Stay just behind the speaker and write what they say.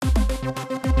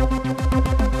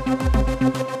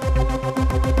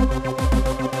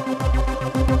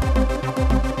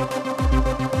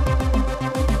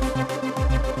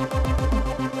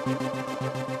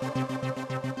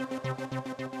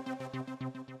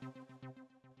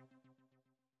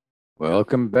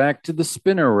Welcome back to the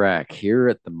Spinner Rack here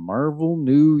at the Marvel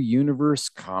New Universe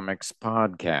Comics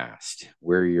Podcast.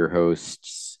 We're your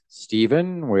hosts,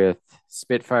 Stephen with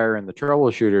Spitfire and the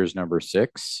Troubleshooters number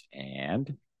 6,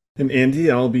 and And Andy,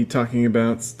 I'll be talking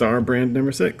about Star Brand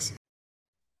number 6.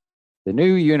 the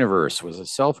New Universe was a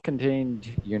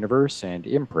self-contained universe and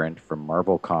imprint from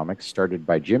Marvel Comics started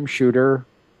by Jim Shooter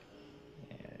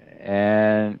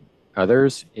and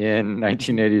others in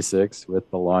 1986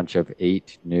 with the launch of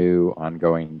 8 new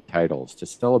ongoing titles to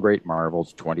celebrate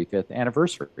Marvel's 25th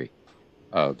anniversary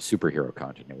of superhero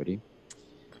continuity.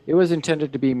 It was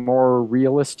intended to be more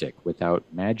realistic without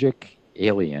magic,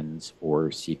 aliens, or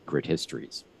secret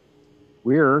histories.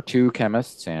 We're two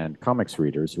chemists and comics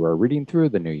readers who are reading through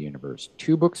the new universe,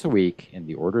 2 books a week in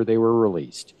the order they were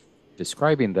released,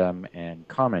 describing them and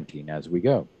commenting as we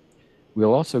go.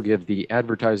 We'll also give the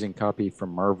advertising copy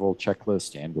from Marvel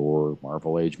Checklist and or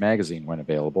Marvel Age magazine when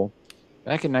available.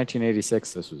 Back in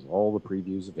 1986, this was all the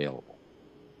previews available.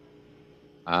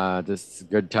 This is a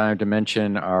good time to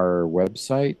mention our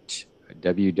website,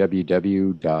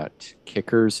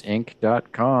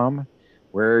 www.kickersinc.com,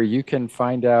 where you can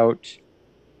find out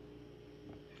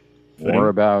more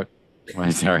about,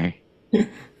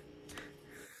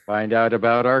 find out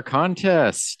about our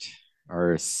contest,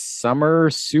 our Summer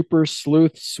Super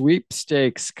Sleuth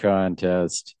Sweepstakes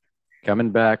contest,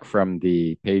 coming back from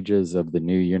the pages of the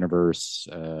New Universe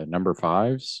number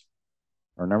 5s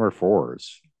or number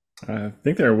 4s. I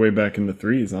think they're way back in the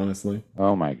 3s, honestly.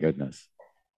 Oh my goodness.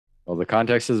 Well, the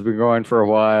contest has been going for a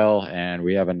while, and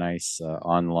we have a nice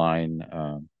online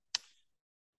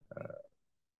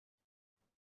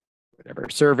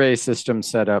survey system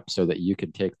set up so that you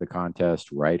can take the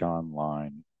contest right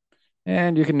online.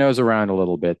 And you can nose around a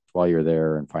little bit while you're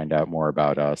there and find out more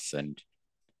about us and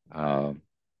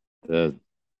the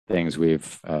things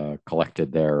we've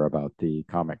collected there about the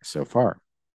comics so far.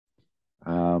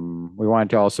 We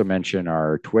wanted to also mention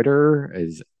our Twitter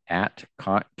is at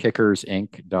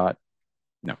kickersinc.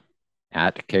 No,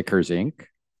 at kickersinc,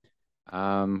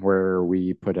 where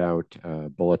we put out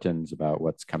bulletins about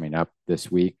what's coming up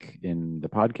this week in the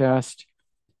podcast.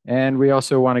 And we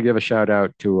also want to give a shout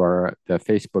out to the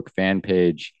Facebook fan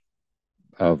page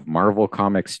of Marvel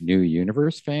Comics New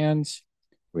Universe fans,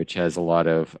 which has a lot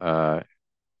of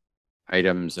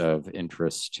items of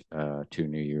interest to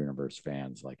New Universe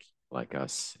fans like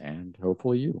us and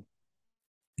hopefully you.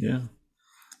 Yeah.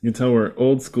 You can tell we're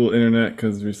old school internet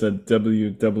because we said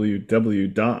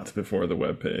www dot before the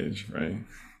web page, right?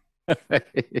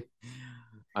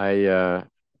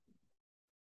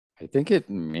 I think it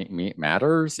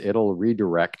matters. It'll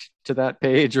redirect to that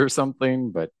page or something,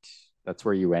 but that's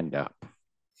where you end up.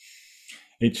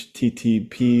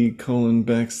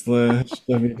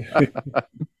 http://www.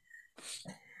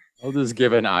 I'll just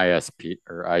give an ISP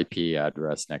or IP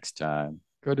address next time.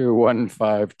 Go to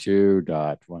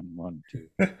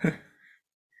 152.112.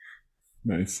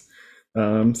 Nice.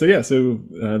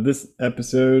 This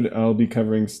episode I'll be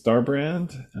covering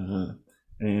Starbrand.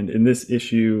 And in this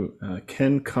issue,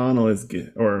 Ken Connell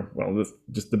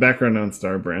just the background on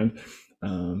Starbrand.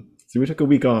 So we took a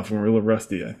week off and we're a little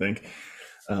rusty, I think.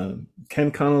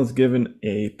 Ken Connell is given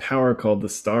a power called the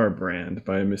Star Brand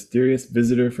by a mysterious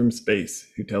visitor from space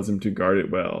who tells him to guard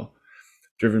it well.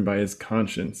 Driven by his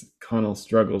conscience, Connell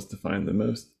struggles to find the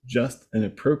most just and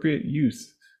appropriate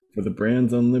use for the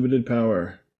brand's unlimited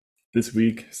power. This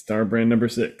week, Star Brand number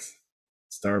 6.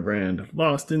 Star Brand,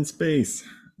 Lost in Space.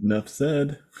 Enough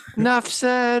said. Enough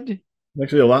said.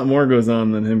 Actually, a lot more goes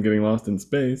on than him getting lost in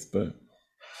space, but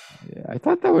yeah, I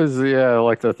thought that was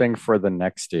like the thing for the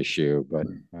next issue, but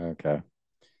okay.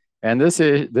 And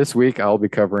this week I'll be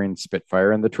covering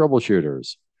Spitfire and the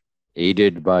Troubleshooters.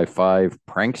 Aided by 5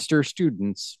 prankster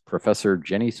students, Professor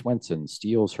Jenny Swenson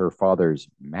steals her father's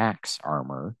Max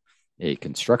armor, a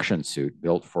construction suit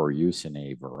built for use in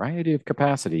a variety of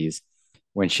capacities,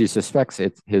 when she suspects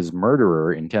his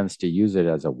murderer intends to use it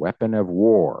as a weapon of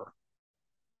war.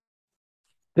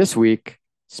 This week,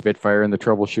 Spitfire and the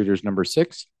Troubleshooters number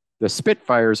 6, the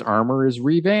Spitfire's armor is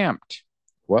revamped.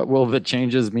 What will the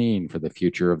changes mean for the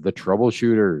future of the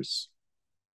Troubleshooters?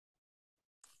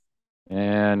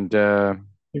 And I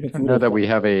know that we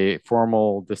have a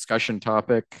formal discussion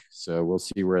topic, so we'll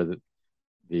see where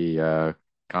the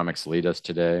comics lead us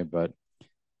today. But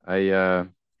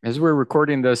as we're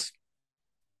recording this,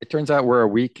 it turns out we're a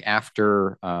week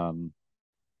after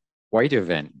White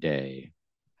Event Day.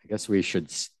 I guess we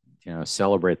should,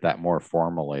 celebrate that more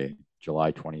formally,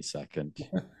 July 22nd.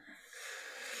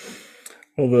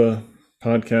 Well, the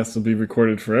podcast will be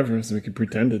recorded forever, so we can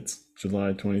pretend it's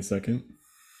July 22nd.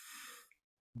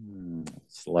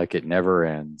 It's like it never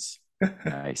ends.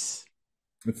 Nice.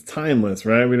 it's timeless,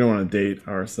 right? We don't want to date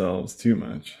ourselves too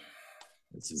much.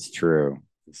 This is true.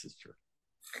 This is true.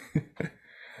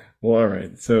 Well, all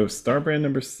right. So Starbrand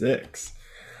number 6.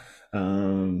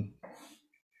 Um,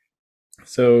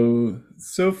 so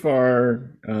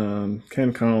far,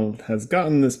 Ken Connell has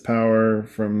gotten this power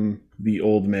from the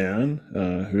old man,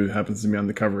 who happens to be on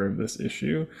the cover of this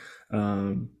issue.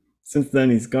 Um, since then,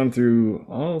 he's gone through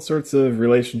all sorts of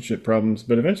relationship problems,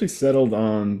 but eventually settled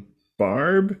on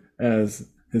Barb as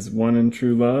his one and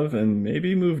true love, and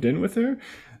maybe moved in with her.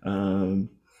 Um,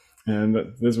 and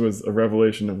this was a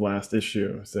revelation of last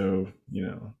issue. So,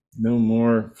 no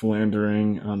more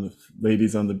philandering on the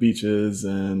ladies on the beaches,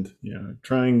 and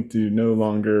trying to no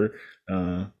longer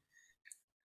uh,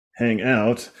 hang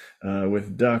out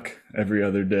with Duck every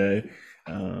other day.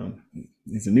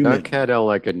 He's a new Duck man. had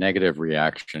a negative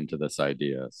reaction to this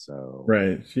idea, so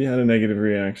Right. She had a negative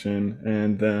reaction,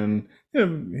 and then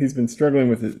he's been struggling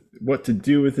with what to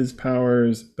do with his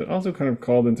powers, but also kind of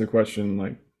called into question,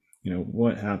 like,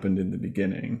 what happened in the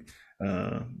beginning,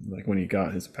 like when he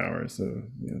got his powers. So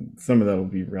some of that will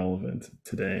be relevant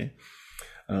today.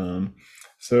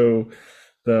 So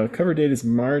the cover date is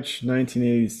March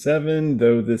 1987,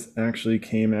 though this actually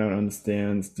came out on the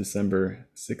stands December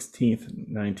 16th,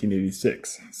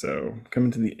 1986. So coming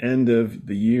to the end of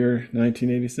the year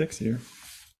 1986 here.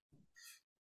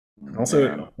 Also,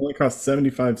 it yeah. only cost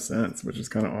 75 cents, which is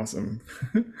kind of awesome.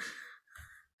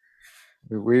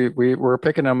 We're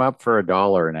picking them up for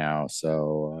 $1 now,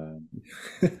 so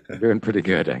we're doing pretty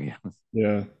good, I guess.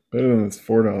 Yeah, better than those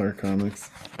 $4 comics.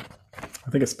 I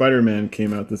think a Spider-Man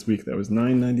came out this week that was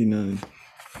 $9.99.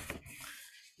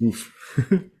 Oof.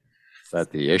 Is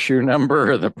that the issue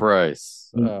number or the price?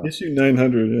 Issue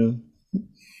 900, yeah.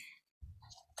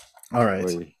 All right.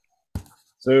 Boy.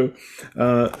 So,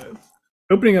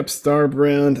 opening up Star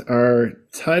Brand, our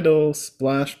title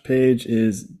splash page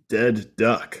is Dead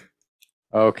Duck.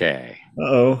 Okay.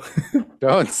 Uh-oh.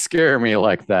 Don't scare me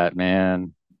like that,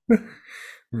 man.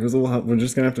 We're just going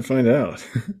to have to find out.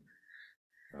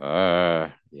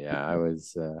 Yeah, I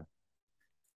was on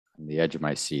the edge of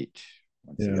my seat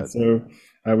once you Yeah, got so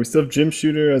we still have Jim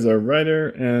Shooter as our writer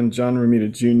and John Romita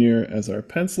Jr. as our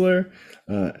penciler.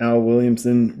 Al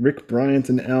Williamson, Rick Bryant,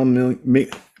 and Al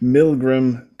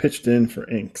Milgram pitched in for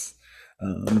inks.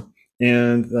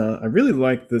 And I really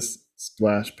like this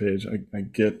splash page. I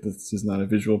get this is not a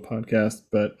visual podcast,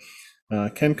 but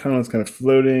Ken Connell's kind of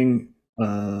floating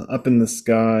up in the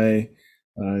sky.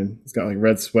 He's got like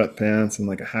red sweatpants and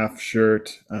like a half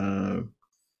shirt.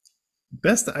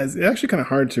 It's actually kind of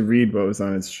hard to read what was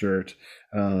on his shirt.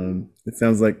 It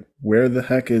sounds like, where the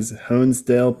heck is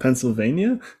Honesdale,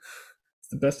 Pennsylvania? It's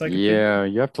the best I could figure. Yeah,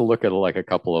 you have to look at like a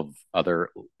couple of other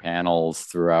panels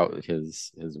throughout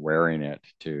his wearing it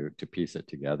to piece it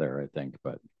together, I think.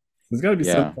 But There's got to be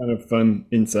some yeah. kind of fun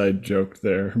inside joke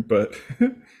there, but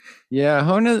Yeah,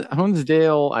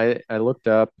 Honesdale, I looked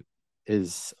up,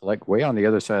 is like way on the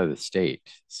other side of the state.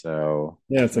 So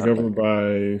yeah, it's like not over like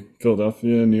by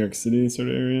Philadelphia, New York City sort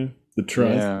of area, the yeah.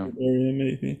 tri-state area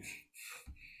maybe.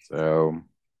 So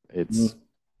Mm.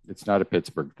 it's not a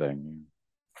Pittsburgh thing.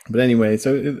 But anyway,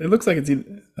 so it looks like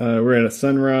we're at a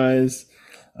sunrise.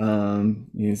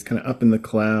 He's kind of up in the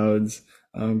clouds.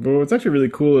 But what's actually really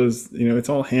cool is, it's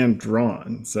all hand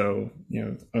drawn. So,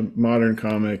 a modern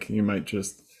comic, you might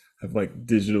just have like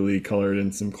digitally colored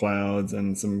in some clouds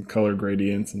and some color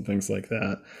gradients and things like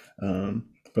that.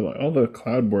 But like, all the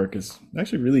cloud work is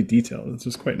actually really detailed. It's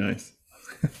just quite nice.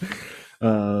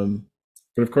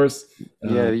 But of course,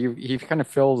 Yeah, he kind of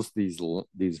fills these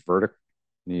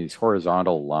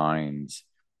horizontal lines,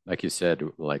 like you said,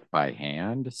 like by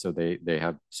hand. So they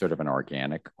have sort of an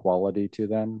organic quality to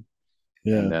them,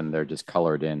 and yeah, then they're just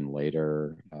colored in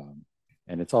later.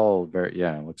 And it's all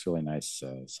it looks really nice,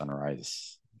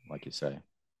 sunrise, like you say.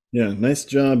 yeah, nice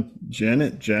job,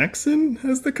 Janet Jackson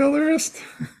as the colorist.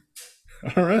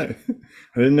 All right,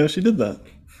 I didn't know she did that.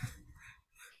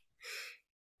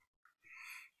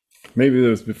 Maybe it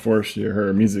was before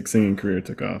her music singing career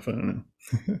took off. I don't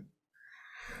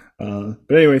know.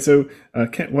 But anyway, so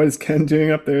what is Ken doing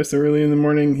up there so early in the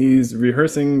morning? He's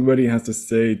rehearsing what he has to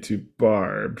say to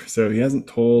Barb. So he hasn't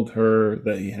told her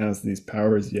that he has these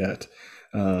powers yet.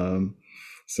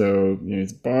 So,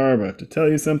 it's Barb, I have to tell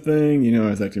you something. I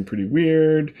was acting pretty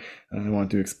weird. I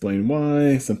want to explain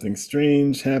why. Something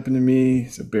strange happened to me.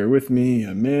 So bear with me.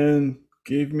 A man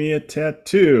gave me a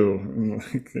tattoo.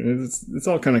 It's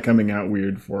all kind of coming out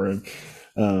weird for him.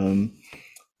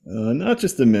 Not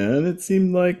just a man. It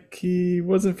seemed like he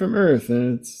wasn't from Earth,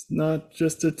 and it's not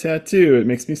just a tattoo. It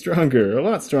makes me stronger, a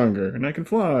lot stronger, and I can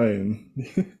fly.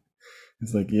 And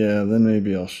He's like, yeah, then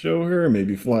maybe I'll show her,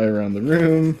 maybe fly around the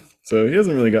room. So he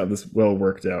hasn't really got this well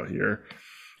worked out here.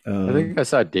 I Um, think I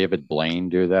saw David Blaine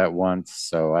do that once,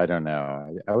 so I don't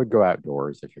know. I would go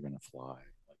outdoors if you're going to fly.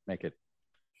 Like, make it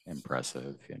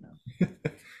impressive, you know.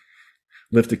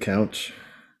 Lift a couch,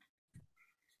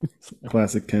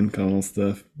 classic Ken Connell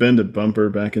stuff. Bend a bumper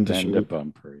back into Bend a shape.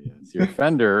 bumper, yes. Your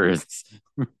fender is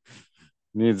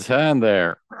needs hand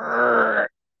there.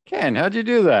 Ken, how'd you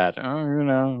do that? Oh, you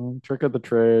know, trick of the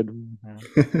trade. Yeah.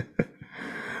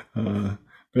 uh,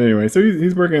 but anyway, so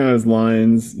he's working on his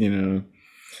lines, you know,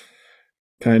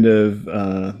 kind of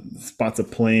spots a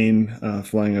plane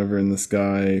flying over in the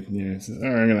sky. You know, he says, all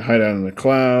right, I'm going to hide out in the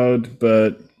cloud,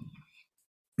 but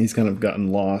he's kind of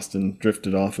gotten lost and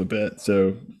drifted off a bit.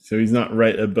 So he's not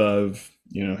right above,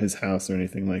 you know, his house or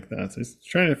anything like that. So he's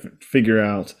trying to figure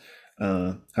out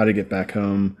how to get back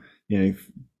home. You know,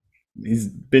 he's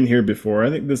been here before. I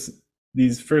think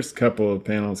these first couple of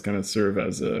panels kind of serve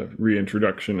as a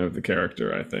reintroduction of the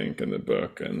character, I think, in the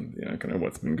book, and you know, kind of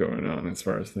what's been going on as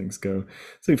far as things go.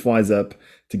 So he flies up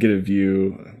to get a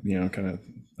view, you know, kind of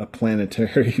a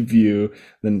planetary view,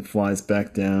 then flies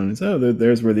back down. And so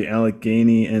there's where the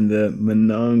Allegheny and the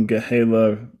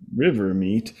Monongahela River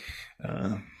meet.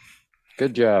 Uh,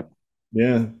 Good job.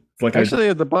 yeah, it's Actually,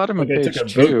 at the bottom like of I took a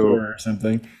page boat two, tour or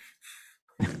something.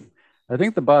 I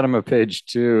think the bottom of page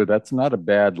two, that's not a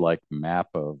bad like map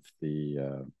of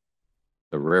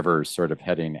the river sort of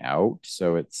heading out.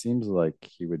 So it seems like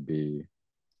he would be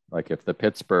like if the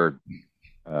Pittsburgh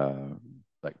uh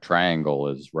like triangle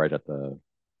is right at the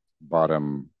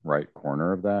bottom right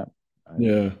corner of that.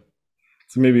 Yeah,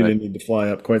 so maybe they But need to fly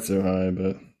up quite so high,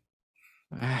 but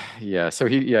yeah, so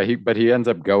he but he ends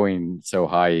up going so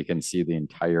high he can see the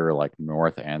entire like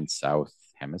north and south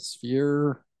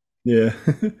hemisphere. yeah.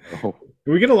 Oh,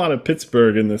 We get a lot of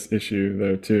Pittsburgh in this issue,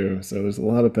 though, too. So there's a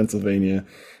lot of Pennsylvania.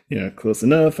 Yeah, close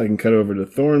enough. I can cut over to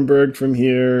Thornburg from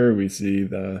here. We see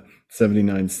the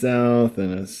 79 South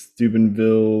and a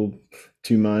Steubenville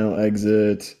 2 mile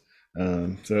exit.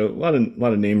 So a lot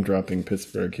of name dropping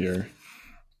Pittsburgh here.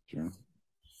 sure.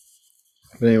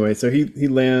 But anyway, so he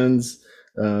lands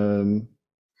um,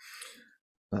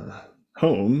 uh,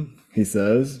 home, he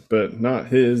says, but not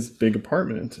his big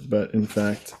apartment, but in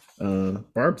fact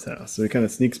Barb's house. So he kind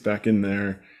of sneaks back in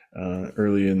there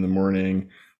early in the morning.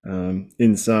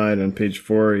 Inside on page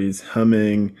 4, he's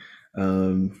humming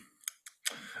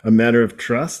 "A Matter of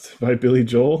Trust" by Billy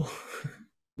Joel.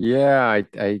 Yeah,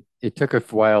 I it took a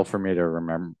while for me to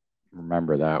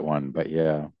remember that one, but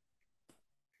yeah,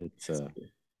 it's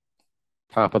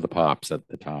top of the pops at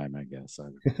the time, I guess.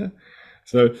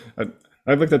 So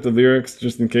I've looked at the lyrics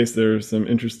just in case there's some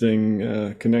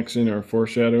interesting connection or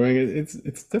foreshadowing. It's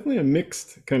definitely a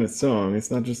mixed kind of song.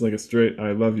 It's not just like a straight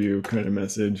 "I love you" kind of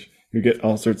message. You get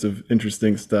all sorts of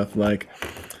interesting stuff like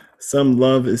some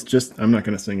love is just. I'm not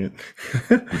going to sing it.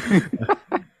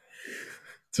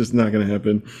 It's just not going to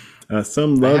happen.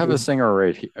 Some I love have a is. singer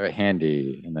right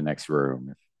handy in the next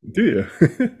room. Do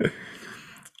you?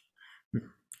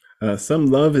 Some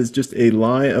love is just a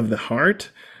lie of the heart,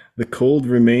 the cold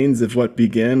remains of what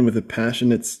began with a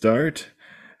passionate start,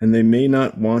 and they may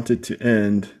not want it to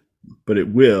end, but it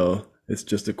will. It's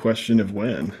just a question of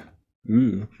when.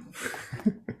 Ooh.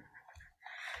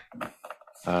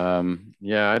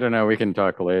 Yeah, I don't know. We can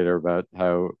talk later about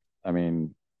how, I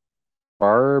mean,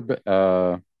 Barb,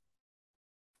 well,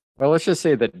 let's just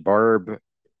say that Barb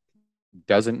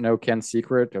doesn't know Ken's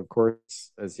secret, of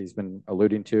course, as he's been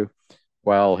alluding to,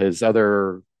 while his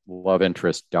other love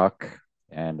interest, Duck,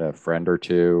 and a friend or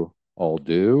two all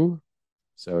do.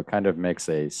 So it kind of makes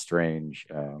a strange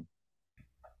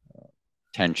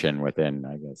tension within,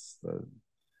 I guess, the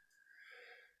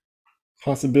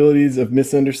Possibilities of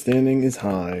misunderstanding is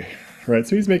high. Right,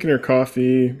 so he's making her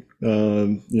coffee,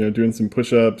 you know, doing some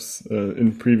push-ups.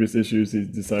 In previous issues, he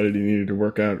decided he needed to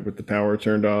work out with the power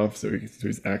turned off, so he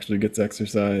actually gets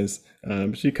exercise.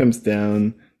 She comes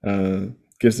down,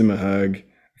 gives him a hug.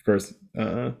 Of course,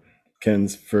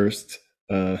 Ken's first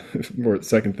or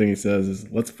second thing he says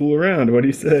is, "Let's fool around. What do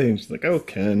you say?" And she's like, "Oh,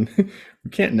 Ken, we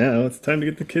can't now. It's time to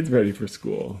get the kids ready for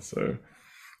school." So.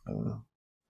 Uh,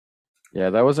 yeah,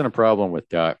 that wasn't a problem with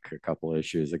Duck a couple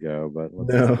issues ago, but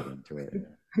let's not no. get into it.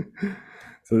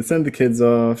 So they send the kids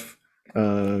off.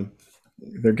 Uh,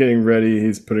 they're getting ready.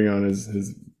 He's putting on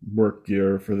his work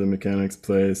gear for the mechanic's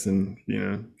place, and you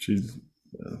know she's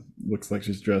looks like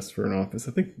she's dressed for an office.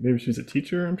 I think maybe she's a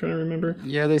teacher. I'm trying to remember.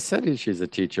 Yeah, they said she's a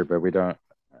teacher, but we don't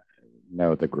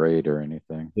know the grade or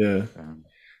anything. Yeah, Um,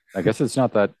 I guess it's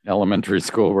not that elementary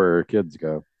school where kids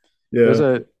go. There's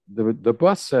yeah. the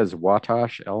bus says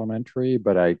Watosh Elementary,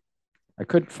 but I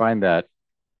couldn't find that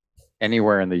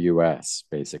anywhere in the US,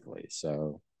 basically.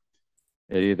 So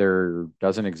it either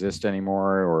doesn't exist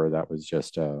anymore or that was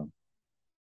just a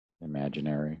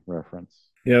imaginary reference.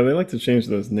 Yeah, they like to change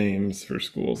those names for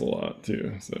schools a lot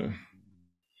too. So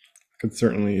could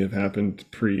certainly have happened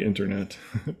pre-internet.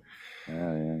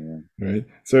 Yeah, yeah, yeah. Right.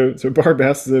 So Barb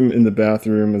asks him in the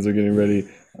bathroom as they're getting ready,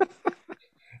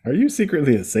 "Are you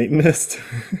secretly a Satanist?" So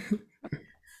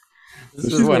This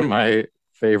is she's one like, of my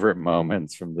favorite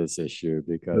moments from this issue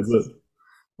 "That's because it."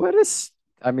 what is,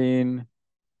 I mean,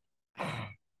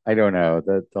 I don't know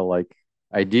that the like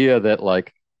idea that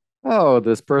like, oh,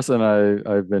 this person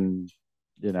I've been,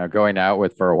 going out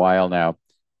with for a while now.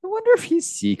 I wonder if he's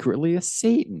secretly a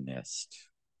Satanist.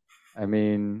 I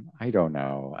mean, I don't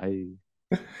know.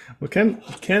 Well,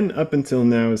 Ken up until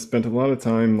now has spent a lot of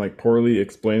time like poorly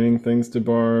explaining things to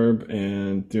Barb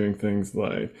and doing things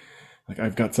like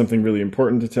I've got something really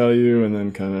important to tell you, and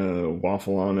then kind of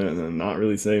waffle on it and then not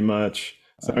really say much.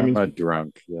 So I I'm mean, a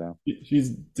drunk. Yeah. she's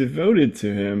devoted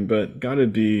to him, but got to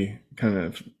be kind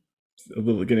of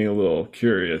getting a little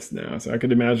curious now. So I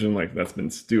could imagine like that's been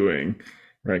stewing,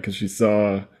 right? Because she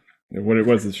saw what it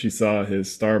was is she saw his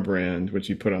star brand, which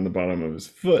he put on the bottom of his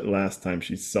foot last time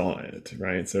she saw it,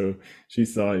 right? So she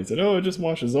saw it. He said, "Oh, it just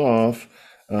washes off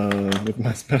with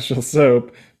my special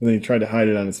soap." And then he tried to hide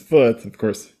it on his foot. Of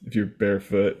course, if you're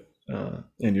barefoot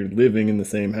and you're living in the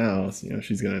same house,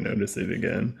 she's going to notice it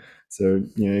again. So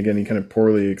again, he kind of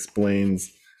poorly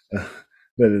explains uh,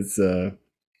 that it's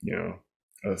you know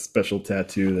a special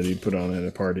tattoo that he put on at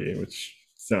a party, which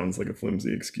sounds like a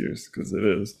flimsy excuse because it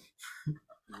is.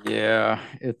 Yeah.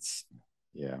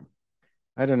 Yeah.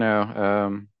 I don't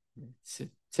know.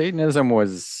 Satanism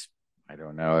was, I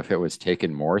don't know if it was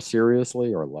taken more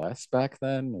seriously or less back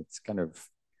then. It's kind of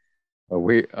a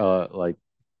weird, um,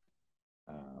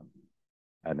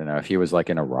 I don't know if he was like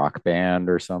in a rock band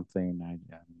or something.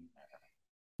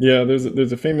 Yeah, there's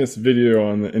a famous video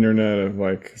on the internet of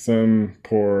like some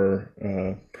poor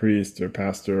priest or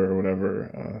pastor or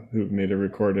whatever who made a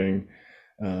recording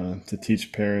to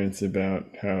teach parents about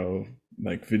how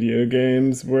like video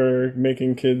games were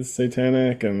making kids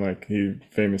satanic, and like he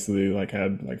famously like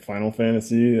had like Final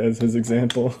Fantasy as his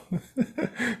example,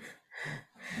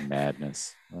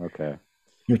 Madness. Okay.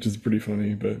 which is pretty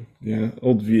funny. But yeah,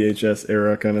 old VHS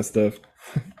era kind of stuff.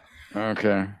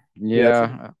 Okay. Yeah.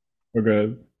 Yeah. Oh, go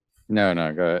ahead. No,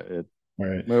 no, go ahead. All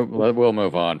right. We'll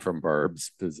move on from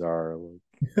Barb's bizarre.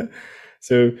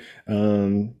 So,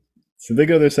 so they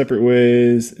go their separate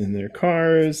ways in their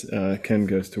cars. Ken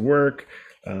goes to work.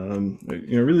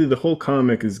 Really, the whole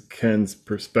comic is Ken's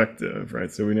perspective,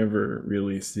 right? So we never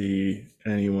really see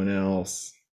anyone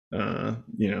else,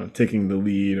 taking the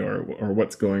lead or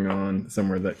what's going on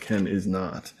somewhere that Ken is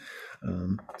not.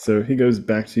 So he goes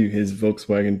back to his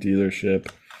Volkswagen dealership,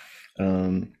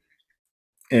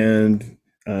 and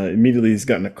immediately he's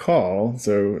gotten a call.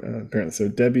 So apparently, so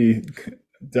Debbie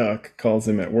Duck calls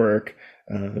him at work.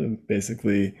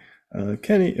 Basically,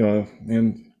 Kenny,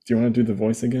 and do you want to do the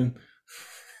voice again?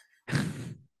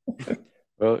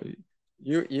 Well,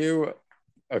 you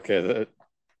okay.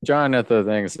 John at the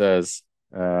thing says,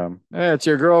 "Hey, it's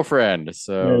your girlfriend." Yeah,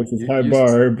 So it says hi, you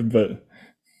Barb, but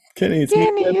Kenny, it's me,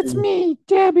 Denny, it's Debbie. me,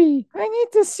 Debbie. I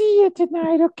need to see you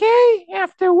tonight, okay?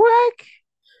 After work?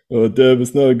 Oh, Deb,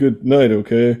 it's not a good night,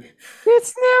 okay?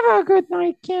 It's never a good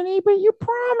night, Kenny, but you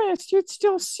promised you'd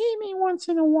still see me once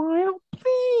in a while.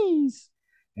 Please.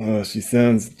 Oh, she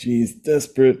sounds, geez,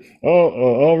 desperate. Oh,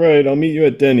 all right, I'll meet you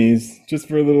at Denny's just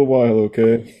for a little while,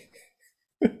 okay?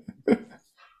 I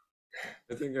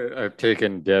think I've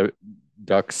taken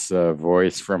Duck's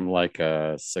voice from like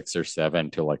a 6 or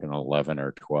 7 to like an 11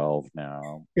 or 12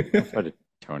 now. I'll try to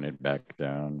tone it back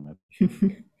down.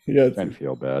 Yeah, I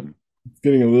feel bad. it's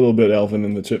getting a little bit Alvin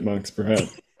and the Chipmunks,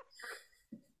 perhaps.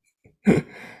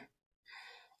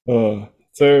 So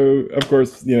of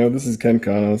course, this is Ken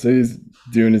Connell. So he's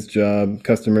doing his job.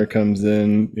 Customer comes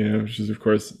in, she's of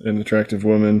course an attractive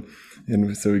woman,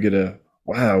 and so we get a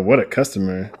wow, what a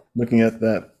customer! Looking at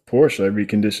that Porsche I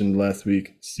reconditioned last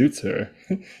week, suits her.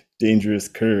 Dangerous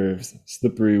curves,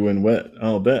 slippery when wet.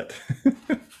 I'll bet.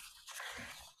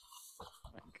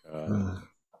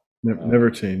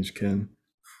 Never change, Ken.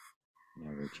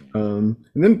 Never change. And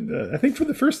then I think for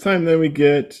the first time, then we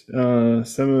get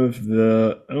some of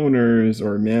the owners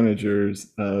or managers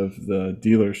of the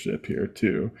dealership here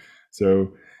too.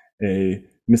 So a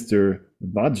Mr.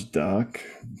 Vajdak,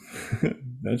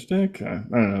 Vajdak, I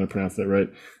don't know how to pronounce that right,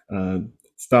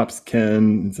 stops Ken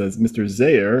and says, "Mr.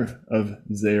 Zayer of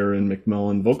Zayer and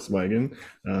McMullen Volkswagen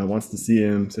wants to see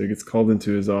him." So he gets called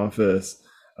into his office.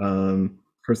 Of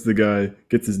course, the guy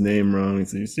gets his name wrong. He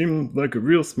says, "You seem like a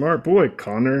real smart boy,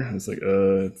 Connor." I was like,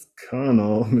 it's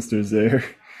Connell, Mr. Zare.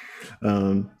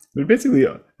 But it basically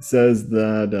says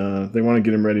that they want to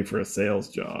get him ready for a sales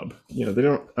job. They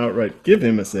don't outright give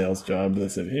him a sales job. They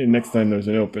said, "Hey, next time there's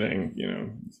an opening,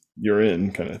 you're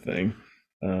in," kind of thing.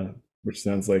 Which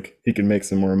sounds like he can make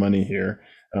some more money here.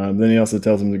 Then he also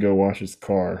tells him to go wash his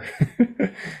car.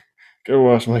 Go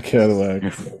wash my Cadillac.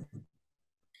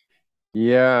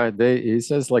 Yeah, he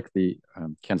says like the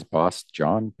Ken's boss,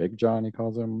 John, Big John, he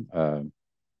calls him,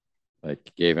 like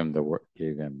gave him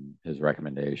his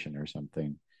recommendation or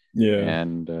something. Yeah.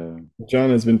 And John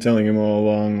has been telling him all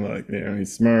along, like,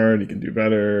 he's smart, he can do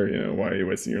better, why are you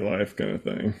wasting your life, kind of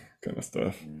thing, kind of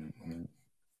stuff. mm,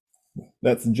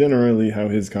 That's generally how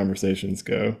his conversations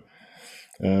go.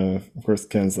 Of course,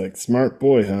 Ken's like, "Smart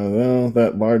boy, huh? Well,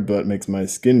 that lard butt makes my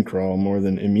skin crawl more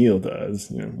than Emil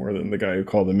does, more than the guy who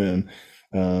called him in."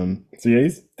 So yeah,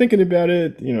 he's thinking about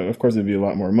it. Of course, it'd be a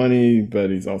lot more money,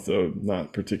 but he's also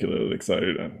not particularly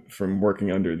excited from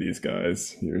working under these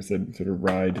guys. He said sort of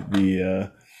ride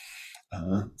the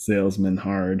salesman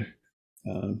hard.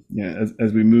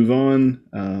 As we move on,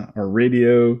 our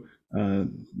radio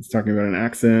is talking about an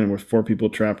accident with 4 people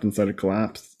trapped inside a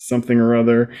collapse, something or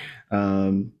other.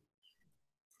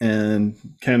 And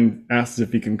Ken asks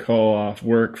if he can call off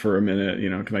work for a minute.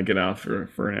 Can I get off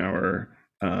for an hour?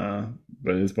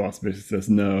 But his boss basically says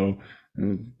no,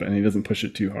 and he doesn't push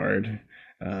it too hard.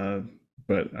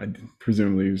 But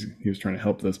presumably he was trying to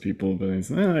help those people, but he's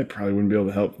I probably wouldn't be able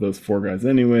to help those 4 guys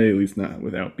anyway, at least not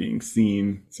without being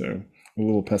seen. So a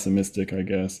little pessimistic, I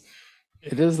guess.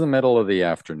 it is the middle of the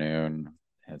afternoon,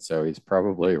 and so he's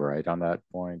probably right on that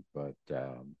point. But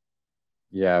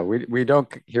yeah, we don't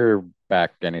hear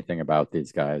back anything about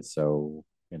these guys, so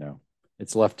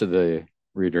it's left to the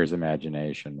reader's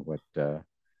imagination what the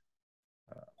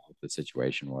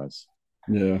situation was.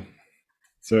 Yeah.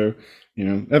 So,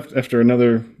 after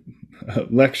another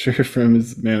lecture from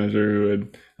his manager who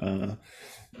had,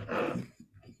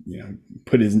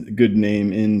 put his good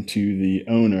name into the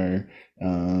owner,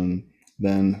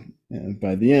 then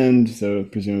by the end, so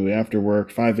presumably after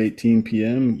work, 5:18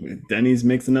 p.m., Denny's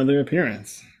makes another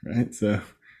appearance, right? So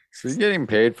he's getting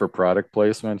paid for product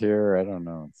placement here. I don't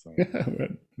know. So. Yeah,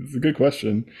 it's a good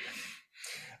question.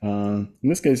 In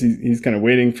this case, he's kind of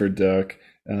waiting for Duck.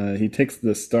 He takes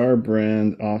the Star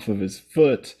brand off of his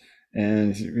foot,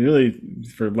 and he's really,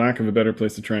 for lack of a better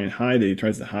place to try and hide it, he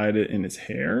tries to hide it in his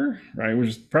hair, right? Which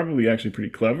is probably actually pretty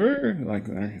clever. Like,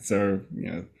 so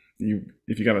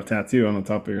if you got a tattoo on the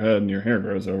top of your head and your hair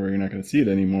grows over, you're not going to see it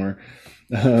anymore.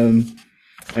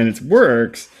 And it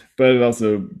works, but it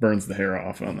also burns the hair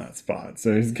off on that spot.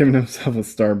 So he's giving himself a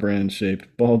Star brand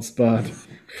shaped bald spot.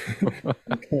 Kind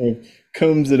of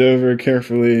combs it over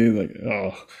carefully, like,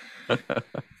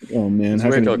 oh man. Just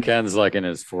wait till Ken's like in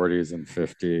his 40s and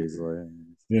 50s. Like,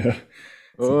 yeah.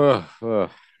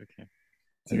 Okay.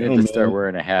 I need to start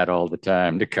wearing a hat all the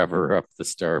time to cover up the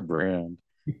Star brand.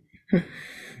 He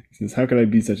says, "How could I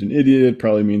be such an idiot?"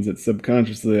 Probably means that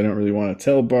subconsciously I don't really want to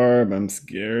tell Barb. I'm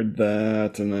scared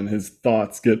that. And then his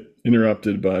thoughts get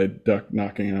interrupted by Duck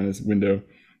knocking on his window.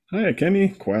 "Hi, Kenny."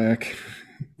 Quack.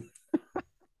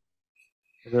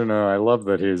 I don't know. I love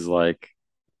that he's like,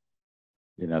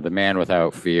 the man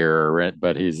without fear,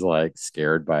 but he's like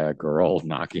scared by a girl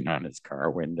knocking on his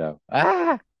car window.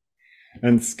 Ah!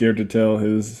 And scared to tell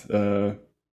his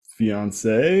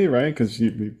fiance, right? Because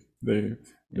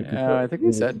I think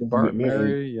he said Bart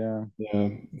Mary. Yeah.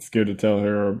 Scared to tell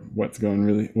her what's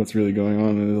really going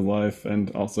on in his life, and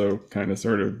also kind of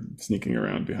sort of sneaking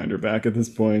around behind her back at this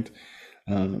point.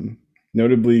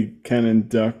 Notably, Ken and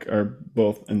Duck are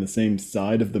both in the same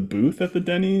side of the booth at the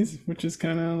Denny's, which is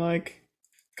kind of like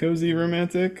cozy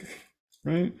romantic,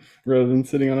 right? Rather than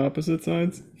sitting on opposite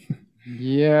sides.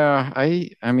 Yeah,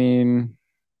 I mean,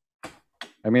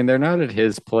 they're not at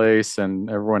his place, and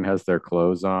everyone has their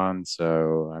clothes on.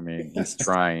 So, he's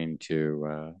trying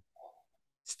to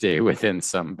stay within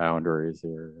some boundaries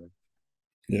here.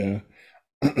 Yeah.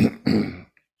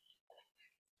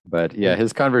 But yeah,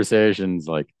 his conversation's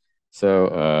like,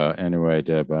 so anyway,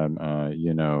 Deb, I'm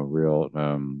real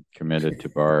committed to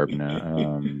Barb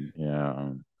now.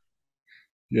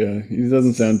 Yeah, he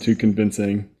doesn't sound too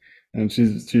convincing. And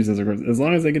she says, of course, "As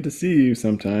long as I get to see you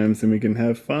sometimes and we can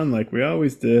have fun like we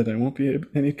always did, I won't be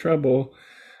any trouble.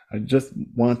 I just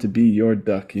want to be your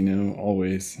Duck,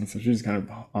 always." And so she's kind of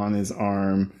on his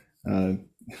arm.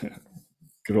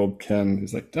 Good old Ken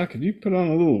is like, "Duck, have you put on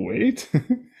a little weight?"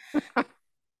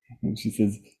 And she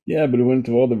says, "Yeah, but it went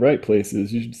to all the right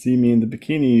places. You should see me in the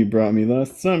bikini you brought me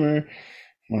last summer.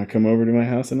 Want to come over to my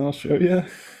house and I'll show you?"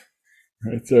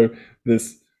 Right, so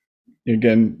this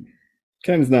again,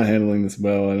 Ken's not handling this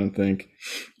well, I don't think.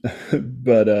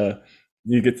 But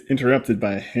he gets interrupted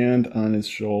by a hand on his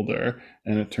shoulder,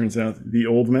 and it turns out the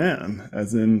old man,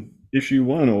 as in issue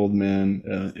one, old man,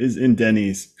 is in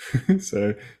Denny's.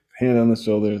 So, hand on the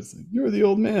shoulder, it's like, "You're the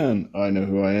old man. I know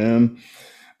who I am,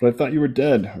 but I thought you were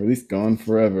dead, or at least gone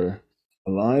forever.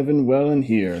 Alive and well in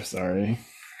here, sorry."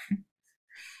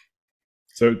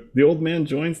 So the old man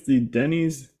joins the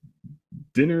Denny's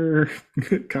dinner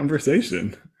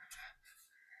conversation.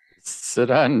 Sit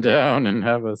on down and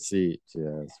have a seat.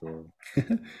 Yes, well,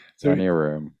 So plenty of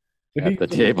room at he the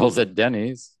tables at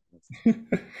Denny's.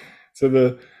 so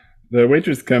the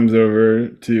waitress comes over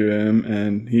to him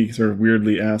and he sort of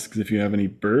weirdly asks if you have any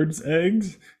birds'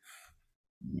 eggs,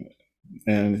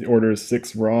 and he orders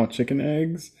 6 raw chicken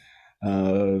eggs.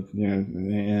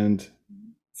 And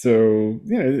so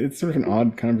it's sort of an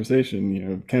odd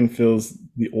conversation. Ken fills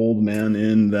the old man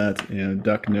in that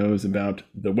Duck knows about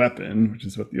the weapon, which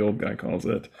is what the old guy calls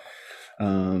it.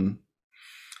 Um,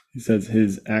 he says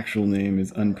his actual name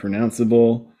is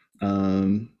unpronounceable.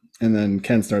 And then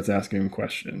Ken starts asking him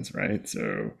questions, right?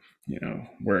 So,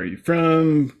 where are you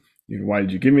from? Why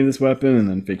did you give me this weapon and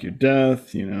then fake your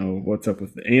death? What's up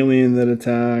with the alien that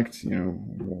attacked?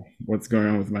 What's going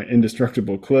on with my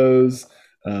indestructible clothes?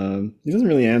 He doesn't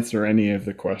really answer any of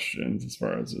the questions as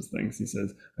far as those things. He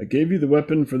says, "I gave you the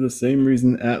weapon for the same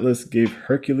reason Atlas gave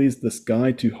Hercules the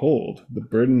sky to hold. The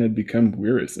burden had become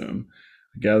wearisome.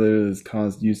 I gather it has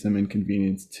caused you some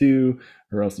inconvenience too,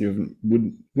 or else you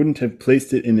wouldn't have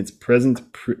placed it in its present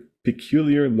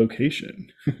peculiar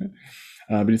location."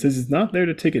 But he says he's not there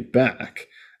to take it back.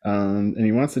 And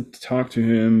he wants to talk to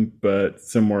him, but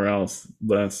somewhere else,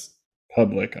 less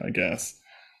public, I guess.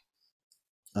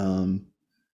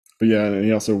 But yeah,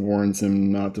 he also warns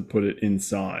him not to put it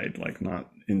inside, like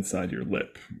not inside your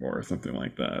lip or something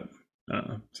like that.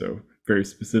 So very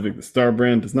specific. The Star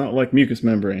brand does not like mucous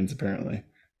membranes, apparently.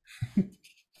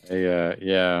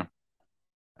 Yeah.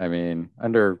 I mean,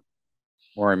 under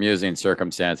more amusing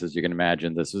circumstances, you can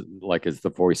imagine this is the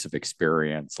voice of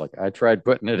experience. Like, I tried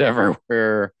putting it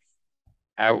everywhere.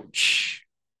 Ouch.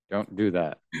 Don't do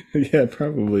that. Yeah, it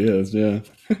probably is. Yeah.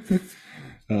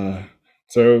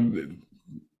 So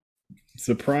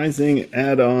surprising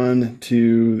add-on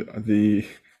to the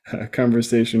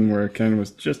conversation where Ken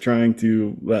was just trying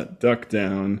to let Duck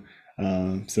down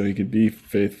so he could be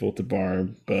faithful to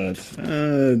Barb, but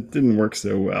it didn't work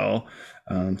so well.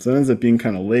 So it ends up being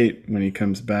kind of late when he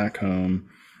comes back home.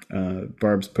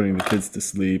 Barb's putting the kids to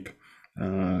sleep.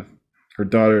 Her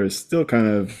daughter is still kind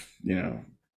of,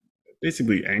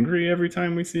 basically angry every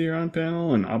time we see her on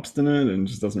panel and obstinate and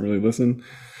just doesn't really listen.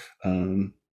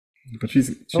 But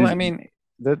she's Well, I mean,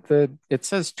 it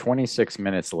says 26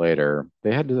 minutes later.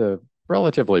 They had a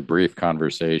relatively brief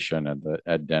conversation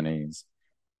at Denny's,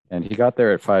 and he got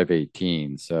there at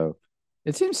 5:18. So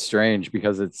it seems strange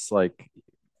because it's like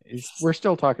we're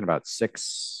still talking about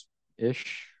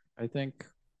 6-ish, I think,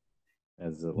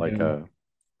 as like yeah, a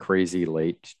crazy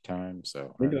late time.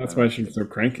 So maybe that's why she's so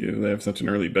cranky. They have such an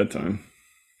early bedtime.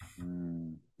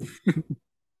 Hmm.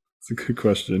 It's a good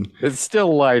question. It's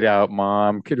still light out,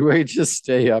 Mom. Could we just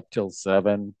stay up till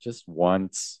 7 just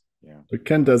once? Yeah. But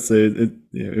Ken does say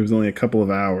it was only a couple of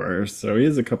hours, so he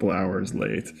is a couple hours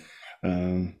late.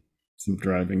 Some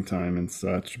driving time and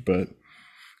such, but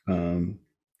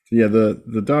yeah,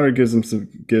 the daughter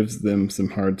gives them some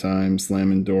hard time,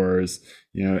 slamming doors.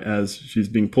 As she's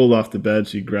being pulled off the bed,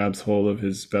 she grabs hold of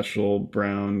his special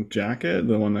brown jacket,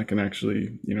 the one that can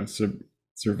actually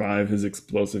survive his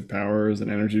explosive powers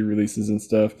and energy releases and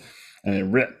stuff, and it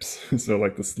rips. So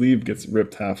like the sleeve gets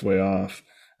ripped halfway off,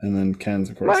 and then Ken's,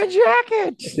 of course, My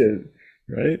jacket.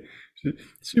 right?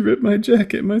 She ripped my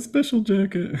jacket, my special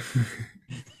jacket.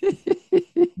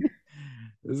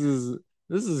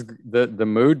 This is the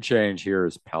mood change here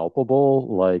is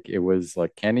palpable. Like, it was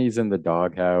like Kenny's in the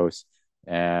doghouse,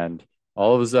 and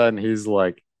all of a sudden he's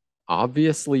like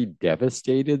obviously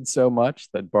devastated so much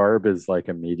that Barb is like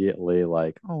immediately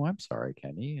like, "Oh, I'm sorry,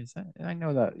 Kenny. Is that I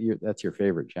know that's your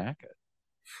favorite jacket."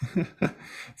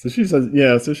 So she says,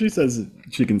 yeah. So she says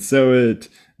she can sew it,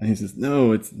 and he says,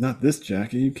 "No, it's not this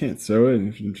jacket. You can't sew it."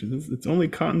 And she says, "It's only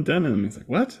cotton denim." He's like,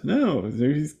 "What? No." So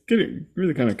he's getting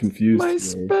really kind of confused My here.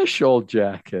 special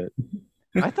jacket.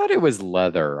 I thought it was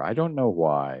leather. I don't know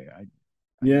why.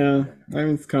 Yeah, I don't I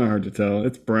mean it's kind of hard to tell.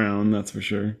 It's brown, that's for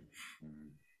sure.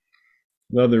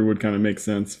 Leather would kind of make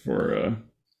sense for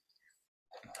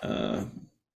uh,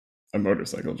 a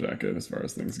motorcycle jacket as far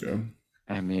as things go.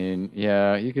 I mean,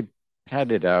 yeah, you could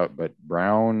pad it out, but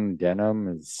brown denim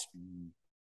is,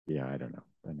 yeah, I don't know.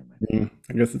 Anyway.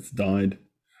 I guess it's dyed.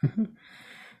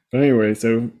 But anyway,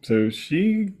 so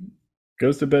she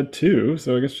goes to bed too.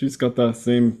 So I guess she's got the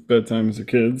same bedtime as her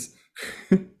kids.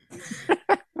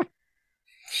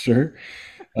 Sure.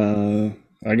 Uh,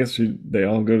 I guess they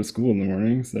all go to school in the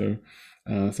morning. So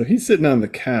he's sitting on the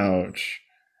couch,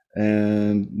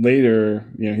 and later,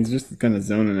 he's just kind of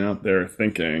zoning out there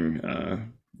thinking.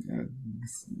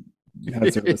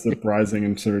 Had sort of a surprising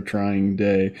and sort of trying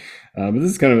day. But this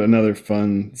is kind of another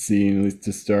fun scene, at least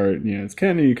to start. It's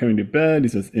Ken, are you coming to bed? He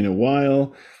says, in a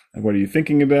while. What are you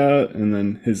thinking about? And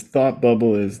then his thought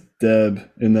bubble is Deb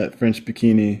in that French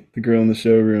bikini, the girl in the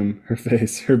showroom, her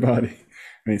face, her body.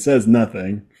 And he says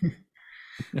nothing.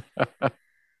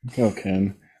 Oh,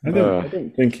 Ken. I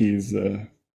don't think he's.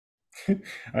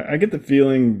 I get the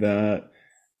feeling that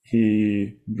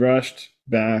he rushed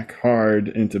back hard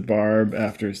into Barb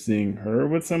after seeing her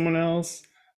with someone else.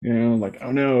 Like,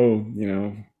 oh no,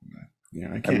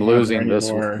 I can't I'm have her losing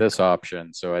anymore. this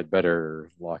option, so I'd better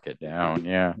lock it down.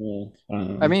 Yeah. Yeah.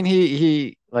 I mean,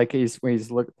 he like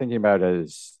thinking about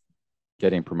his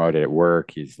getting promoted at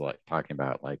work. He's like talking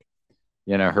about like,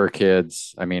 her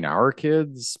kids. I mean, our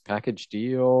kids, package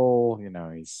deal.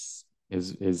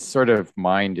 His sort of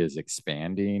mind is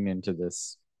expanding into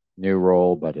this new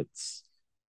role, but it's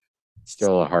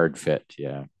still a hard fit.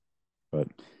 Yeah, but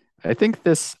I think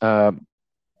this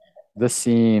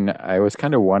scene, I was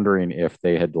kind of wondering if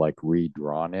they had like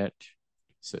redrawn it,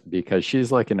 because she's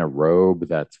like in a robe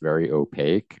that's very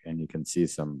opaque, and you can see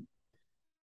some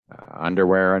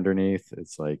underwear underneath.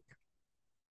 It's like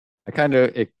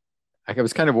I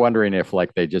was kind of wondering if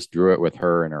like they just drew it with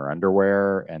her in her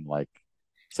underwear, and like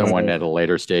someone at a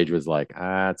later stage was like,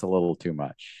 it's a little too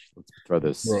much. Let's throw Throw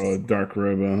a this. dark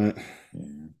robe on it.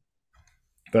 Yeah.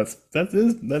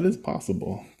 That is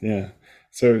possible. Yeah.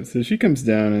 So she comes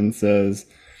down and says,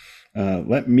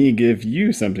 "Let me give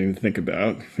you something to think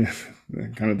about."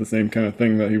 Kind of the same kind of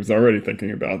thing that he was already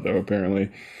thinking about, though. Apparently,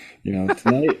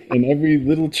 tonight and every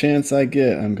little chance I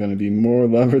get, I'm going to be more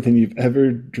lover than you've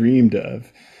ever dreamed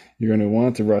of. You're going to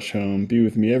want to rush home, be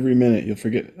with me every minute. You'll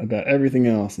forget about everything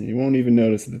else, and you won't even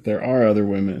notice that there are other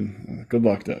women. Good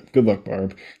luck, Good luck,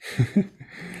 Barb.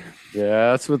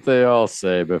 Yeah, that's what they all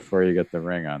say before you get the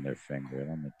ring on their finger.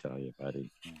 Let me tell you,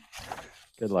 buddy.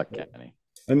 Good luck, Kenny.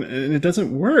 And it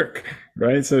doesn't work,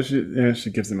 right? So she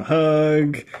gives him a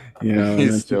hug, and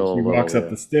He's then still she a walks little,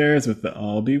 up the stairs with the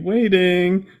 "I'll be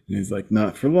waiting," and he's like,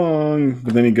 "Not for long."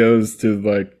 But then he goes to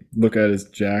like look at his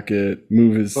jacket,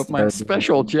 move his but my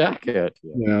special starboard, jacket.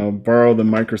 Yeah. borrow the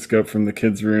microscope from the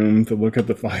kids' room to look at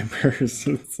the fibers.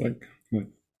 It's like, come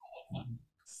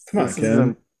on, This Ken,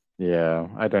 isn't, yeah,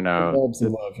 I don't know. develop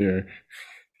some love here.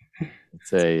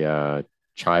 It's a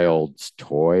child's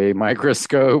toy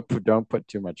microscope. Don't put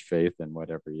too much faith in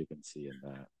whatever you can see in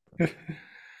that.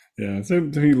 Yeah, so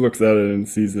he looks at it and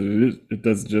sees that it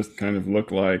does just kind of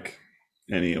look like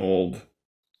any old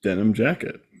denim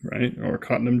jacket, right? Or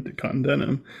cotton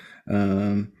denim.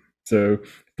 So he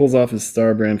pulls off his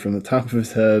star brand from the top of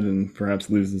his head and perhaps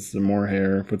loses some more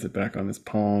hair, puts it back on his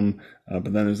palm.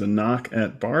 But then there's a knock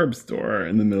at Barb's door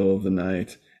in the middle of the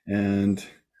night, and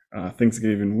things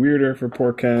get even weirder for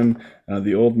poor Ken.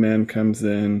 The old man comes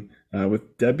in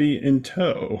with Debbie in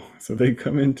tow, so they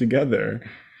come in together.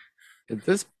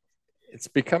 This It's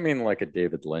becoming like a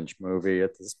David Lynch movie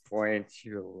at this point.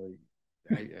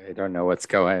 I don't know what's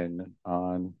going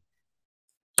on.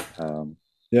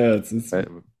 Yeah, But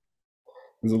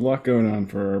there's a lot going on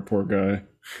for our poor guy.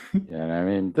 yeah, I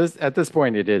mean, this at this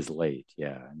point it is late.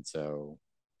 Yeah, and so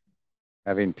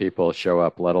having people show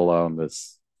up, let alone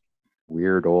this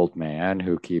weird old man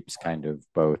who keeps kind of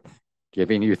both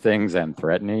giving you things and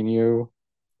threatening you,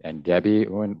 and Debbie,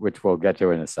 which we'll get to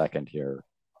in a second here.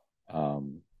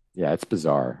 Yeah, it's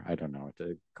bizarre. I don't know what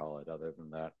to call it other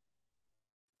than that.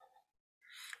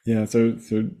 Yeah, so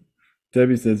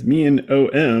Debbie says, "Me and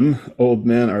OM, old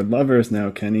man, are lovers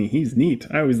now, Kenny. He's neat.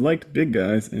 I always liked big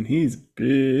guys, and he's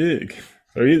big."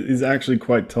 So he's actually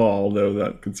quite tall, though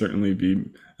that could certainly be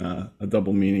a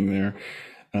double meaning there.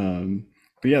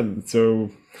 But yeah,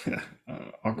 so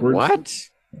awkward. What?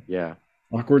 Yeah.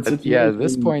 Awkward Yeah, at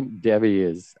this situation. point, Debbie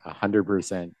is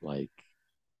 100% like,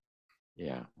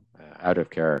 yeah, out of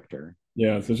character.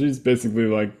 Yeah, so she's basically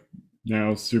like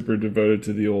now super devoted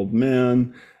to the old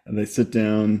man, and they sit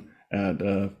down at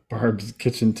Barb's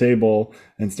kitchen table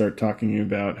and start talking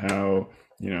about how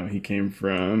he came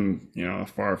from a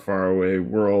far, far away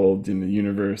world in the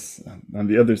universe, on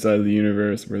the other side of the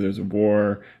universe, where there's a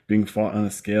war being fought on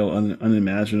a scale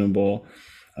unimaginable,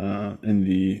 and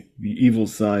the evil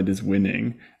side is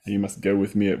winning. And you must go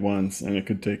with me at once, and it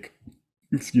could take,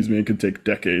 excuse me, it could take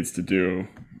decades to do.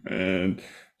 And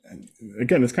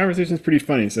again, this conversation is pretty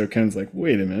funny. So Ken's like,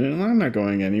 "Wait a minute, I'm not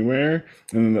going anywhere."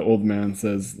 And then the old man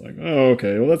says, "Like, oh,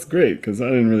 okay, well that's great because I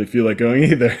didn't really feel like going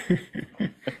either."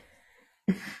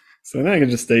 So now I can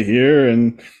just stay here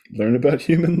and learn about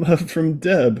human love from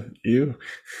Deb. You.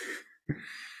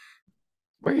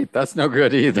 Wait, that's no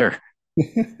good either.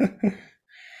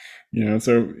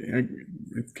 So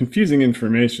it's confusing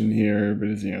information here,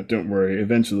 but don't worry.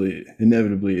 Eventually,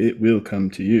 inevitably, it will come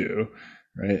to you,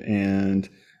 right? And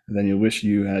then you'll wish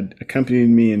you had accompanied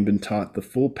me and been taught the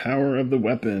full power of the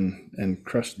weapon and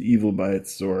crushed the evil by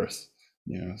its source.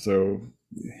 So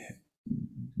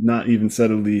not even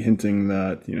subtly hinting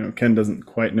that Ken doesn't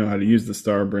quite know how to use the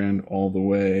star brand all the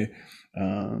way.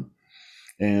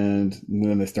 And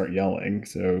then they start yelling.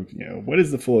 So, what is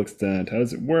the full extent? How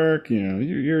does it work?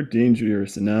 You're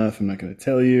dangerous enough. I'm not going to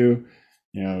tell you.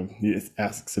 He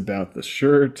asks about the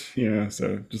shirt.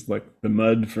 So just like the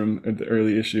mud from the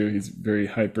early issue, he's very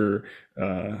hyper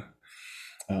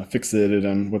fixated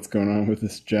on what's going on with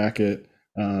this jacket.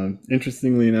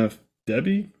 Interestingly enough,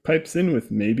 Debbie pipes in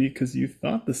with maybe because you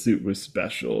thought the suit was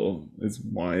special is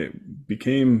why it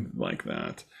became like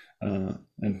that.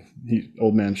 And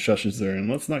old man shushes her and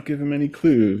let's not give him any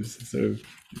clues. So,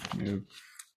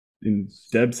 in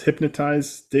Deb's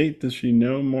hypnotized state, does she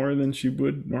know more than she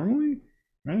would normally?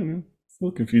 I don't know. It's a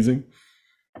little confusing.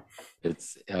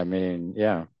 It's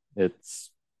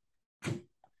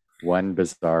one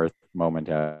bizarre moment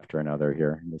after another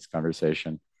here in this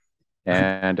conversation.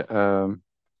 And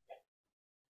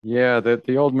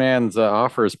the old man's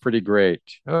offer is pretty great.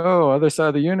 Oh, other side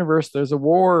of the universe, there's a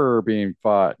war being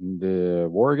fought, and the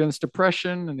war against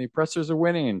depression, and the oppressors are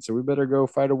winning. So we better go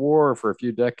fight a war for a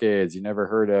few decades you never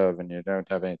heard of, and you don't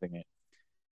have anything.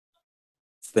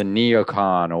 It's the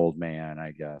neocon old man,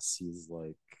 I guess. He's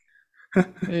like,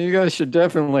 hey, you guys should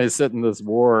definitely sit in this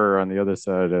war on the other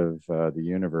side of the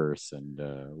universe, and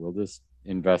we'll just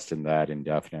invest in that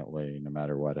indefinitely, no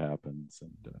matter what happens.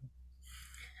 And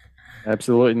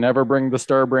absolutely never bring the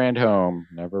star brand home.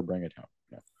 Never bring it home.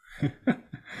 Yeah.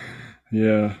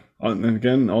 Yeah. And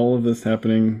again, all of this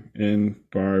happening in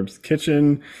Barb's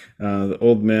kitchen. The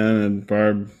old man and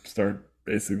Barb start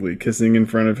basically kissing in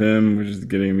front of him, which is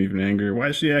getting him even angrier. Why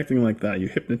is she acting like that? You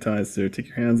hypnotized her. Take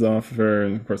your hands off of her.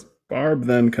 And of course, Barb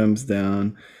then comes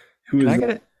down. Who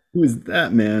is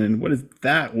that man? And what is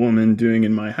that woman doing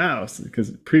in my house?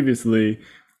 Because previously,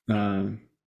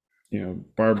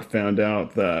 Barb found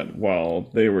out that while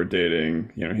they were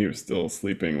dating, he was still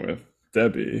sleeping with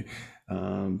Debbie.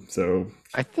 So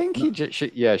I think she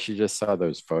just saw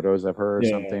those photos of her or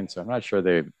something. So I'm not sure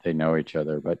they know each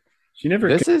other, but she never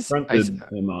confronted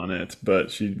him on it,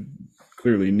 but she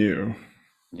clearly knew.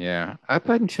 Yeah, up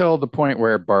until the point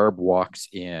where Barb walks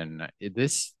in,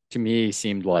 this to me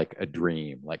seemed like a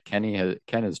dream. Like Ken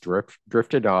has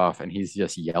drifted off, and he's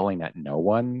just yelling at no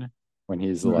one when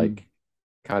he's like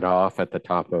cut off at the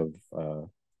top of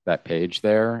that page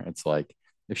there. It's like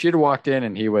if she'd have walked in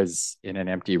and he was in an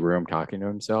empty room talking to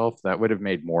himself, that would have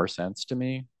made more sense to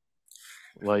me.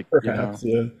 Like, perhaps,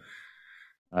 yeah.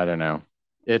 I don't know.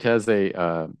 It has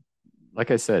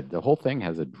like I said, the whole thing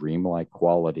has a dreamlike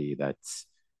quality that's,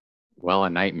 well,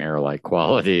 a nightmare-like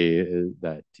quality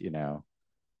that,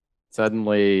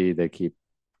 suddenly they keep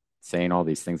saying all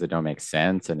these things that don't make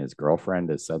sense, and his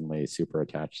girlfriend is suddenly super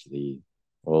attached to the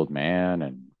old man,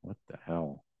 and what the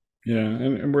hell? Yeah,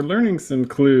 and we're learning some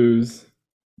clues,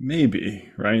 maybe,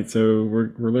 right? So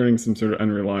we're learning some sort of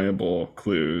unreliable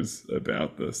clues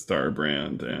about the star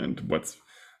brand and what's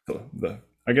the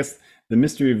I guess the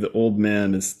mystery of the old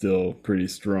man is still pretty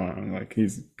strong. Like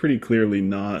he's pretty clearly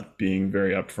not being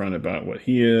very upfront about what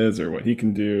he is or what he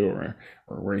can do or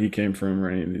where he came from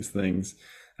or any of these things.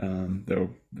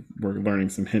 Though we're learning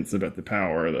some hints about the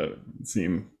power that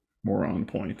seem more on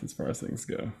point as far as things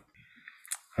go.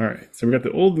 All right, so we got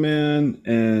the old man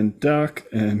and Duck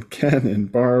and Ken and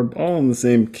Barb all in the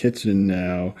same kitchen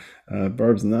now.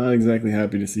 Barb's not exactly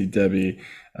happy to see Debbie.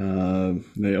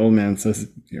 The old man says,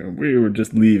 we were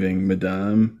just leaving,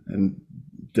 madame. And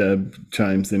Deb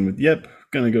chimes in with, yep,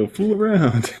 gonna go fool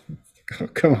around. Oh,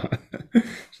 come on.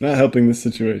 She's not helping this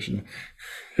situation.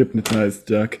 Hypnotized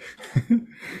Duck.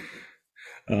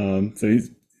 So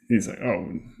he's like, oh,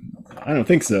 I don't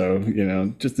think so.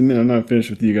 Just a minute, I'm not finished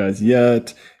with you guys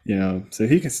yet. So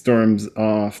he storms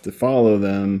off to follow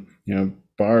them.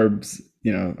 Barb's, I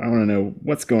want to know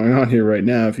what's going on here right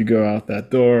now. If you go out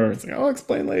that door, it's like, I'll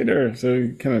explain later. So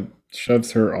he kind of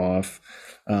shoves her off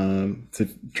to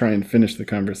try and finish the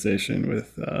conversation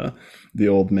with the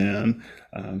old man.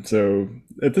 So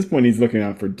at this point, he's looking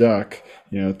out for Duck,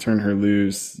 turn her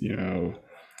loose,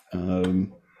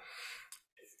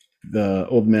 the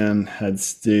old man had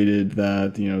stated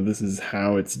that this is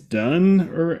how it's done,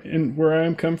 or in where I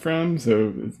am come from.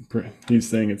 So he's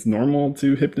saying it's normal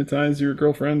to hypnotize your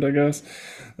girlfriend, I guess.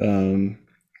 Um,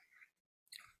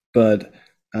 but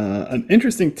an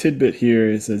interesting tidbit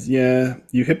here, it says, yeah,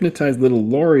 you hypnotized little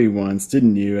Lori once,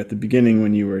 didn't you, at the beginning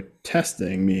when you were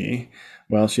testing me?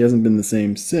 Well, she hasn't been the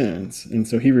same since. And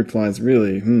so he replies,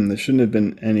 really, there shouldn't have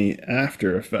been any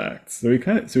after effects. So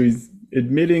he's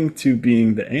admitting to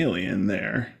being the alien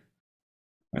there,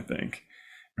 I think,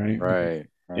 right? Right.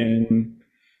 Right. In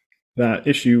that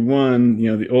issue one,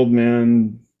 the old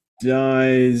man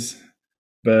dies,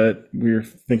 but we're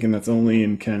thinking that's only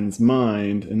in Ken's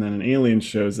mind, and then an alien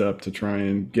shows up to try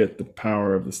and get the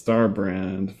power of the Star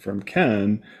Brand from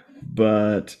Ken,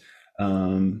 but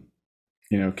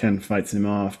Ken fights him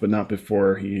off, but not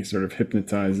before he sort of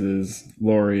hypnotizes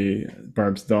Lori,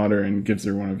 Barb's daughter, and gives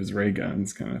her one of his ray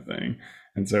guns, kind of thing.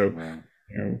 And so, Right.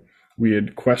 we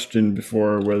had questioned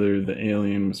before whether the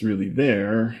alien was really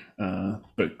there,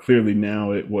 but clearly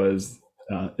now it was.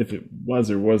 If it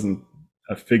was or wasn't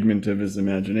a figment of his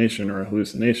imagination or a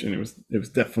hallucination, it was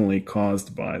definitely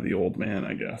caused by the old man,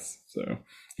 I guess. So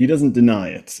he doesn't deny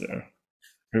it. So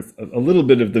there's a little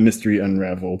bit of the mystery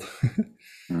unraveled.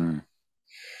 Mm.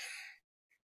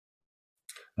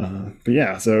 But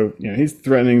yeah, so he's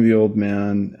threatening the old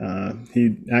man.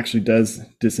 He actually does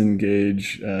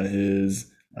disengage his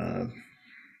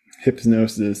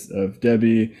hypnosis of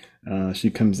Debbie. She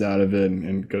comes out of it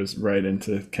and goes right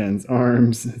into Ken's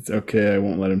arms. It's okay. I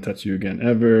won't let him touch you again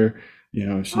ever.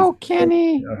 She's Oh,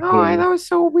 Kenny. Oh, that was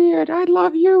so weird. I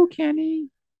love you, Kenny.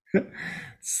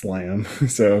 slam.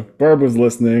 So Barb was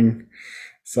listening,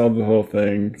 saw the whole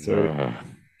thing. So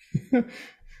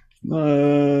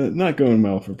not going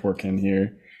well for poor Ken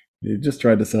here. He just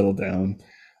tried to settle down.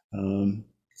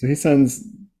 So he sends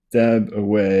Deb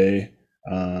away.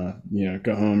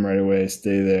 Go home right away,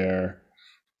 stay there.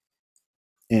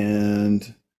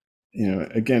 And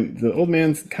again, the old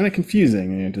man's kind of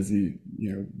confusing. Does he,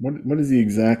 what does he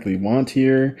exactly want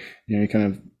here? He kind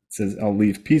of says, "I'll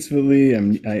leave peacefully.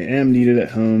 I am needed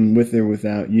at home with or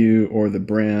without you or the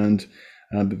brand.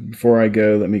 But before I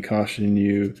go, let me caution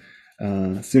you.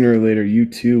 Sooner or later, you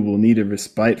too will need a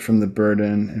respite from the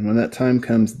burden. And when that time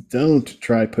comes, don't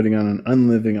try putting on an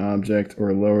unliving object or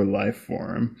a lower life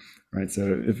form." Right.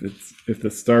 So if the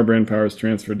star brand power is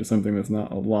transferred to something that's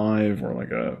not alive, or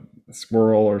like a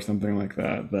squirrel or something like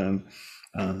that, then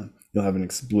you'll have an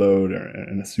explode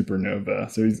and a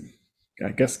supernova. So he's,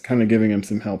 I guess, kind of giving him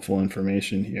some helpful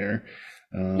information here.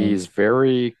 He's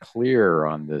very clear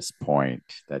on this point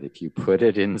that if you put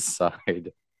it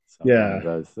inside something of Yeah,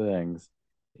 those things,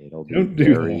 it'll be don't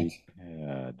do that. very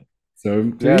bad.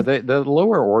 So Yeah, the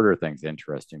lower order thing's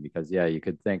interesting because yeah, you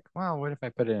could think, well, what if I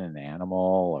put it in an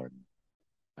animal or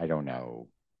I don't know,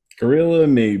 gorilla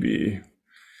maybe,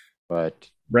 but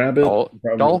rabbit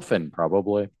probably. dolphin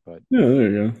probably, but Yeah,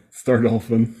 there you go, star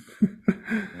dolphin.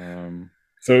 um,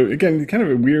 So again, kind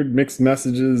of a weird mixed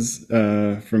messages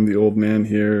from the old man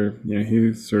here.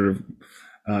 He's sort of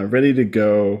ready to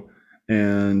go,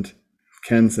 and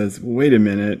Ken says, well, "Wait a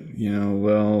minute.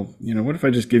 What if I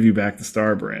just give you back the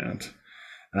Star Brand?"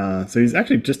 So he's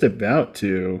actually just about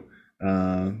to.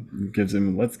 Gives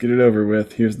him, "Let's get it over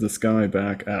with. Here's the sky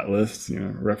back, Atlas."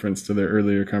 Reference to their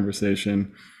earlier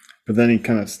conversation. But then he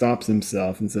kind of stops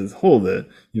himself and says, "Hold it.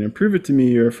 Prove it to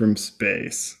me you're from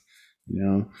space."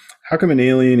 How come an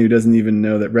alien who doesn't even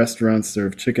know that restaurants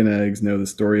serve chicken eggs know the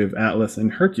story of Atlas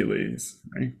and Hercules?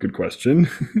 Right? Good question.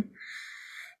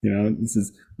 This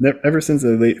is, ever since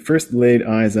I first laid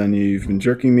eyes on you, you've been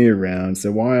jerking me around.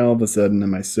 So why all of a sudden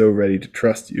am I so ready to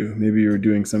trust you? Maybe you were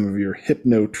doing some of your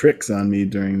hypno tricks on me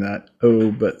during that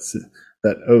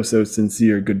so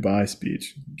sincere goodbye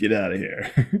speech. Get out of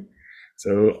here.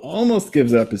 So almost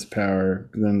gives up his power,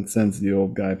 but then sends the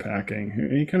old guy packing.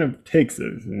 And he kind of takes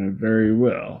it very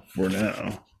well for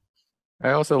now. I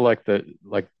also like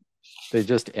they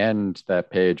just end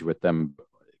that page with them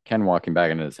Ken walking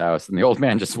back into his house and the old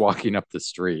man just walking up the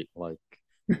street, like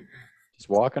just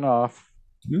walking off.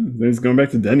 He's going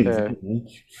back to Denny's. Okay.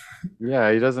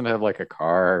 Yeah, he doesn't have like a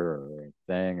car or a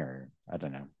thing, or I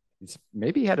don't know.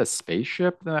 Maybe he had a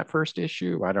spaceship in that first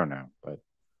issue. I don't know, but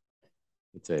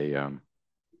it's a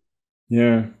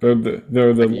yeah, but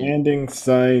the landing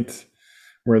site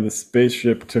where the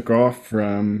spaceship took off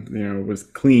from, was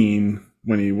clean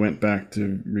when he went back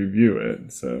to review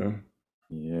it. So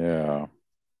yeah,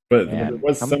 but there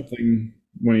was something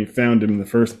when he found him in the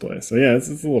first place. So yeah, it's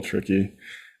a little tricky.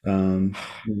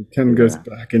 Ken goes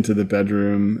back into the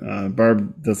bedroom.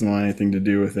 Barb doesn't want anything to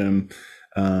do with him.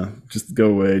 Just go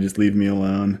away. Just leave me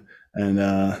alone.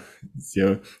 And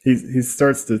he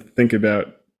starts to think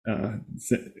about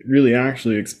really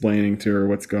actually explaining to her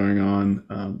what's going on.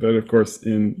 But of course,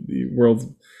 in the world's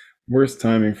worst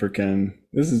timing for Ken,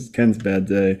 this is Ken's bad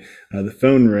day. The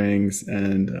phone rings,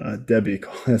 and Debbie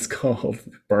has called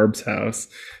Barb's house.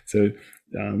 So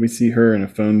we see her in a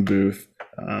phone booth,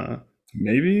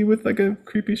 maybe with like a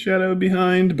creepy shadow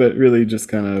behind, but really just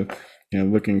kind of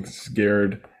looking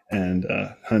scared and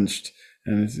hunched.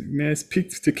 And it's, may I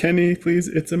speak to Kenny, please?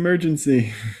 It's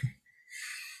emergency.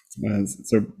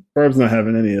 So Barb's not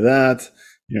having any of that.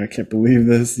 I can't believe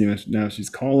this. Now she's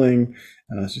calling.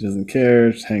 She doesn't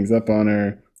care. She hangs up on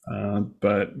her.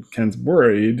 But Ken's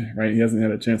worried, right? He hasn't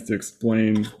had a chance to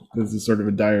explain this is sort of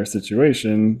a dire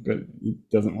situation, but he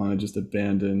doesn't want to just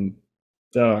abandon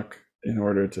Duck in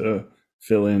order to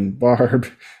fill in Barb.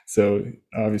 So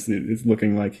obviously it's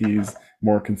looking like he's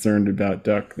more concerned about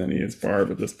Duck than he is Barb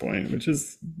at this point, which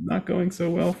is not going so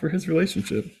well for his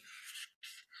relationship.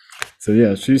 So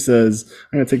yeah, she says,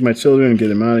 I'm going to take my children and get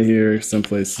them out of here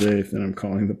someplace safe, and I'm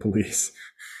calling the police.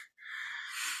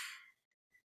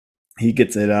 He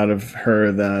gets it out of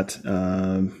her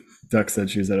that Duck said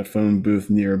she was at a phone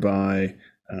booth nearby.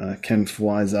 Ken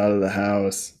flies out of the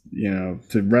house,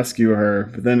 to rescue her,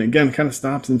 but then again kind of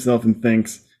stops himself and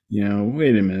thinks,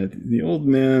 wait a minute, the old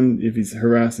man, if he's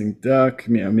harassing Duck,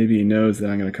 maybe he knows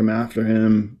that I'm going to come after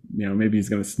him. Maybe he's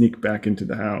going to sneak back into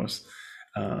the house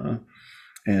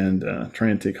and try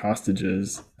and take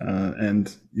hostages.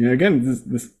 And again,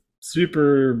 this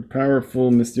super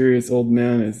powerful, mysterious old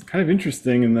man is kind of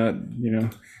interesting in that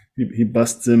he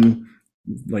busts him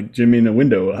like jimmying a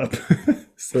window up.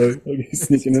 So like he's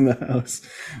sneaking in the house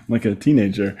like a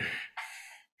teenager.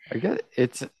 I guess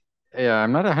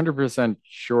I'm not 100%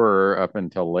 sure up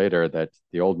until later that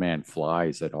the old man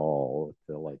flies at all.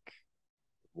 They're like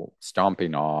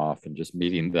stomping off and just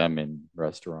meeting them in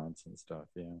restaurants and stuff.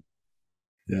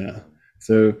 Yeah.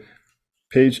 So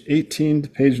page 18 to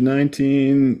page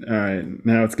 19. All right,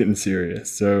 now it's getting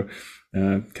serious. So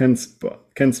Ken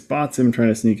spots him trying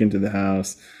to sneak into the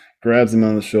house, grabs him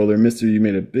on the shoulder. Mister, you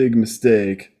made a big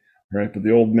mistake, right? But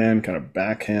the old man kind of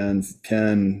backhands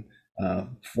Ken,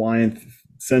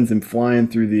 sends him flying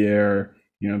through the air,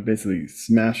 basically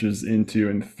smashes into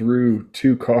and through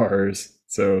two cars.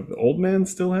 So the old man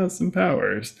still has some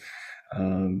powers.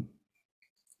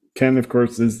 Ken, of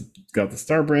course, has got the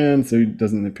star brand, so he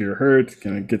doesn't appear hurt.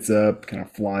 Kind of gets up, kind of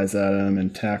flies at him,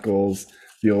 and tackles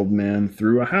the old man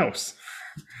through a house.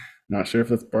 Not sure if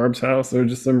that's Barb's house or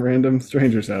just some random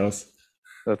stranger's house.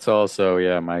 That's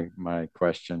also, my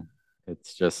question.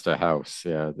 It's just a house,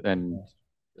 and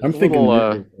I'm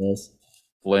thinking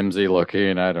flimsy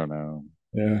looking. I don't know.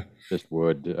 Yeah, just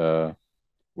wood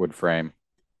frame.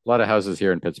 A lot of houses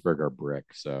here in Pittsburgh are brick,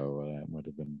 so it would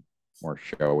have been more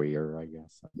showier, I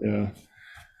guess. Yeah.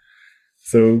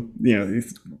 So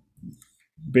he's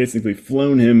basically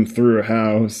flown him through a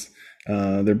house.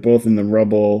 They're both in the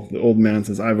rubble. The old man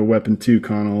says, I have a weapon too,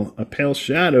 Connell, a pale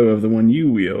shadow of the one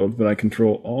you wield, but I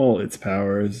control all its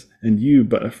powers, and you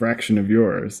but a fraction of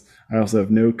yours. I also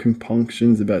have no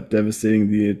compunctions about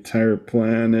devastating the entire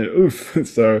planet. Oof.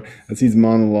 So as he's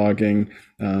monologuing,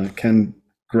 Ken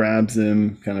grabs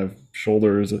him, kind of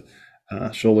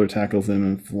shoulder tackles him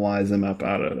and flies him up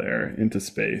out of there into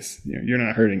space. You're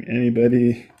not hurting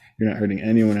anybody. You're not hurting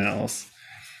anyone else.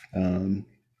 So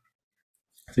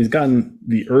he's gotten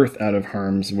the earth out of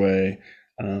harm's way.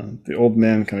 The old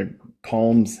man kind of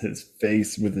palms his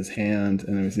face with his hand,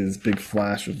 and then we see this big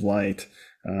flash of light.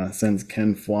 Sends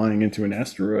Ken flying into an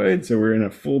asteroid. So we're in a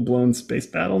full-blown space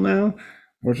battle now,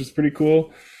 which is pretty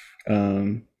cool.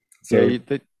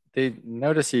 They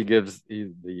notice he gives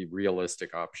the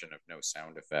realistic option of no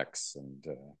sound effects, and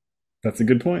that's a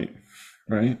good point,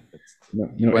 right?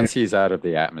 Once he's out of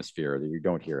the atmosphere, you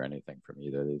don't hear anything from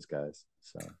either of these guys.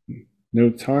 So no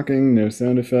talking, no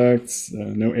sound effects,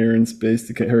 no air in space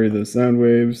to carry those sound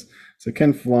waves. So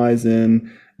Ken flies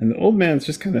in, and the old man's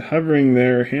just kind of hovering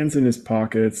there, hands in his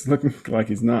pockets, looking like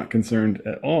he's not concerned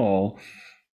at all.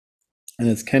 And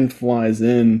as Ken flies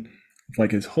in,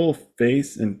 like his whole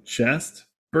face and chest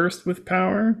burst with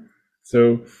power.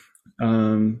 So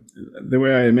the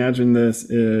way I imagine this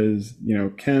is,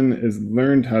 Ken has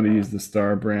learned how to use the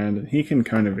star brand, and he can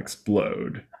kind of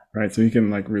explode, right? So he can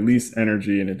like release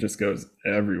energy and it just goes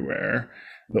everywhere.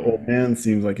 The old man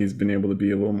seems like he's been able to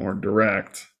be a little more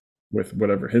direct with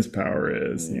whatever his power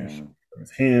is. From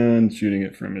his hand, shooting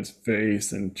it from his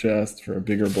face and chest for a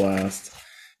bigger blast.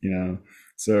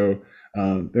 So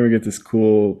then we get this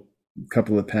cool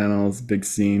couple of panels, big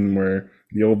scene where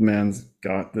the old man's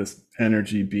got this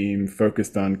energy beam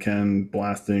focused on Ken,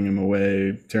 blasting him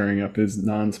away, tearing up his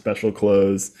non-special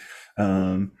clothes.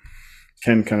 Um,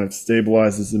 Ken kind of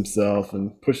stabilizes himself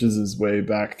and pushes his way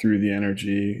back through the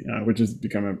energy, which has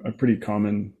become a pretty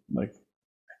common like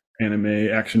anime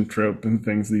action trope and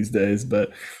things these days. But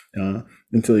uh,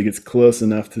 until he gets close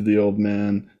enough to the old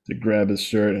man to grab his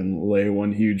shirt and lay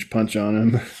one huge punch on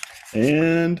him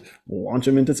and launch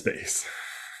him into space.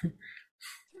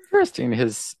 Interesting.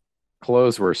 His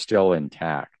clothes were still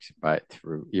intact, but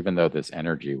through even though this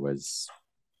energy was,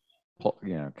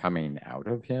 coming out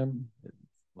of him,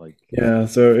 like Yeah,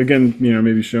 so again,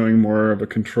 maybe showing more of a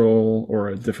control or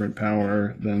a different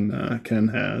power than Ken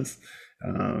has.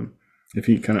 Um, if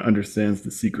he kind of understands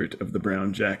the secret of the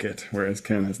brown jacket, whereas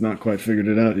Ken has not quite figured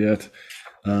it out yet.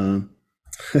 Um,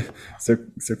 so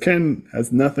Ken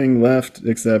has nothing left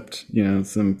except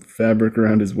some fabric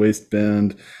around his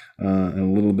waistband and a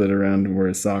little bit around where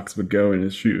his socks would go in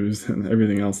his shoes, and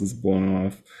everything else is blown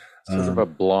off. sort of a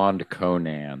blonde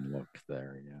Conan look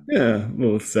there. Yeah, Yeah, a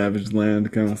little Savage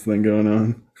Land kind of thing going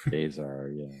on. Azar.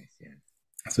 Yes. Yeah.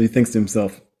 So he thinks to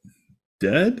himself,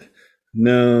 dead?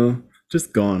 No,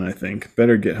 just gone, I think.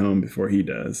 Better get home before he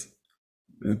does.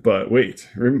 But wait,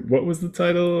 what was the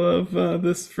title of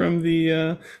this from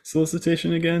the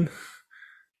solicitation again?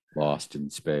 Lost in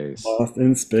space. Lost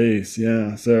in Space,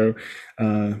 yeah. So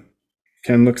uh,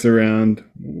 Ken looks around.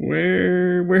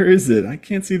 Where is it? I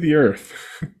can't see the Earth.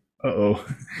 Uh-oh.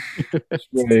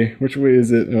 Which way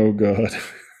is it? Oh, God.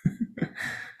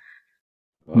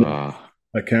 Ah,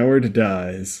 A coward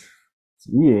dies.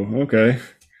 Ooh, okay.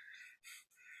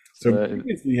 So so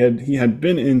previously he had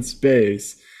been in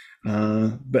space,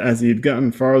 but as he had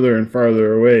gotten farther and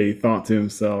farther away, he thought to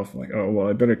himself, like, "Oh well,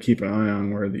 I better keep an eye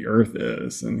on where the Earth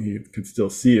is," and he could still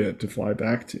see it to fly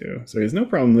back to. So he has no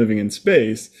problem living in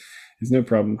space. He has no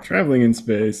problem traveling in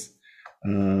space,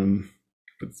 um,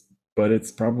 but but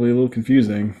it's probably a little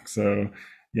confusing. So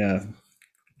yeah,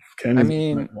 Ken I is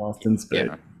mean, lost in space.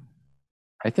 yeah,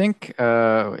 I think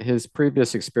his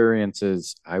previous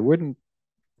experiences, I wouldn't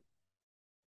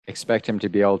expect him to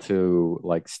be able to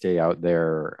like stay out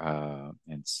there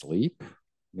and sleep.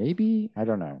 Maybe I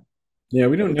don't know, Yeah,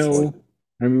 we but don't it's like know.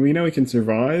 I mean, we know he can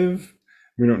survive.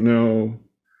 We don't know.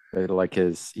 like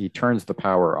his he turns the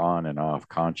power on and off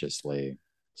consciously,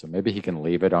 so maybe he can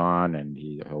leave it on and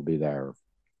he'll be there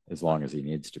as long as he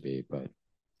needs to be. But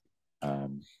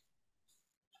um,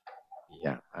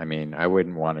 yeah, I mean, I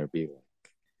wouldn't want to be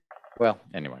well.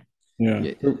 Anyway, Yeah.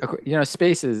 you,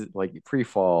 space is like free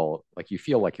fall. Like you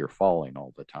feel like you're falling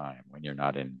all the time when you're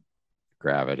not in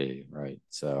gravity, right?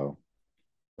 So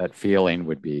that feeling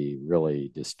would be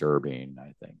really disturbing,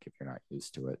 I think, if you're not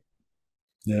used to it.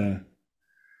 Yeah.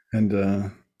 And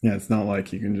yeah, it's not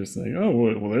like you can just say, "Oh,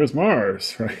 well, there's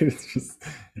Mars," right? It's just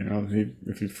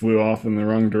if he flew off in the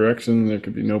wrong direction, there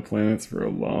could be no planets for a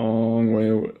long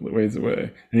ways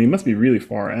away, and he must be really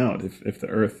far out if the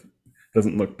Earth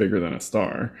doesn't look bigger than a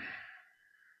star.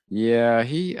 Yeah,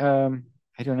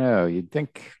 I don't know. You'd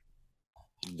think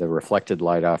the reflected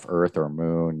light off Earth or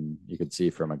Moon you could see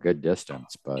from a good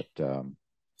distance, but uh,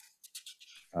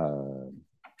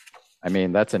 I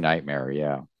mean that's a nightmare.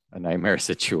 Yeah, a nightmare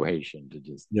situation to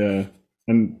just. Yeah.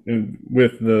 And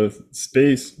with the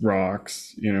space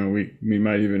rocks, we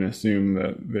might even assume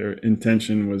that their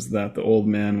intention was that the old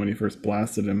man, when he first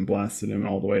blasted him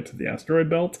all the way to the asteroid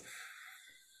belt.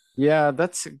 Yeah,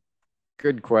 that's a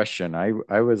good question.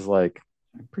 I was like,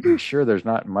 I'm pretty sure there's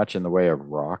not much in the way of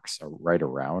rocks right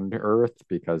around Earth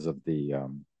because of the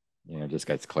just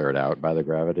gets cleared out by the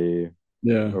gravity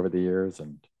Yeah. over the years,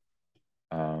 and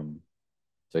um,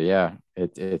 so yeah,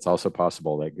 it's also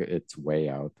possible that it's way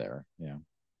out there. Yeah,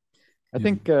 I Yeah.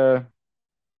 think.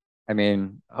 I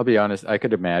mean, I'll be honest. I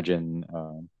could imagine.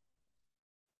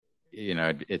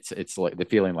 It's like the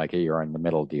feeling like you're in the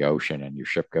middle of the ocean and your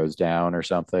ship goes down or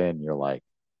something. And you're like,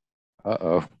 uh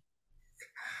oh,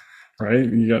 Right?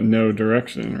 You got no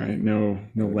direction, right? No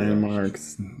no direction.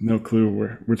 landmarks, no clue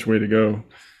which way to go.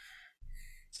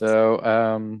 So,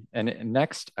 and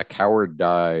next, a coward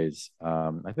dies.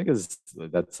 I think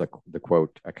that's the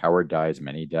quote: "A coward dies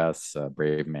many deaths, a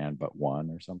brave man but one,"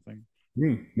 or something.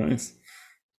 Nice.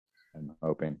 I'm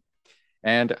hoping.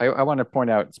 And I want to point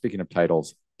out, speaking of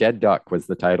titles, Dead Duck was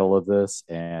the title of this,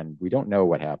 and we don't know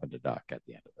what happened to Duck at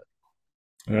the end of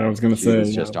it. I was gonna She say,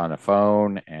 was just on a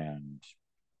phone, and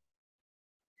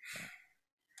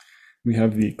we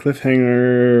have the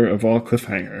cliffhanger of all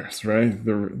cliffhangers, right?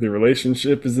 The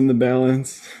relationship is in the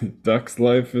balance. Duck's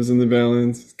life is in the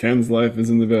balance. Ken's life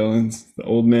is in the balance. The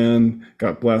old man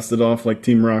got blasted off like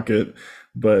Team Rocket,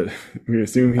 but we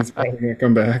assume he's probably gonna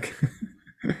come back.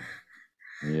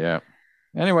 yeah.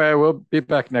 Anyway, we'll be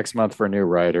back next month for a new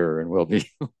writer, and we'll be.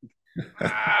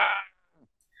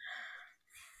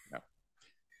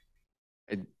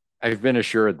 I've been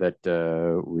assured that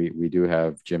we do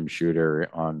have Jim Shooter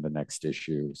on the next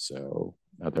issue, so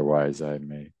otherwise I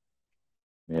may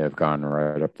have gone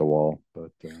right up the wall.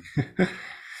 But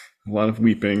A lot of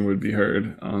weeping would be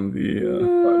heard on the no.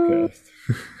 podcast.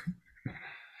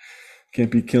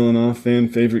 Can't be killing off fan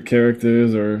favorite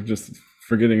characters or just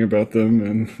forgetting about them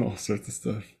and all sorts of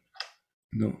stuff.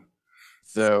 No.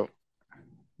 So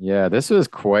yeah, this was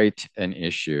quite an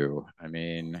issue. I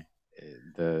mean,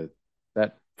 the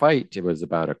that fight it was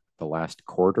about the last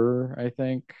quarter, I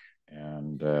think,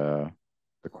 and the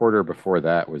quarter before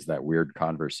that was that weird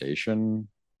conversation.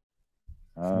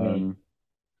 Yeah. Um,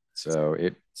 so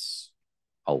it's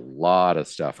a lot of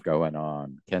stuff going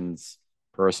on. Ken's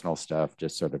personal stuff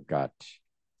just sort of got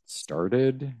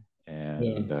started, Yeah.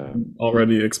 and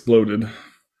Already exploded.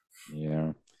 you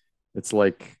know, it's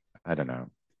like I don't know.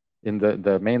 In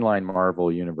the mainline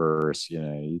Marvel universe,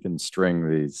 you can string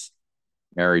these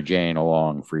Mary Jane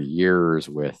along for years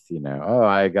with, oh,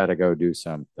 I got to go do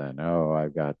something. Oh,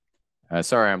 I've got,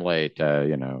 sorry, I'm late.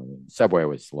 Subway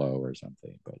was slow or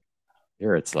something. But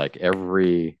here it's like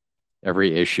every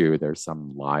issue, there's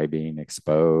some lie being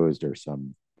exposed or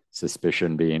some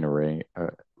suspicion being risen.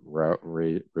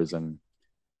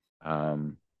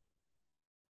 Um,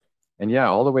 and yeah,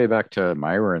 all the way back to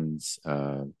Myron's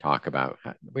talk about,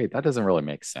 wait, that doesn't really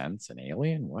make sense. An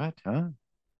alien? What? Huh?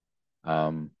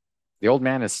 Um, the old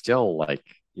man is still like,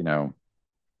 you know,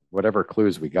 whatever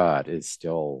clues we got is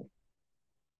still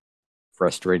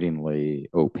frustratingly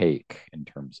opaque in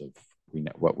terms of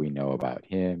what we know about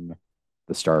him,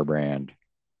 the Star Brand,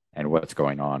 and what's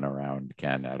going on around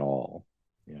Ken at all.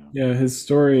 Yeah. Yeah, his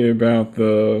story about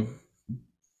the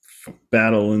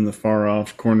battle in the far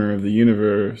off corner of the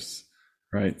universe,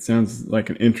 right? Sounds like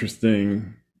an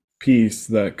interesting piece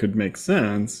that could make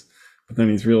sense, but then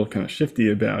he's real kind of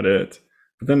shifty about it.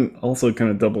 But then also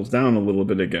kind of doubles down a little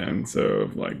bit again. So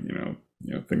like,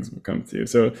 things will come to you.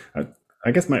 So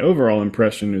I guess my overall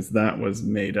impression is that was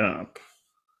made up.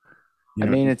 I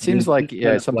mean, it He seems like had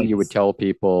yeah, it something like you would tell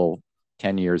people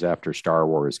 10 years after Star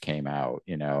Wars came out,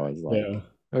 is like, yeah,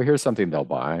 oh, here's something they'll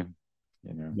buy,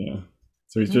 you know. yeah.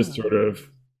 So he's just Hmm. sort of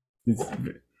he's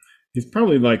he's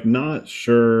probably like not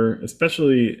sure,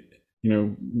 especially,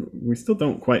 we still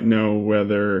don't quite know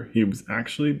whether he was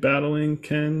actually battling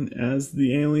Ken as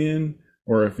the alien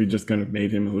or if he just kind of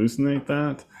made him hallucinate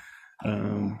that.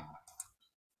 Um,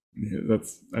 yeah,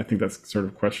 I think that's sort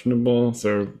of questionable.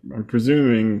 So I'm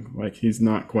presuming like he's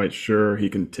not quite sure he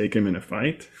can take him in a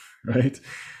fight, right?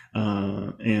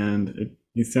 And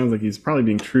he sounds like he's probably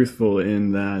being truthful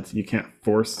in that you can't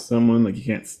force someone, like you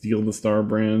can't steal the Star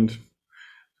Brand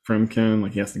from Ken.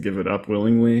 Like he has to give it up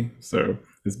willingly. So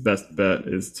his best bet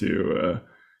is to,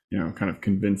 kind of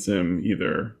convince him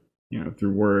either,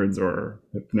 through words or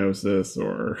hypnosis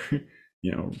or,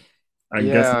 you know, I guess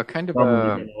Yeah, it's kind of probably a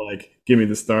gonna like give me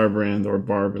the Star Brand or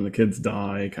Barb and the kids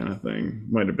die kind of thing.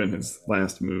 Might have been his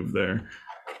last move there.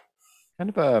 kind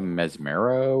of a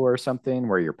mesmero or something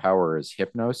where your power is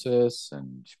hypnosis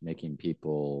and making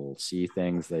people see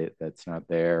things that's not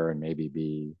there and maybe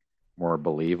be more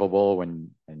believable when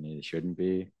it shouldn't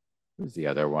be. Who's the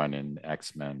other one in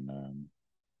X-Men?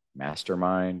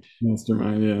 Mastermind.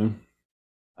 Mastermind, yeah.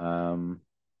 Um,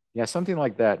 yeah, something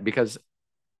like that. Because,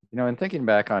 in thinking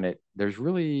back on it,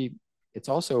 it's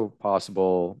also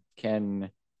possible Ken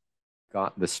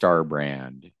got the Star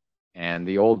Brand and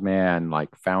the old man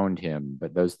like found him,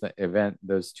 but those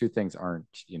two things aren't,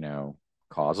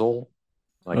 causal.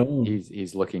 Like Oh,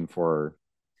 he's looking for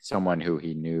someone who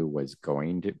he knew was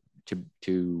going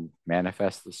to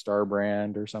manifest the Star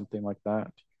Brand or something like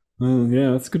that. well,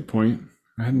 yeah, that's a good point.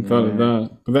 I hadn't thought of Yeah.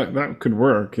 that, but that could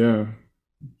work. Yeah,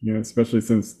 especially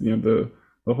since the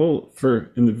whole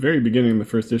for in the very beginning of the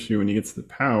first issue when he gets the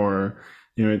power,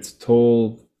 it's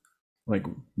told like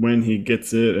when he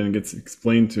gets it and it gets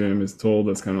explained to him is told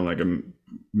as kind of like a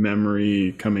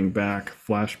memory coming back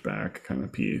flashback kind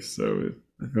of piece. So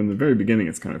from the very beginning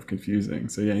it's kind of confusing.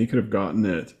 So yeah, he could have gotten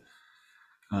it,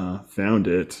 found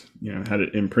it, had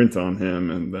it imprint on him,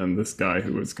 and then this guy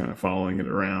who was kind of following it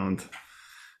around,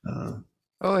 uh,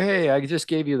 Oh, hey, I just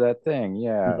gave you that thing. if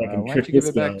Yeah. I can Why don't trick you give this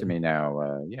it back guy. to me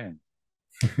now? Yeah.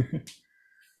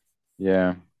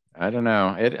 Yeah. I don't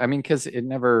know. I mean, because it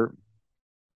never,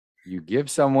 you give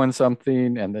someone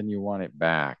something and then you want it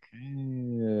back.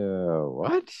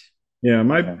 What? Yeah,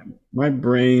 my Yeah. my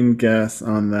brain guess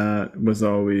on that was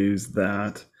always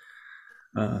that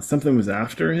something was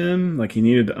after him, like he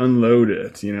needed to unload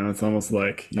it. It's almost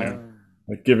like Um,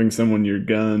 like giving someone your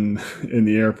gun in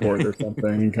the airport or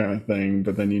something kind of thing,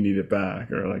 but then you need it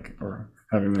back, or like or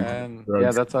having them take and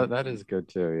yeah, drugs. that is good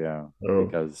too. Yeah. So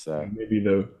Because maybe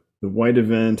the the white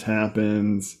event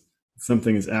happens.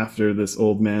 Something is after this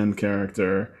old man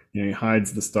character. You know, he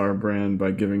hides the star brand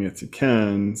by giving it to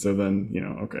Ken. So then, you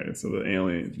know, okay, so the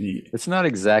alien, It's not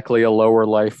exactly a lower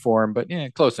life form, but yeah,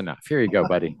 close enough. Here you go,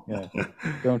 buddy. Yeah.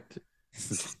 Don't.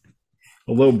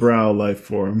 a lowbrow life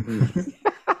form.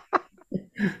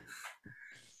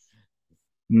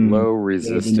 Low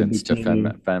resistance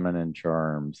to feminine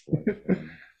charms.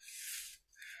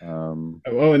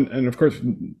 Oh, and of course,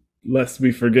 lest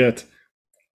we forget,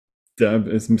 Deb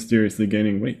is mysteriously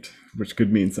gaining weight, which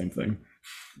could mean something.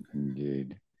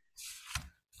 Indeed.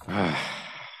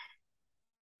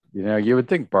 You know, you would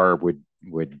think Barb would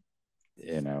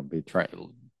you know, be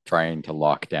trying to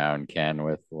lock down Ken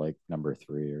with like number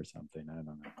 3 or something. I don't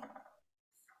know.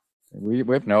 We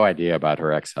have no idea about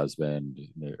her ex-husband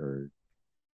or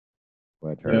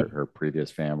what her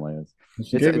previous family is.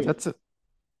 She gave it a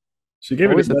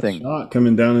best shot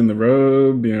coming down in the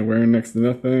robe, you know, wearing next to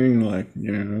nothing, like,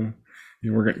 you know,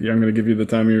 I'm going to give you the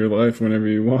time of your life whenever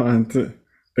you want,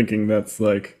 thinking that's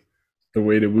like the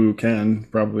way to woo Ken,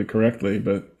 probably correctly,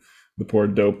 but the poor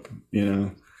dope, you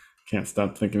know, can't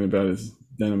stop thinking about his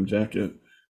denim jacket.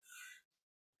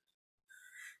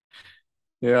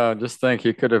 Yeah, just think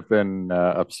he could have been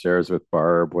upstairs with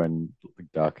Barb when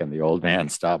Duck and the old man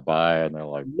stopped by, and they're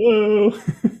like, "Hello,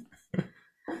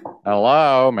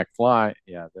 hello, McFly."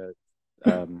 Yeah,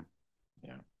 yeah,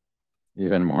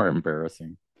 even more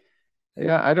embarrassing.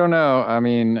 Yeah, I don't know. I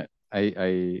mean,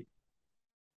 I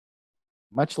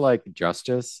much like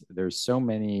Justice, there's so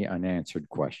many unanswered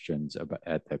questions about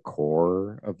at the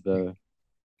core of the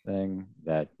thing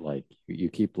that like you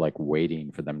keep like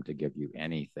waiting for them to give you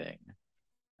anything.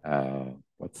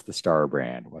 What's the star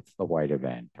brand? What's the white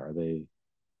event? Are they?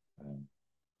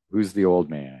 Who's the old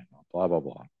man? Blah blah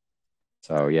blah.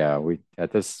 So yeah, we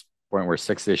at this point we're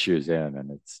 6 issues in,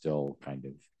 and it's still kind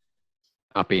of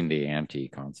upping the ante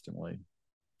constantly.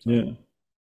 So yeah, I'm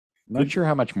not sure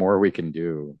how much more we can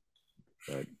do,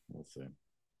 but we'll see.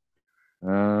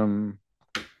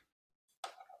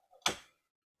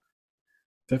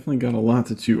 Definitely got a lot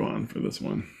to chew on for this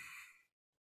one.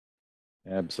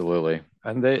 Absolutely.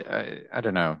 And I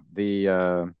don't know,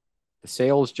 the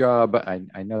sales job,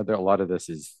 I know that a lot of this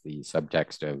is the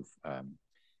subtext of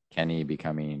Kenny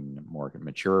becoming more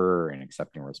mature and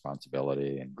accepting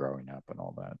responsibility and growing up and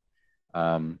all that.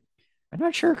 I'm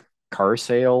not sure car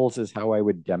sales is how I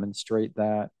would demonstrate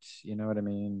that. You know what I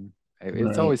mean?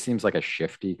 It always seems like a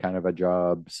shifty kind of a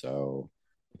job. So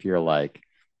if you're like,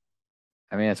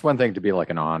 I mean, it's one thing to be like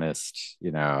an honest,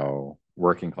 you know,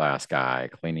 working class guy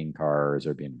cleaning cars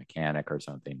or being a mechanic or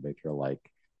something. But if you're like,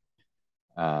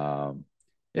 yeah,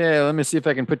 let me see if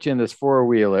I can put you in this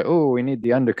 4-wheeler. Oh, we need the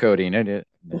undercoating. And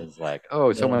it's like,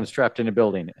 oh, someone's trapped in a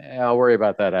building. I'll worry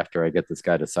about that after I get this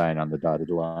guy to sign on the dotted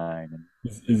line.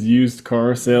 Is used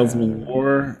car salesman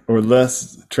more or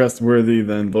less trustworthy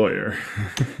than lawyer?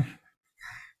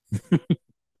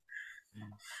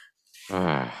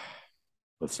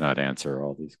 Let's not answer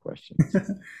all these questions.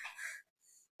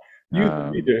 You,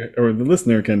 the reader, or the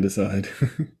listener can decide.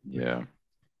 Yeah.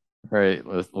 Right,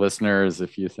 listeners,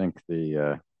 if you think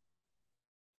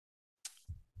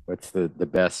what's the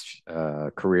best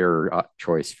career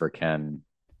choice for Ken,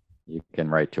 you can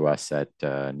write to us at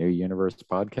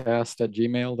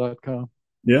newuniversepodcast@gmail.com.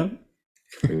 Yeah.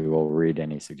 We will read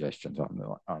any suggestions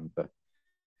on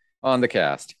the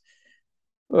cast.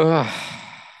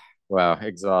 Wow,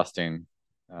 exhausting.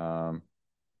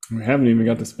 We haven't even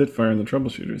got to Spitfire and the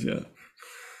Troubleshooters yet.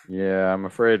 Yeah, I'm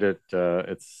afraid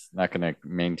it's not going to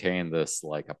maintain this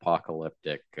like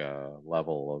apocalyptic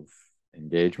level of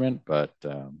engagement, but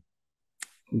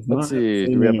let's see.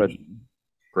 Do we have a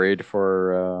grade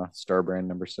for Star Brand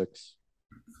number 6?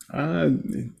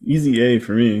 Easy A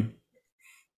for me.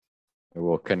 I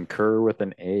will concur with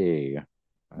an A.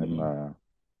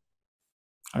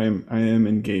 I am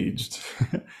engaged.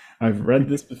 I've read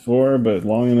this before, but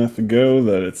long enough ago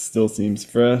that it still seems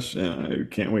fresh, and I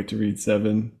can't wait to read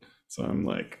 7. So I'm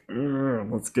like,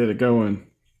 let's get it going.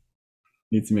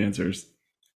 Need some answers.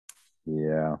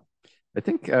 Yeah, I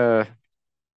think. Although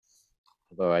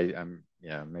I'm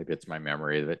maybe it's my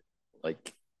memory that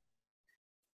like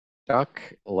Duck,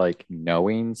 like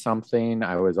knowing something,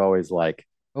 I was always like,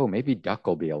 oh, maybe Duck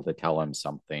will be able to tell him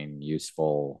something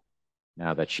useful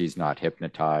now that she's not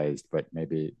hypnotized, but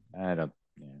maybe I don't.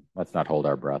 Let's not hold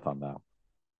our breath on that.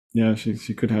 Yeah,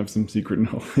 she could have some secret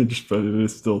knowledge, but it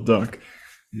is still Duck.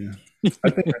 Yeah, I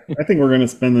think we're gonna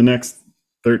spend the next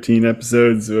 13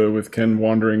 episodes with Ken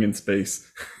wandering in space.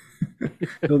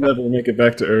 He'll never make it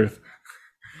back to Earth.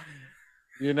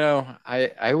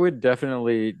 I would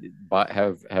definitely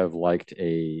have liked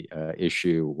a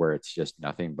issue where it's just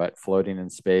nothing but floating in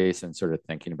space and sort of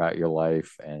thinking about your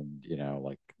life and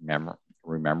like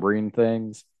remembering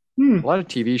things. A Hmm. lot of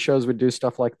TV shows would do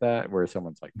stuff like that where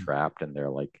someone's like trapped and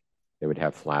they would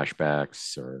have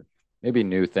flashbacks or maybe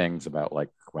new things about like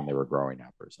when they were growing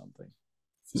up or something.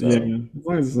 Yeah, So as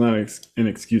long as it's not an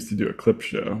excuse to do a clip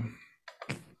show.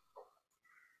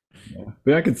 Yeah.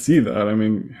 But I could see that. I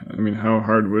mean, how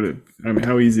hard would it? I mean,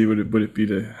 how easy would it be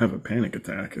to have a panic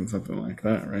attack and something like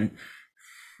that, right?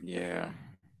 yeah,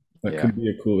 That yeah. could be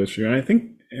a cool issue. And I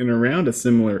think in around a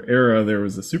similar era, there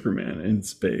was a Superman in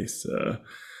space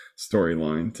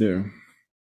storyline too.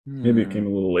 Maybe it Hmm. came a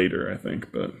little later, I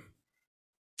think, but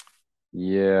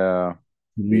Yeah.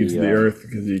 he leaves The the Earth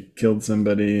because he killed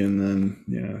somebody, and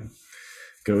then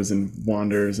goes and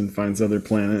wanders and finds other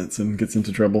planets and gets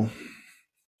into trouble.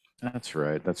 That's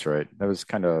right. That's right. That was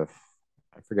kind of,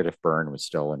 I forget if Byrne was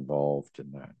still involved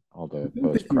in that, all I the don't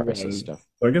think he post-crisis was. stuff.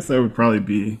 So I guess that would probably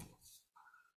be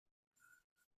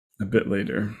a bit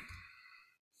later.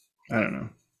 I don't know.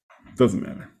 Doesn't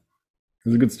matter.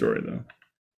 It's a good story though.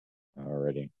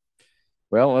 Already.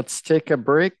 Well, let's take a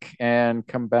break and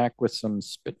come back with some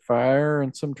Spitfire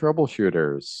and some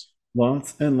troubleshooters.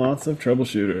 Lots and lots of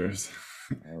troubleshooters.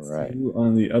 All See right. you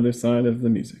on the other side of the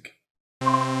music.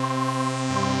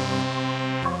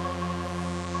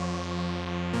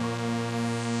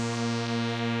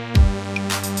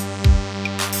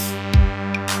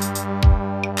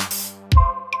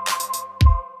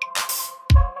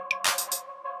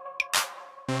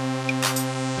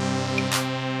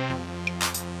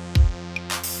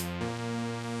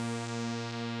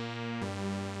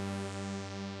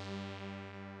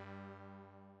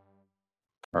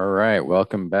 All right.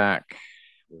 Welcome back.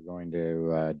 We're going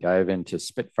to dive into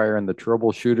Spitfire and the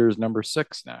Troubleshooters number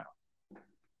 6 now.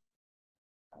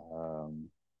 Um,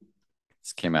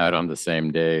 this came out on the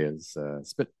same day as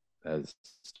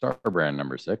Starbrand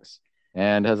number 6,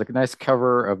 and has a nice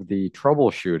cover of the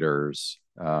Troubleshooters,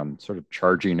 sort of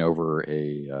charging over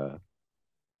a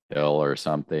hill or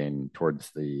something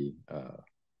towards the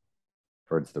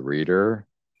reader,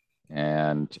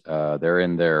 and they're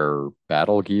in their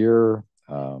battle gear.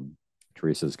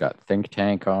 Teresa's got Think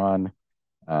Tank on.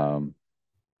 Um,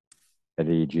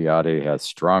 Eddie Giotti has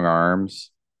strong arms.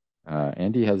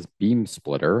 Andy has beam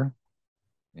splitter,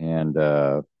 and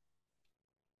his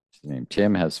name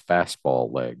Tim has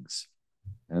fastball legs.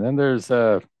 And then there's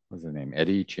what's his name?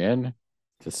 Eddie Chin,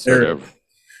 just sort Eric. of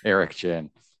Eric Chin,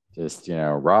 just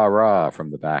rah rah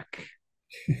from the back.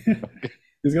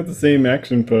 He's got the same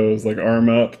action pose, like arm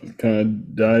up, kind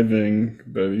of diving,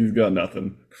 but he's got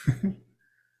nothing.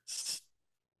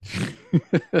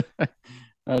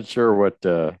 Not sure what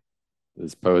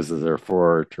his poses are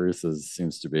for. Teresa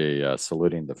seems to be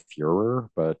saluting the Fuhrer,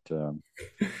 but I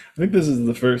think this is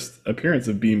the first appearance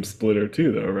of Beam Splitter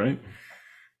too, though, right?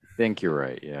 I think you're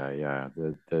right. Yeah, yeah.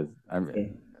 Yeah. I'm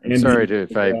And sorry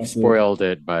he's if I've also spoiled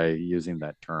it by using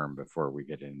that term before we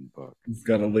get in the book. he's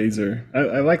got a laser.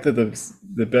 I like that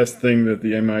the best thing that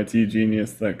the MIT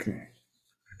genius that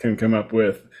can come up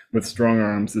with strong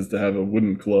arms is to have a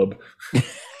wooden club.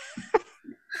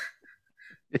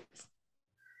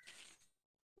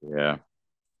 Yeah,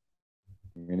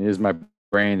 I'm gonna use my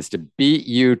brains to beat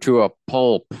you to a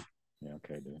pulp. Yeah,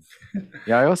 okay, dude.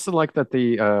 Yeah, I also like that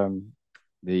the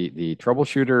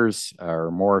troubleshooters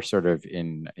are more sort of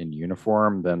in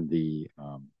uniform than the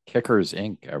Kickers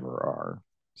Inc. ever are.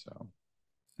 So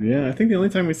Yeah, I think the only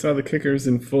time we saw the kickers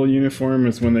in full uniform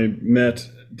is when they met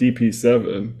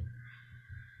DP7.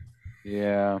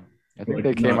 yeah, I think Like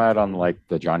they came not. out on like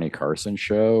the Johnny Carson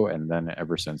show, and then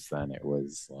ever since then it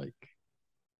was like,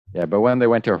 yeah. But when they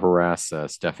went to harass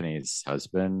Stephanie's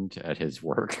husband at his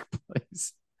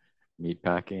workplace,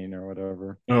 meatpacking or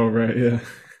whatever, Oh right, yeah.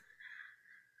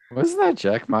 wasn't that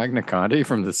Jack Magnacondi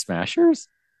from the Smashers?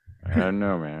 I don't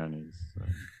know, man. He's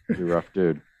pretty rough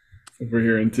dude. Over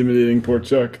here intimidating poor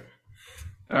Chuck.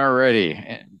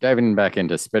 Alrighty, diving back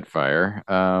into Spitfire.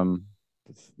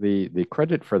 The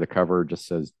credit for the cover just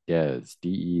says Dez,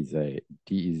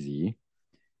 DEZ,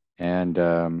 and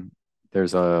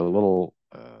there's a little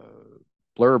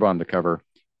blurb on the cover.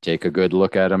 Take a good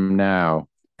look at him now,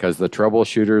 because the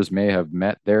troubleshooters may have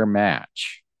met their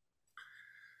match.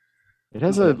 It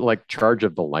has a like charge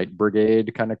of the light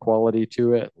brigade kind of quality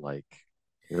to it. Like,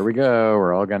 here we go.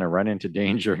 We're all going to run into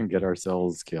danger and get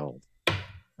ourselves killed.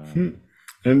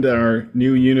 And our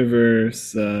new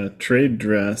universe trade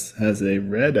dress has a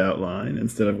red outline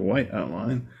instead of a white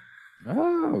outline.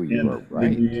 Oh, you are And the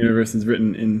right. new universe is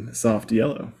written in soft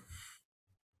yellow.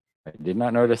 I did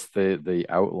not notice the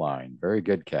outline. Very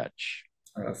good catch.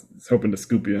 I was hoping to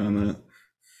scoop you on that.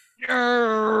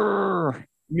 I'm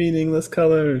Meaningless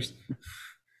colors.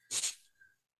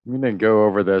 gonna go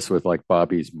over this with like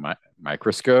Bobby's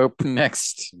microscope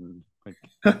next, like,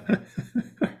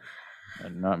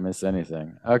 and not miss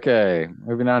anything. Okay,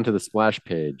 moving on to the splash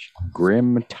page.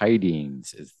 Grim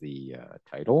Tidings is the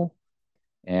title,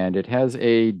 and it has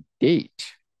a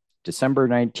date, December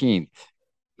 19th,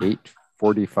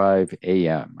 8:45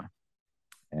 a.m.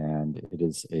 And it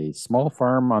is a small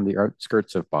farm on the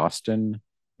outskirts of Boston.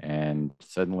 And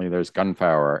suddenly there's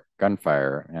gunfire,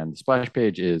 and the splash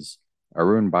page is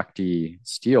Arun Bhakti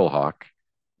Steelhawk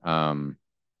um,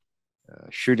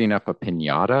 shooting up a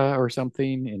pinata or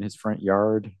something in his front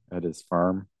yard at his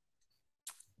farm.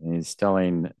 And he's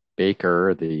telling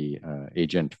Baker, the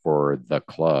agent for the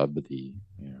club, the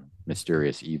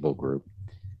mysterious evil group,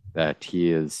 that he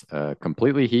is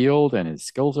completely healed and his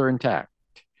skills are intact.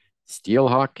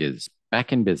 Steelhawk is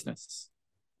back in business.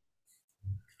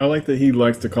 I like that he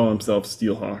likes to call himself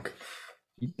Steelhawk.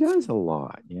 He does a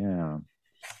lot, yeah.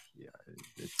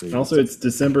 Also, it's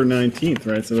December 19th,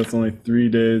 right? So that's only 3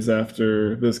 days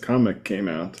after this comic came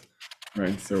out,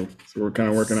 right? So we're kind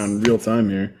of working on real time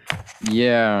here.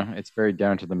 Yeah, it's very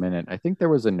down to the minute. I think there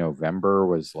was a November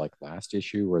was like last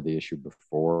issue or the issue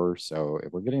before. So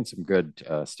we're getting some good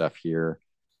stuff here.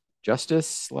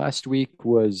 Justice last week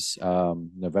was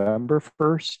November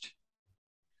 1st.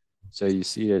 So you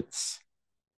see it's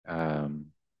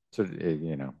sort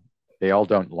of, they all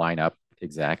don't line up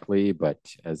exactly, but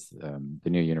as the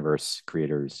new universe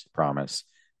creators promise,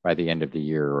 by the end of the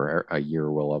year or a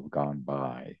year will have gone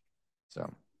by.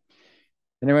 So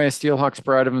anyway, Steelhawk's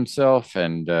proud of himself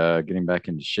and getting back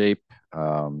into shape.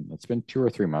 It's been 2 or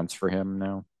 3 months for him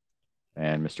now.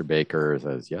 And Mr. Baker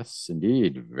says, yes,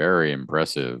 indeed, very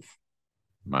impressive,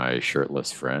 my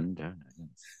shirtless friend.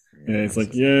 Yeah, it's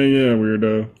like, yeah,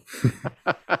 weirdo.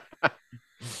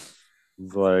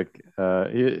 He's like,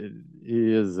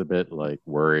 he is a bit like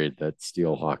worried that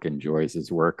Steelhawk enjoys his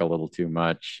work a little too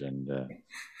much. And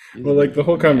well, like the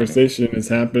whole conversation is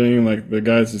happening. Like the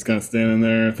guy's just kind of standing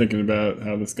there thinking about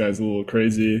how this guy's a little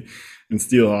crazy. And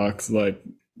Steelhawk's like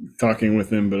talking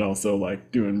with him, but also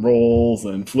like doing rolls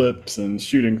and flips and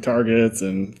shooting targets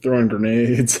and throwing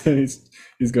grenades. And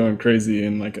he's going crazy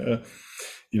in like a,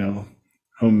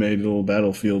 homemade little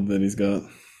battlefield that he's got.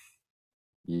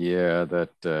 Yeah, that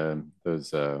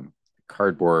those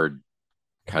cardboard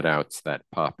cutouts that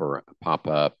pop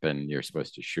up and you're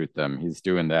supposed to shoot them. He's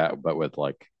doing that, but with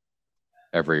like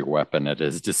every weapon at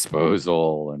his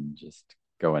disposal and just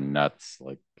going nuts.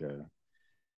 Like, it's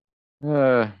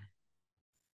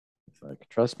like,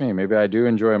 trust me, maybe I do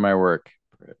enjoy my work.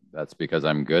 That's because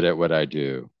I'm good at what I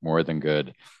do, more than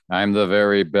good. I'm the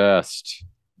very best.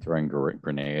 Throwing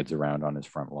grenades around on his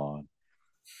front lawn.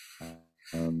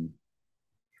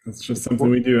 That's just something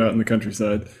we do out in the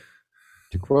countryside.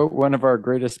 To quote one of our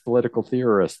greatest political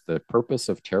theorists, the purpose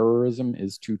of terrorism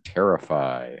is to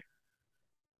terrify.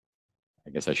 I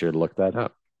guess I should look that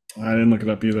up. I didn't look it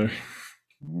up either.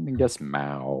 I guess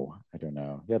Mao. I don't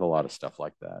know. He had a lot of stuff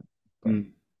like that. But,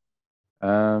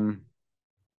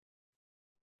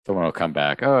 someone will come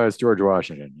back. Oh, it's George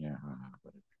Washington. Yeah.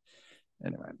 But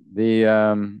anyway,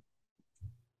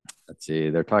 let's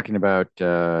see. They're talking about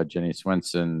Jenny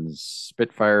Swenson's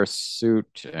Spitfire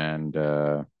suit and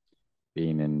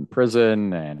being in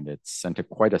prison, and it's sent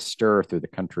quite a stir through the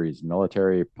country's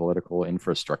military political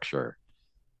infrastructure.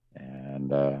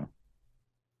 And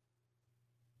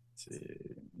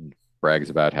he brags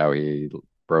about how he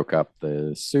broke up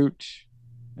the suit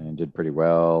and did pretty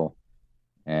well.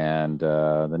 And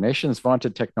the nation's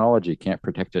vaunted technology can't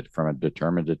protect it from a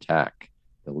determined attack.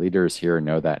 The leaders here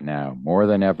know that now more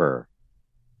than ever.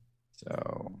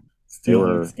 So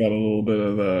Steelhawk's got a little bit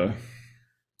of a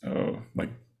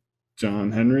like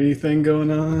John Henry thing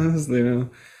going on.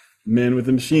 Man with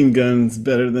a machine gun's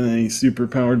better than any super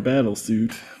powered battle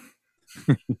suit.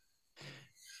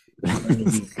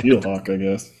 Steelhawk, I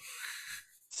guess.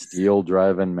 Steel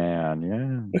driving man,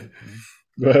 yeah.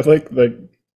 But I like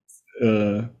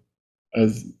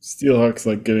as Steelhawk's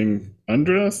like getting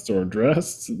undressed or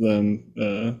dressed, then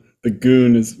the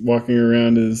goon is walking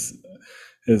around his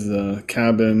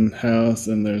cabin house,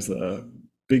 and there's a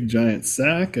big giant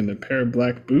sack and a pair of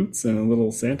black boots and a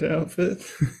little Santa outfit.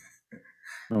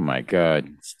 Oh my God,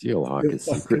 Steelhawk is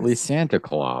secretly Santa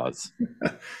Claus.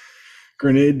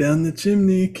 Grenade down the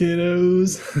chimney,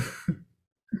 kiddos.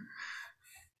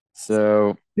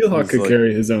 So Steelhawk could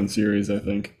carry his own series, I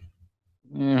think.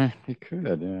 Yeah, he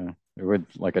could. Yeah, it would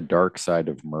like a dark side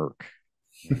of Merc.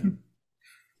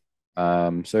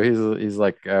 So he's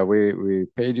like, we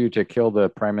paid you to kill the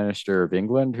Prime Minister of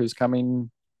England, who's coming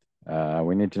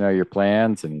We need to know your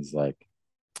plans. And he's like,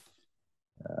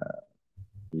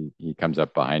 he comes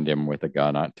up behind him with a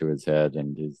gun onto his head,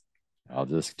 and I'll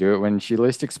just do it when she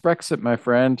least expects it, my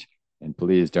friend. And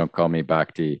please don't call me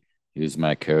Bhakti. Use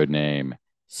my code name,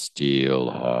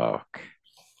 Steelhawk.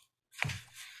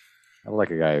 I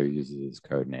like a guy who uses his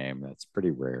code name. That's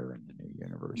pretty rare in the new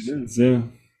universe. It is, yeah.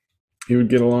 He would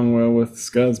get along well with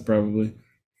Scuzz, probably.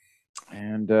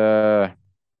 And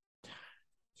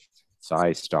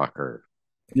Psy Stalker.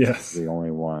 Yes. The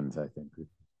only ones, I think.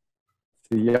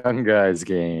 The young guys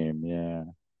game, yeah.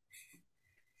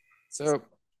 So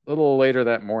a little later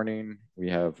that morning, we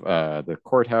have the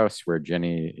courthouse where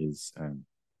Jenny is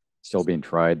still being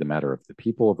tried, the matter of the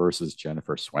people versus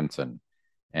Jennifer Swenson.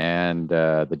 And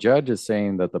the judge is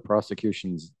saying that the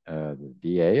prosecution's the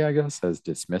DA, I guess, has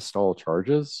dismissed all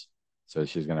charges. So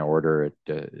she's going to order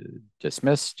it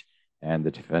dismissed and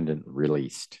the defendant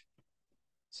released.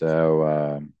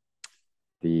 So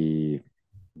the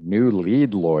new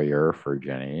lead lawyer for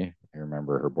Jenny, I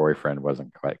remember her boyfriend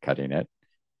wasn't quite cutting it.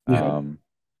 Yeah.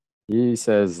 He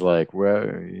says, like, well,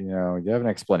 you have an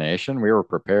explanation. We were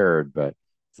prepared, but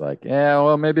it's like, yeah,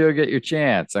 well, maybe you'll get your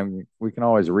chance. I mean, we can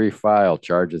always refile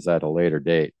charges at a later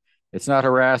date. It's not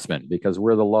harassment because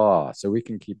we're the law, so we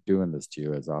can keep doing this to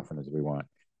you as often as we want.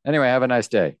 Anyway, have a nice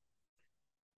day.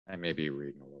 I may be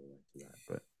reading a little into that,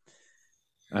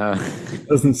 but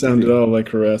Doesn't sound at all like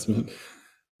harassment.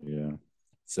 yeah.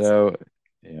 So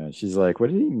yeah, she's like, what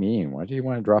did he mean? Why did he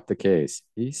want to drop the case?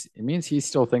 It means he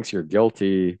still thinks you're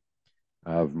guilty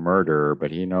of murder,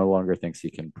 but he no longer thinks he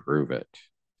can prove it.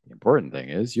 The important thing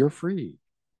is you're free.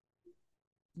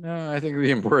 No, I think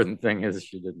the important thing is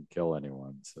she didn't kill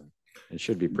anyone. So it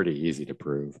should be pretty easy to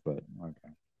prove, but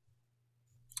okay.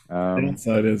 The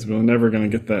downside is we're never going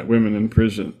to get that women in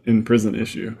prison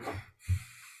issue.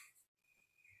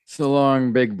 So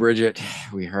long, Big Bridget.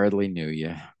 We hardly knew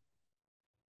you.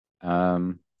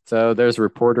 So there's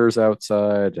reporters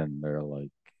outside, and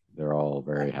they're all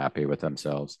very happy with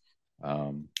themselves.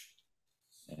 And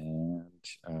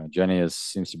Jenny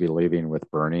seems to be leaving with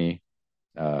Bernie,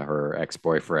 her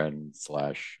ex-boyfriend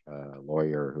slash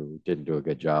lawyer, who didn't do a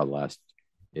good job last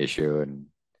issue and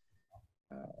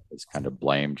is kind of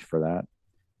blamed for that.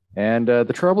 And the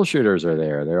troubleshooters are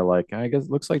there. They're like, I guess it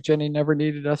looks like Jenny never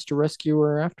needed us to rescue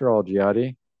her after all,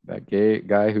 Giada. That gay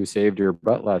guy who saved your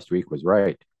butt last week was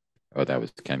right. Oh, that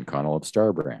was Ken Connell of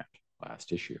Starbrand,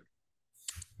 last issue.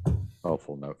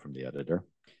 Helpful note from the editor.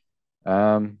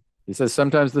 He says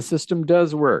sometimes the system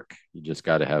does work. You just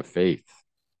got to have faith.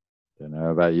 Don't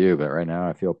know about you, but right now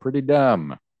I feel pretty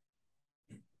dumb.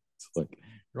 It's like,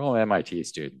 you're all MIT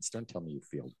students. Don't tell me you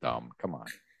feel dumb. Come on.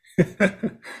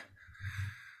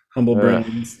 Humble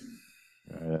brains.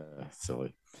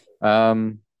 Silly.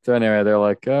 So anyway, they're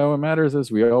like, oh, what matters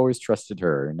is we always trusted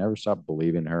her and never stopped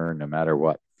believing her no matter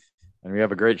what. And we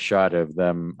have a great shot of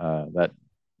them, that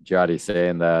Giada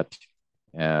saying that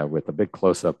with a big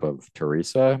close up of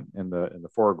Teresa in the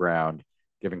foreground,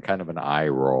 giving kind of an eye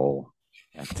roll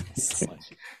at this.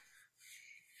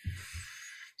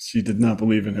 She did not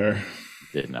believe in her.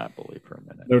 Did not believe for a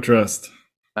minute. No trust.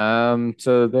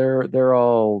 So they're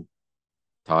all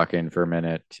talking for a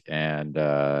minute, and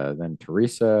then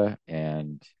Teresa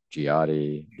and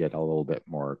Giada get a little bit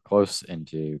more close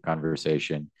into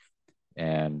conversation,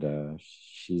 and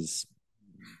she's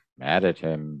mad at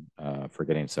him for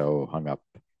getting so hung up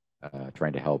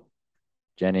trying to help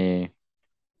Jenny,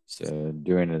 so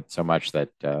doing it so much that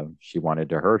she wanted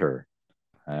to hurt her.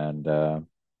 And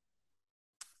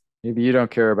maybe you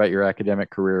don't care about your academic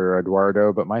career,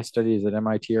 Eduardo, but my studies at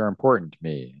MIT are important to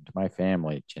me and to my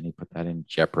family. Jenny put that in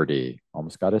jeopardy,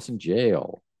 almost got us in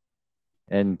jail.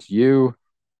 And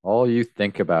all you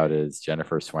think about is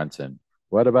Jennifer Swenson.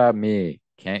 What about me?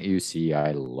 Can't you see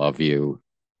I love you?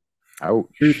 Ouch.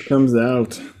 Truth comes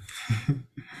out.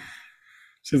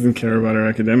 She doesn't care about her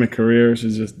academic career.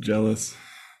 She's just jealous.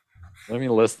 Let me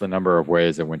list the number of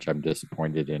ways in which I'm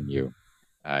disappointed in you.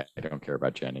 I don't care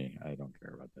about Jenny. I don't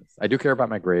care about this. I do care about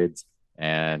my grades,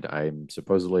 and I'm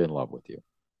supposedly in love with you.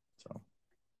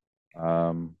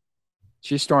 So,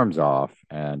 she storms off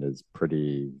and is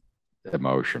pretty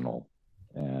emotional,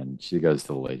 and she goes to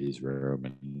the ladies' room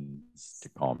and to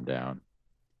calm down.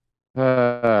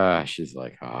 She's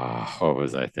like, what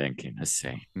was I thinking of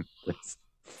saying this?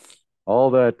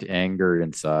 All that anger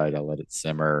inside, I let it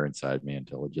simmer inside me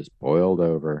until it just boiled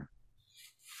over.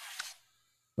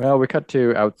 Well, we cut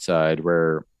to outside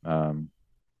where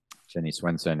Jenny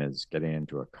Swenson is getting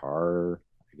into a car,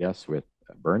 I guess, with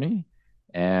Bernie,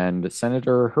 and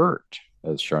Senator Hurt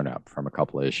has shown up from a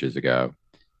couple of issues ago.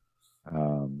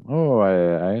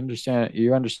 I understand.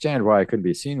 You understand why I couldn't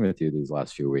be seen with you these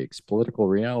last few weeks. Political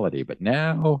reality. But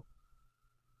now,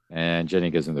 and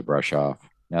Jenny gives him the brush off.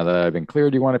 Now that I've been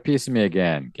cleared, you want a piece of me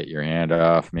again. Get your hand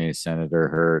off me, Senator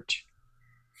Hurt.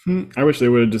 I wish they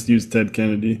would have just used Ted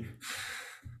Kennedy.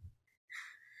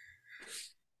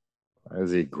 Why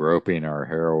is he groping our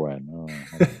heroine?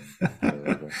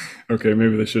 Terrible. Okay,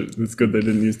 maybe they should. It's good they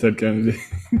didn't use Ted Kennedy.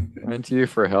 Went to you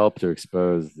for help to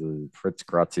expose the Fritz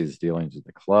Grazzi's dealings with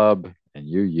the club, and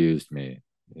you used me.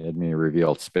 You had me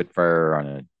reveal Spitfire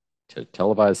on a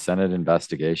televised Senate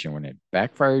investigation. When it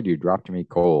backfired, you dropped me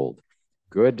cold.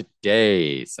 Good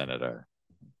day, Senator.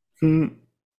 So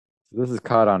this is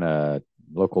caught on a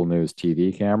local news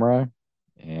TV camera,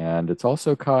 and it's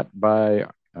also caught by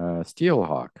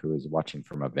Steelhawk, who is watching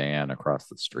from a van across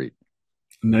the street.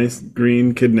 Nice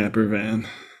green kidnapper van.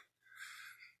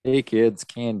 Hey kids,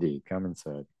 candy, come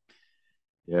inside.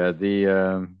 Yeah,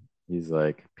 he's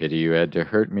like, pity you had to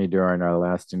hurt me during our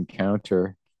last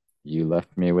encounter. You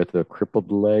left me with a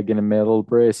crippled leg and a metal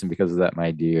brace, and because of that,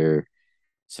 my dear,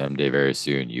 someday very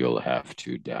soon you'll have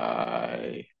to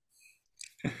die.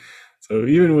 So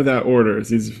even without orders,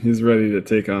 he's ready to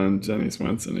take on Jenny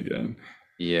Swenson again.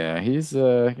 Yeah, he's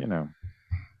got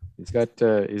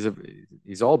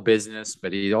he's all business,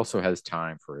 but he also has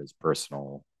time for his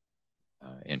personal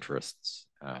interests.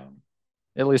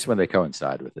 At least when they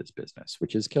coincide with his business,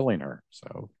 which is killing her.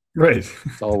 So right,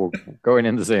 it's all going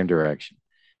in the same direction.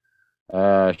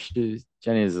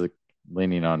 Jenny's like,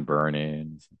 leaning on Bernie.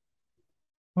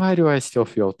 Why do I still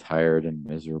feel tired and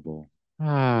miserable?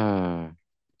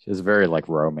 She has a very like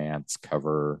romance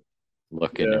cover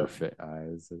look in her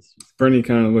eyes. Bernie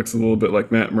kind of looks a little bit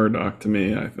like Matt Murdock to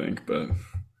me, I think, but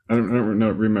I don't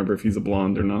remember if he's a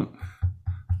blonde or not.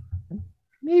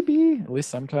 Maybe, at least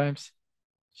sometimes.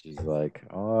 She's like,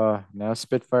 oh, now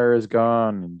Spitfire is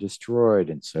gone and destroyed,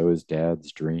 and so is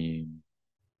Dad's dream.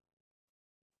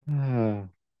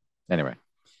 Anyway,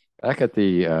 back at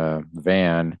the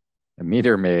van, a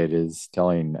meter maid is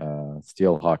telling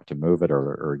Steelhawk to move it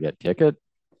or get ticket,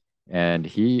 and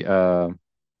he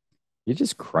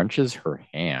just crunches her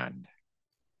hand.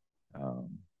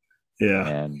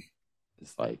 And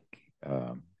it's like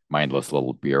mindless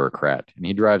little bureaucrat, and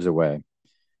he drives away.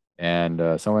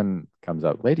 And someone comes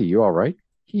up, lady, you all right?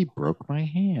 He broke my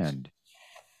hand.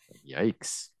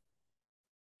 Yikes.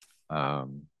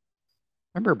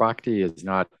 Remember, Bhakti is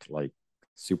not like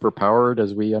super powered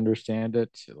as we understand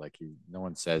it. Like no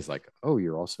one says like, oh,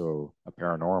 you're also a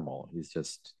paranormal. He's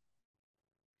just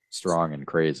strong and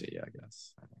crazy, I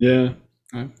guess. Yeah,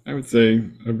 I would say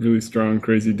a really strong,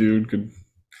 crazy dude could.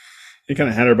 He kind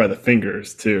of had her by the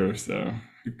fingers too, so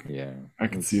yeah, I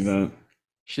can see that.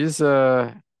 She's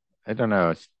I don't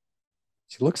know.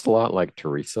 She looks a lot like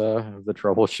Teresa of the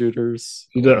Troubleshooters.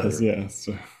 She does, yes.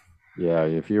 Yeah,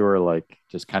 if you were like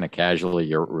just kind of casually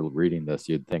you're reading this,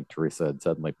 you'd think Teresa had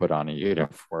suddenly put on a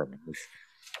uniform and was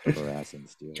harassing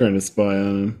Steel. Trying to spy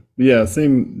on him. Yeah,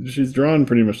 same. She's drawn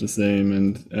pretty much the same,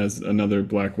 and as another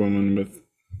black woman with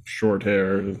short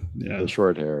hair. Yeah, the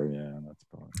short hair. Yeah, that's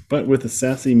probably. But with a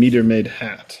sassy meter maid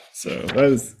hat. So that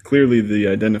is clearly the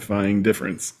identifying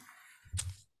difference.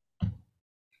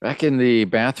 Back in the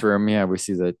bathroom, yeah, we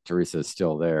see that Teresa is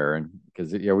still there, and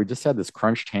because we just had this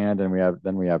crunched hand, and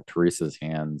we have Teresa's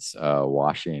hands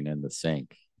washing in the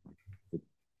sink. Did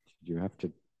you have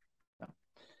to?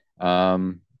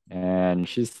 No. And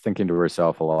she's thinking to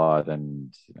herself a lot,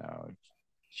 and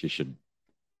she should.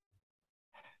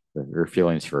 Her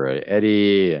feelings for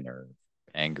Eddie and her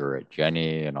anger at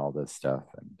Jenny and all this stuff,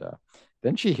 and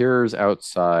then she hears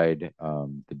outside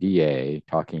the DA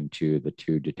talking to the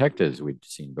two detectives we'd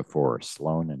seen before,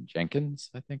 Sloan and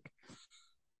Jenkins, I think.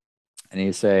 And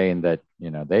he's saying that,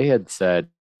 they had said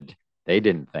they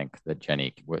didn't think that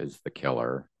Jenny was the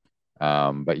killer,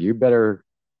 but you better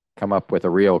come up with a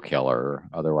real killer,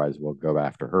 otherwise we'll go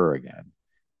after her again.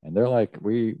 And they're like,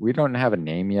 we don't have a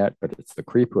name yet, but it's the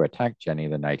creep who attacked Jenny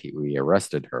the night we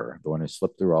arrested her, the one who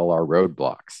slipped through all our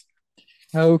roadblocks.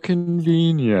 How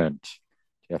convenient.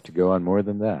 You have to go on more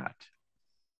than that.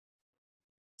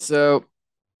 So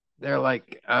they're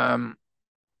like, come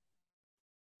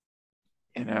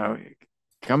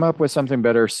up with something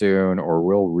better soon, or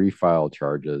we'll refile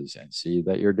charges and see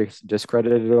that you're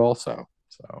discredited also.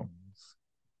 So,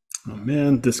 oh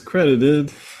man,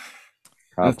 discredited.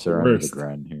 Cops are under the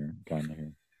gun here.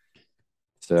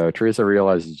 So Teresa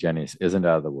realizes Jenny isn't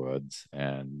out of the woods,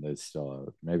 and there's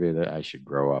still maybe that I should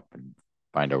grow up and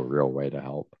find a real way to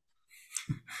help.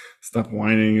 Stop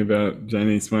whining about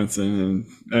Jenny Swenson and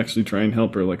actually try and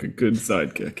help her like a good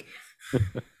sidekick.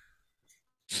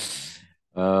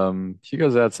 She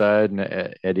goes outside,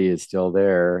 and Eddie is still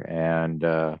there, and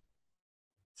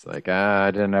it's like,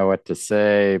 I don't know what to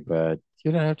say, but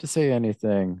you don't have to say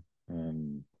anything.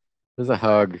 And there's a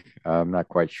hug. I'm not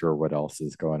quite sure what else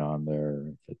is going on there.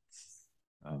 If it's,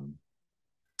 um,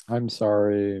 I'm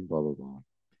sorry, blah blah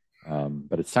blah.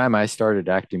 But it's time I started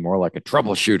acting more like a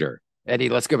troubleshooter. Eddie,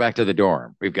 let's go back to the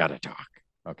dorm. We've got to talk.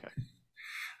 Okay.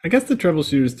 I guess the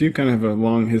troubleshooters do kind of have a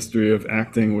long history of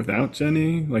acting without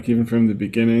Jenny. Like even from the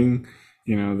beginning,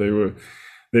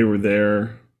 they were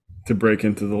there to break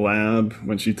into the lab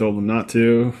when she told them not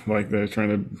to. Like they're trying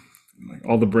to, like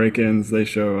all the break-ins, they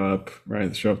show up, right?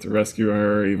 They show up to rescue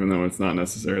her, even though it's not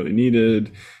necessarily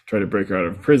needed. Try to break her out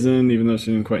of prison, even though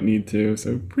she didn't quite need to.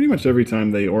 So pretty much every time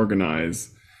they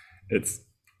organize, it's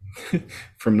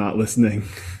from not listening.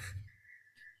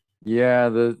 Yeah,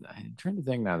 I'm trying to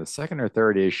think now. The second or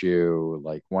third issue,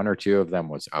 like one or two of them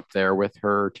was up there with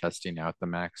her testing out the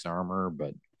max armor,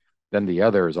 but then the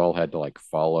others all had to like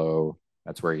follow.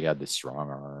 That's where he had the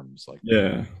strong arms, like the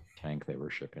Yeah, tank they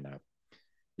were shipping up.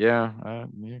 Yeah,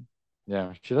 yeah,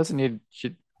 yeah. She doesn't need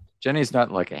she. Jenny's not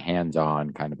like a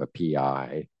hands-on kind of a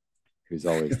PI who's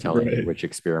always telling you right. which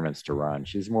experiments to run.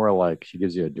 She's more like she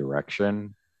gives you a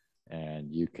direction,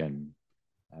 and you can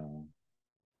uh,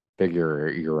 figure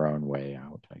your own way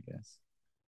out, I guess.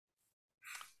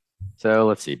 So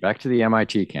let's see. Back to the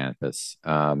MIT campus.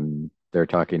 They're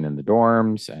talking in the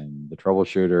dorms, and the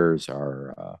troubleshooters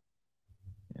are,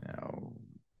 you know,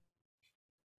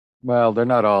 well, they're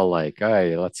not all like,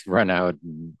 "Hey, let's run out,"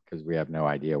 because we have no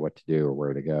idea what to do or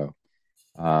where to go.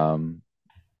 Um,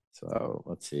 so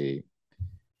let's see.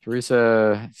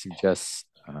 Teresa suggests,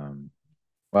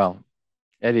 well,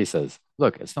 Eddie says,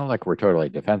 "Look, it's not like we're totally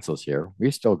defenseless here.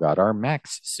 We've still got our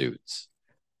max suits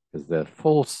because the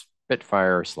full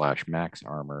Spitfire slash max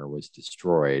armor was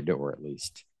destroyed, or at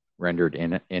least rendered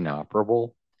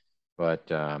inoperable. But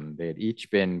they had each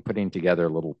been putting together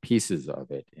little pieces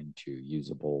of it into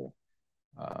usable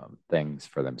things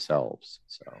for themselves.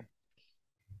 So it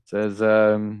says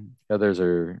others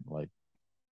are like,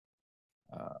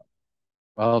 uh,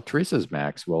 well, Teresa's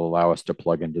Max will allow us to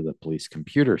plug into the police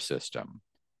computer system,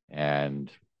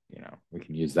 and we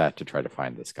can use that to try to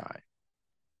find this guy.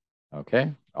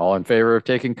 Okay, all in favor of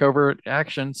taking covert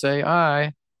action, say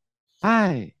aye.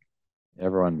 Aye.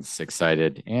 Everyone's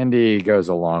excited. Andy goes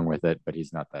along with it, but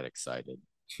he's not that excited.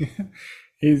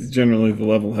 He's generally the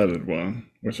level-headed one,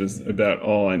 which is about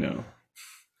all I know.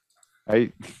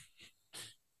 I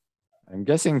I'm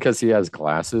guessing because he has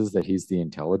glasses that he's the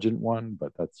intelligent one,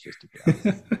 but that's just a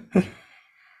guess.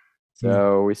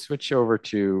 So we switch over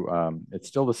to it's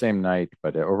still the same night,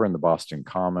 but over in the Boston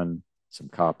Common, some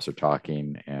cops are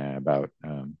talking about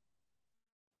um,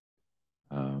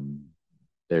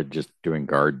 they're just doing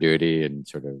guard duty and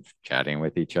sort of chatting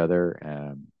with each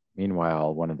other.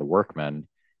 Meanwhile, one of the workmen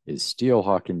is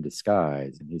Steelhawk in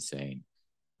disguise, and he's saying,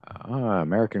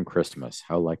 American Christmas,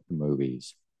 how like the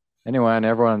movies. Anyway,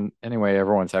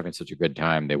 everyone's having such a good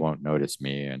time, they won't notice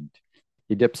me. And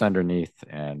he dips underneath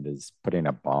and is putting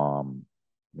a bomb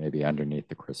maybe underneath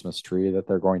the Christmas tree that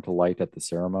they're going to light at the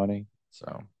ceremony.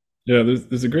 So, Yeah,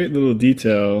 there's a great little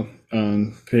detail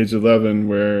on page 11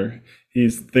 where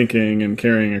he's thinking and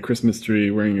carrying a Christmas tree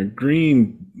wearing a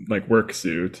green like work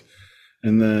suit.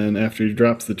 And then after he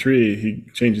drops the tree, he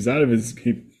takes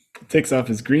off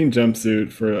his green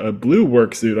jumpsuit for a blue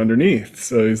work suit underneath.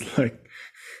 So he's like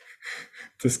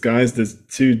disguised as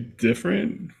two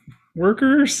different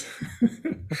workers.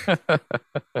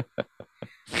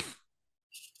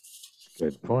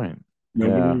 good point.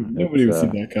 Nobody Yeah, nobody it's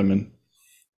would see that coming.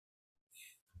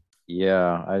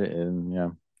 yeah, yeah.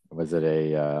 Was it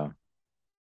a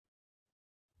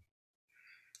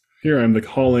Here I'm the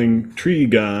hauling tree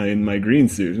guy in my green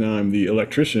suit. Now I'm the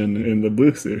electrician in the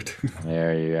blue suit.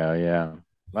 there you go, yeah.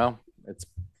 Well, it's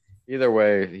either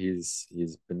way, he's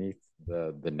beneath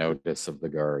the notice of the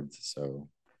guards. So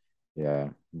yeah,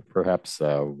 perhaps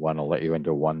one will let you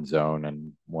into one zone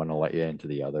and one will let you into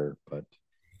the other. But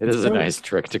it It's is a probably nice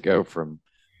trick to go from.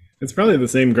 it's probably the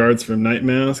same guards from Night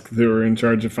Mask who were in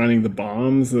charge of finding the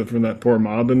bombs from that poor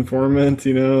mob informant.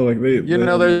 Like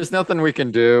There's nothing we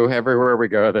can do. Everywhere we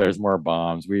go, there's more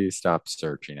bombs. We stopped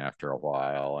searching after a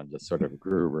while and just sort of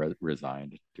grew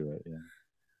resigned to it.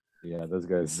 Yeah, yeah. Those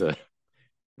guys.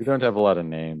 We don't have a lot of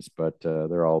names, but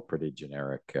they're all pretty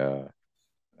generic uh,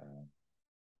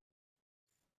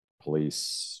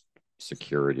 police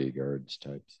security guards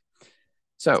types.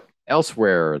 So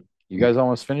elsewhere, you guys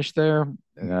almost finished there.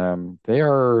 They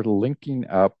are linking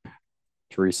up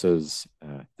Teresa's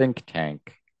think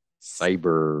tank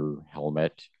cyber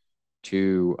helmet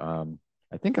to,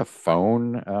 I think, a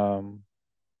phone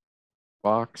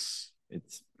box.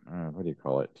 It's what do you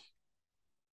call it?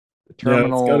 The Yeah,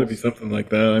 it's got to be terminals. something like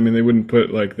that. I mean, they wouldn't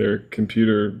put like their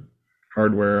computer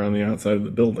hardware on the outside of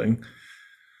the building.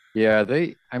 Yeah,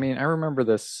 I mean, I remember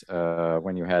this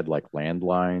when you had like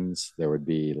landlines, there would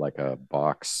be like a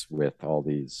box with all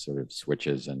these sort of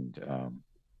switches and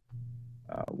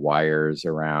wires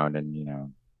around,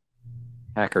 and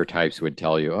hacker types would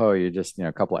tell you, oh, you just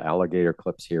a couple of alligator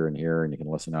clips here and here, and you can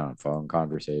listen on phone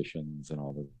conversations and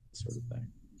all this sort of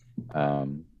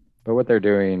thing. But what they're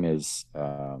doing is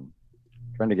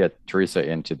trying to get Teresa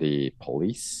into the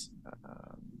police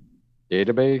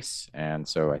database. And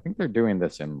so I think they're doing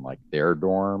this in like their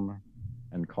dorm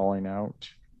and calling out.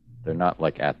 They're not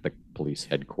like at the police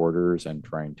headquarters and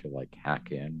trying to like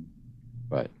hack in,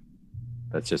 but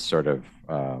that's just sort of,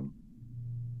 I'm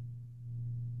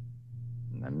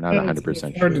not Yeah, it's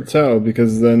 100% hard to sure. tell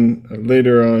because then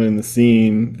later on in the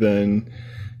scene, then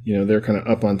they're kind of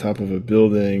up on top of a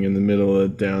building in the middle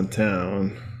of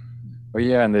downtown. Oh,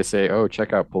 yeah. And they say, oh,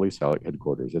 check out police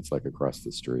headquarters. It's like across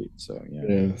the street. So, yeah.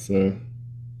 Yeah, so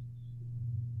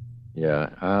Yeah.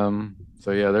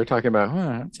 So yeah, they're talking about,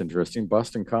 that's interesting.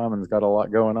 Boston Commons got a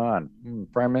lot going on.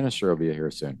 Prime Minister will be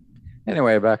here soon.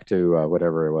 Anyway, back to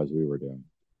whatever it was we were doing.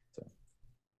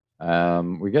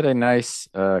 So, we get a nice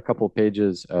couple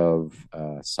pages of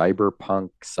cyberpunk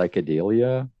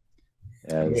psychedelia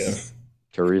yeah, as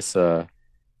Teresa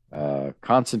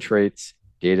concentrates.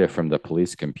 Data from the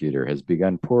police computer has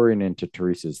begun pouring into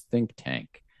Teresa's think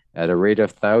tank at a rate of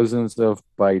thousands of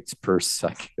bytes per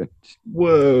second.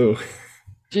 whoa,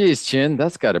 Geez, Chin,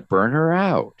 that's got to burn her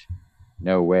out.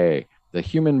 No way. The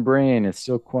human brain is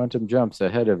still quantum jumps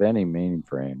ahead of any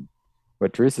mainframe.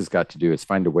 What Teresa's got to do is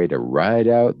find a way to ride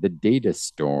out the data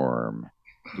storm,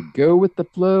 to go with the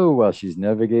flow while she's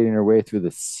navigating her way through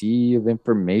the sea of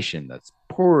information that's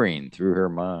pouring through her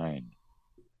mind.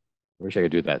 I wish I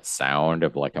could do that sound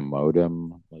of like a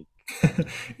modem, like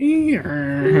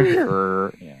yeah.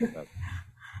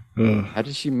 yeah. How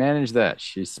does she manage that?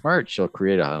 She's smart. She'll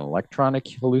create an electronic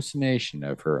hallucination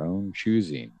of her own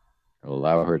choosing. It'll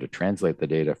allow her to translate the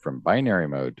data from binary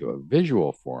mode to a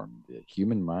visual form the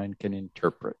human mind can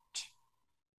interpret.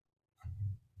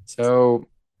 So,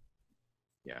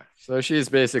 yeah. So she's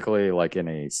basically like in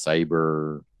a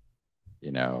cyber,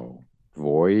 you know,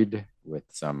 void with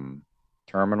some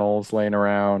terminals laying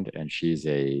around, and she's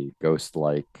a ghost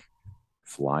like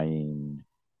flying,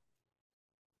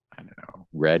 I don't know,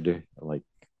 red like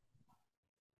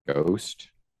ghost.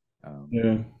 Um,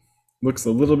 Yeah, looks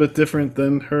a little bit different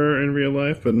than her in real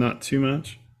life, but not too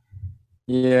much.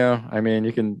 yeah, I mean,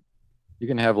 you can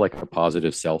have like a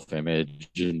positive self-image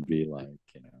and be like,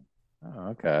 oh,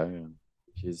 okay, yeah.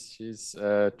 She's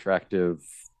attractive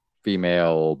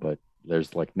female, but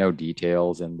there's like no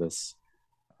details in this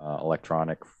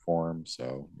electronic form,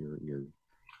 so you're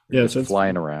Yeah, just so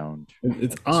flying around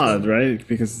it's like a odd, swimmer. right?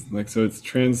 Because like so it's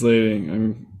translating. I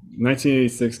mean,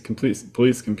 1986 complete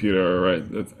police computer, right?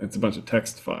 It's a bunch of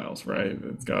text files, right?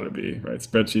 It's got to be right.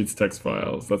 Spreadsheets, text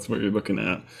files. That's what you're looking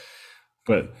at.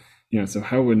 But so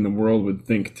how in the world would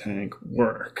think tank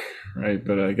work, right?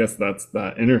 But I guess that's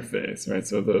that interface, right?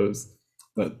 So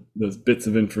those bits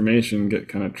of information get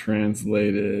kind of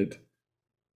translated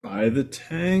by the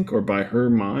tank or by her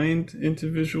mind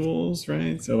into visuals,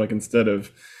 right? So like instead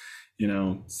of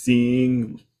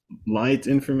seeing light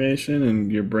information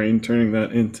and your brain turning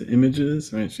that into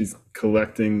images, right? She's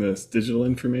collecting this digital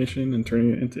information and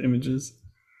turning it into images.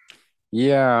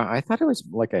 Yeah, I thought it was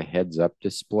like a heads up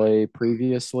display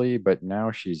previously, but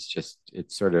now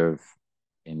it's sort of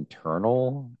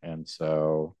internal. And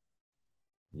so,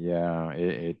 yeah,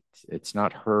 it's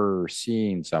not her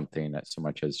seeing something that so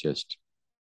much as just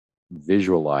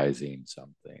visualizing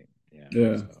something. Yeah.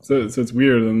 Yeah. So, So it's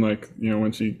weird, and like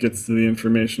when she gets to the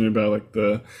information about like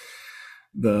the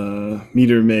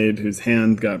meter maid whose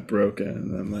hand got broken,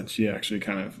 and that she actually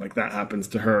kind of like that happens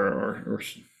to her, or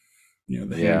she, the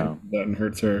hand yeah. goes out and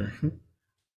hurts her.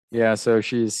 Yeah, so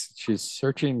she's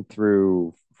searching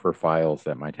through for files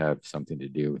that might have something to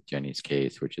do with Jenny's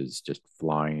case, which is just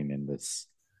flying in this,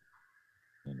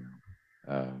 you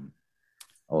know,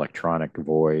 electronic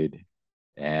void.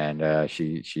 And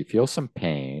she feels some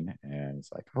pain, and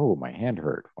it's like, oh, my hand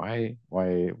hurt. Why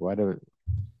do?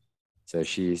 So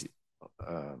she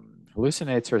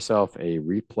hallucinates herself a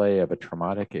replay of a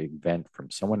traumatic event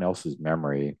from someone else's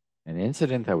memory, an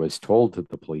incident that was told to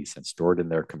the police and stored in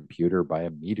their computer by a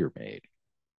meter maid,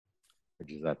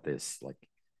 which is that this like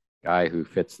guy who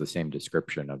fits the same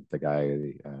description of the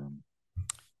guy,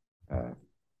 uh,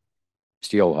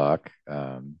 Steelhawk,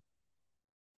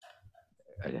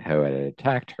 who had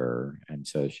attacked her. And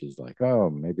so she's like, oh,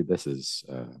 maybe this is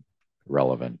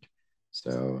relevant.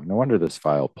 So no wonder this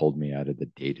file pulled me out of the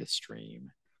data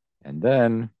stream. And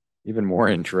then, even more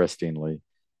interestingly,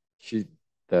 she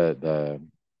the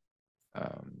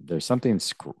there's something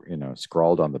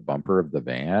scrawled on the bumper of the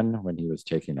van when he was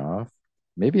taking off.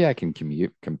 Maybe I can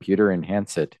computer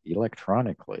enhance it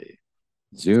electronically.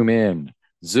 Zoom in,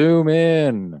 zoom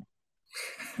in.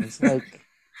 It's like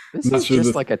I'm this not is sure just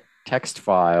this. like a text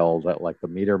file that like the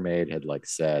meter maid had like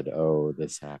said, oh,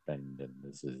 this happened and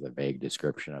this is a vague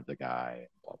description of the guy,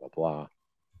 blah blah blah.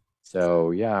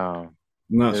 So yeah, I'm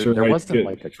not there sure there how you wasn't get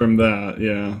like a from that.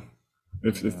 Yeah,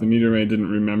 if the yeah. meter maid didn't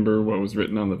remember what was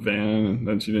written on the van, and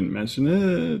then she didn't mention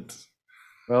it.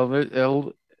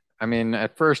 Well, I mean,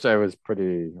 at first I was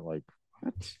pretty like,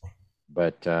 what?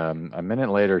 But a minute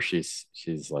later, she's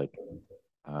like,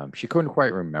 she couldn't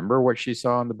quite remember what she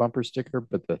saw on the bumper sticker,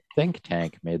 but the think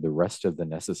tank made the rest of the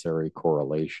necessary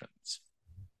correlations.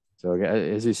 So,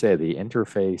 as you say, the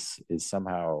interface is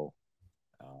somehow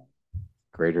uh,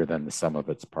 greater than the sum of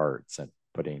its parts, and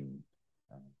putting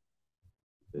uh,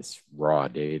 this raw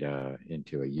data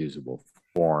into a usable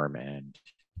form.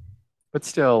 But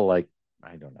still, like,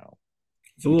 I don't know.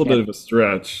 It's a You little bit can't of a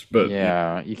stretch, but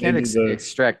yeah, Yeah, you can't maybe the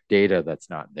extract data that's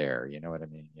not there. You know what I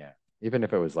mean? Yeah. Even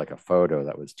if it was like a photo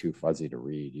that was too fuzzy to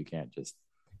read, you can't just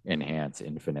enhance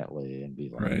infinitely and be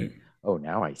like, right. oh,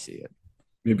 now I see it.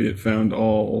 Maybe it found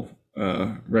all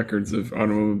records of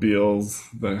automobiles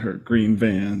that are green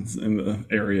vans in the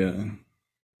area.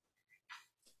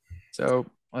 So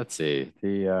let's see.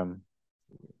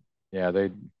 Yeah,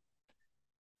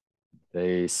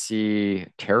 they see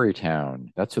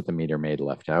Terrytown. That's what the meter maid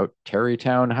left out.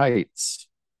 Terrytown Heights.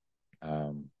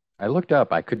 Um, I looked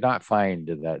up. I could not find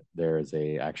that there is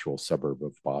a actual suburb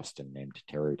of Boston named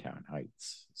Terrytown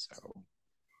Heights. So,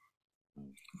 but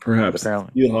Perhaps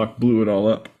apparently, Steelhawk blew it all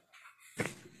up.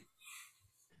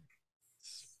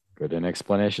 good an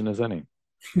explanation as any.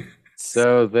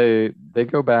 So they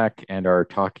go back and are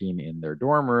talking in their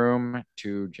dorm room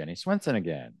to Jenny Swenson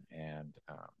again, and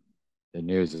the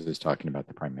news is talking about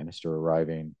the prime minister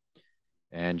arriving,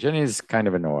 and Jenny's kind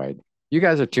of annoyed. You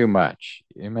guys are too much.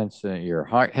 You mentioned you're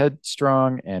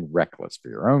headstrong and reckless for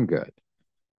your own good.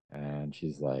 And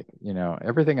she's like,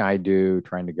 everything I do,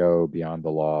 trying to go beyond the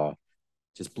law,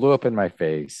 just blew up in my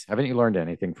face. Haven't you learned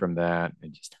anything from that?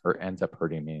 It just ends up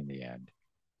hurting me in the end.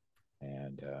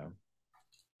 And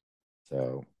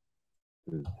so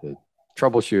the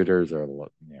troubleshooters are,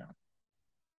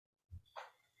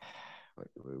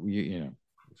 you know,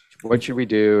 what should we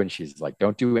do? And she's like,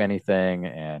 don't do anything.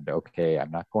 And okay,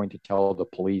 I'm not going to tell the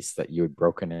police that you had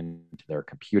broken into their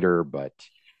computer, but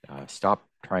stop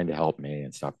trying to help me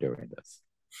and stop doing this.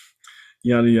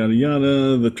 Yada yada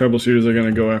yada. The troubleshooters are going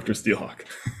to go after Steelhawk,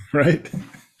 right?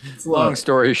 It's a Long lot.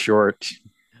 story short,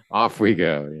 off we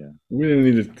go. Yeah. We didn't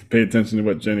need to pay attention to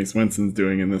what Jenny Swenson's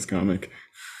doing in this comic.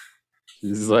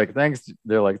 She's like, thanks.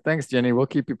 They're like, thanks, Jenny. We'll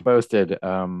keep you posted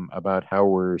about how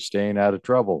we're staying out of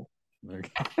trouble.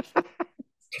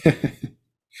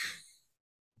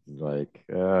 Like,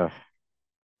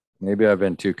 maybe I've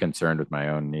been too concerned with my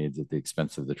own needs at the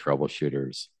expense of the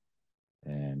troubleshooters.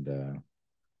 And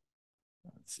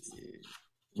let's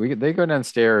see, they go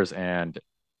downstairs, and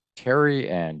Terry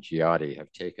and Giotti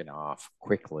have taken off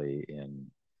quickly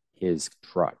in his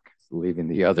truck, leaving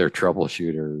the other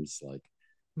troubleshooters like,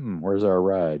 where's our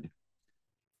ride?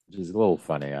 Which is a little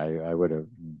funny. I would have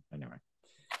anyway.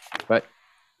 But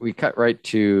we cut right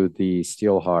to the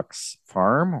Steelhawks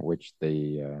farm, which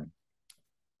the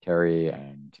Terry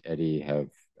and Eddie have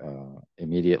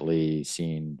immediately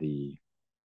seen the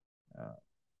uh,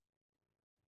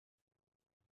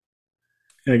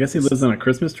 Yeah, I guess he this. lives on a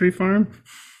Christmas tree farm.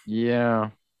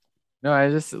 Yeah, no, I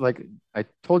just like I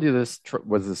told you this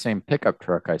was the same pickup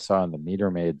truck I saw in the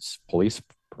meter maid's police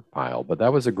pile, but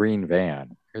that was a green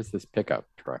van. Here's this pickup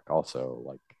truck, also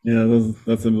like Yeah,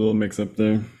 that's a little mix up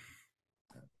there.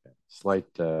 slight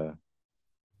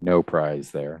no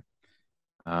prize there.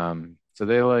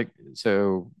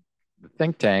 So the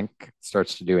think tank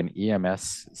starts to do an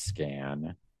EMS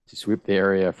scan to sweep the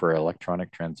area for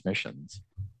electronic transmissions.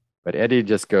 But Eddie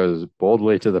just goes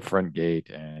boldly to the front gate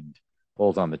and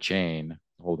pulls on the chain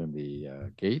holding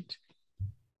the gate.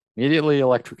 Immediately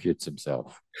electrocutes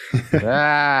himself.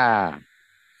 Ah,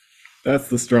 That's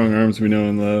the strong arms we know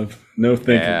and love. No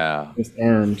thinking, yeah. just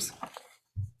arms.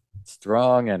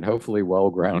 Strong and hopefully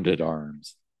well-grounded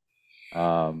arms.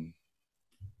 Um,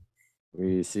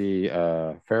 we see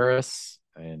Ferris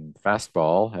in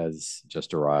Fastball has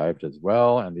just arrived as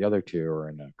well, and the other two are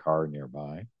in a car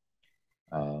nearby.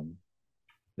 Um,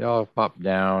 they all pop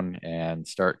down and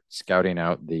start scouting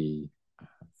out the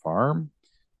farm,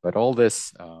 but all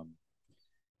this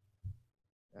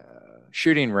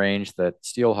shooting range that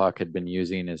Steelhawk had been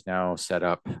using is now set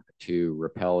up to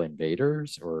repel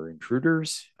invaders or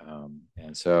intruders.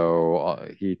 And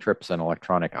so he trips an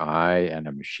electronic eye, and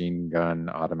a machine gun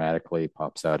automatically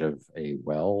pops out of a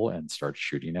well and starts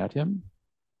shooting at him.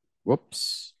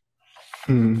 Whoops.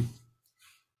 Hmm.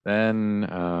 Then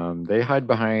they hide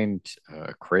behind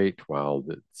a crate while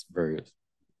it's various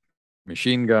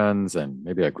machine guns and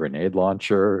maybe a grenade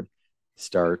launcher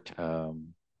start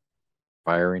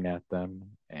firing at them.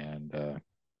 And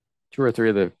two or three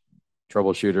of the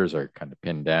troubleshooters are kind of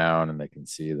pinned down, and they can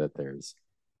see that there's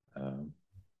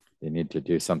they need to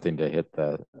do something to hit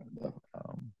the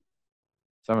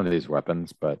some of these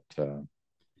weapons. But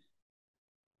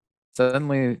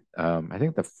suddenly, I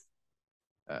think the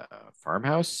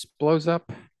farmhouse blows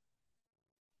up,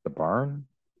 the barn.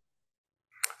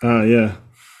 Yeah.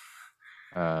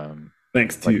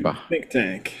 Thanks Like to Think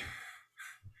Tank.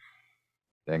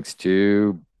 Thanks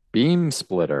to Beam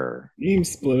Splitter. Beam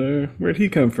Splitter. Where'd he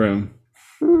come from?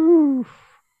 Woo.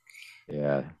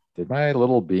 Yeah. Did my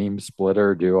little beam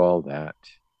splitter do all that?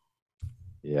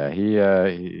 Yeah,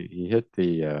 he hit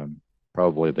the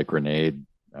probably the grenade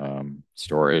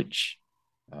storage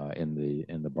in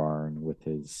the barn with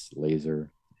his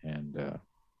laser, and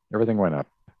everything went up.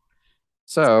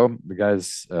 So the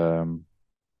guys are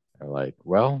like,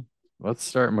 well, let's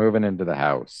start moving into the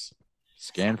house.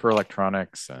 Scan for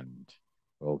electronics, and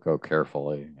we'll go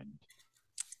carefully. And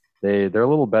they're a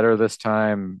little better this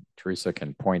time. Teresa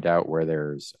can point out where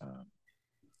there's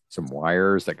some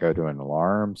wires that go to an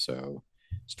alarm, so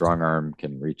strong arm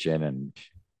can reach in and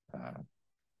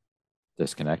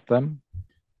disconnect them.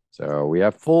 So we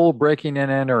have full breaking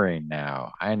and entering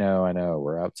now. I know,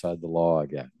 we're outside the law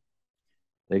again.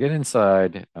 They get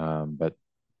inside, but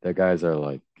the guys are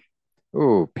like,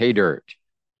 "Ooh, pay dirt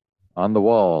on the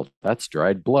wall. That's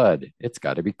dried blood. It's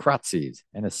got to be Kratzy's,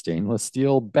 and a stainless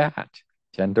steel bat.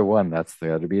 10-1. That's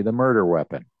got to be the murder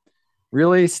weapon."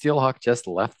 Really, Steelhawk just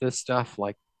left this stuff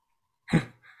like.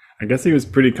 I guess he was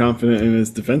pretty confident in his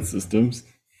defense systems.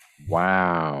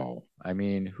 Wow. I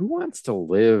mean, who wants to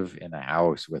live in a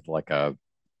house with like a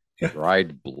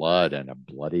dried blood and a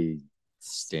bloody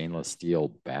stainless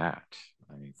steel bat?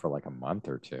 I mean, for like a month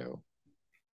or two.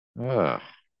 Ugh.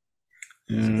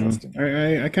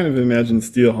 Yeah, I kind of imagine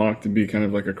Steelhawk to be kind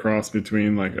of like a cross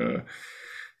between like a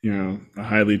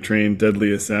highly trained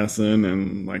deadly assassin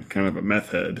and like kind of a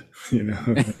meth head, kind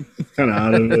of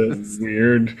out of it. It's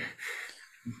weird.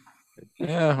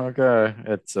 Yeah, okay.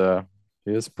 It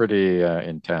is pretty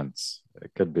intense.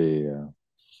 It could be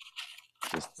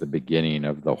just the beginning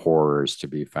of the horrors to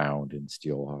be found in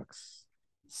Steelhawk's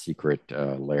secret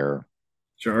lair.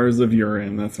 Jars of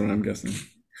urine, that's what I'm guessing.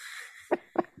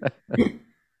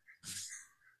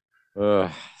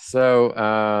 So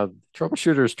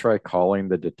troubleshooters try calling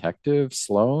the detective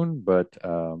Sloan, but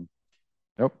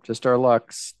nope, just our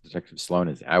lucks. Detective Sloan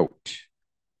is out.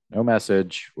 No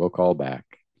message. We'll call back.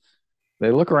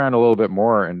 They look around a little bit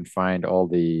more and find all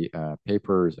the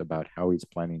papers about how he's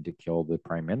planning to kill the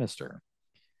prime minister.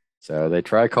 So they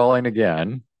try calling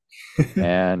again.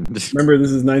 And remember,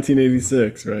 this is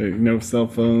 1986, right? No cell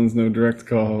phones, no direct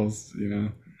calls,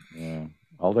 Yeah.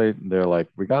 They're like,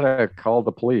 we gotta call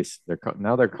the police.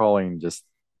 Now they're calling just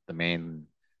the main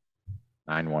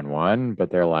 911, but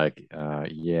they're like,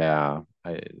 yeah,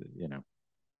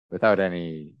 without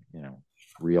any,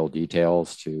 real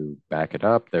details to back it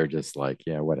up. They're just like,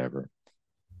 yeah, whatever.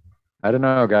 I don't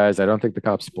know, guys. I don't think the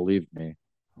cops believed me.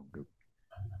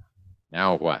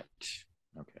 Now what?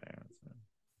 Okay.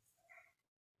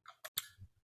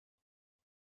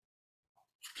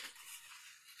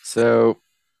 So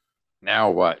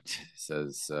now what?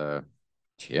 Says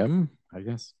Tim, I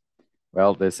guess.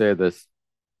 Well, they say this. It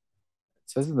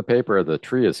says in the paper the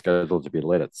tree is scheduled to be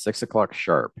lit at 6 o'clock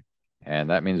sharp.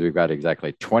 And that means we've got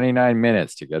exactly 29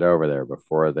 minutes to get over there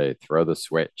before they throw the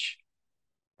switch.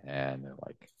 And they're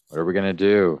like, what are we going to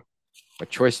do?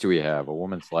 What choice do we have? A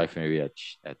woman's life may be at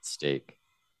stake.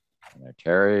 And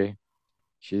Terry,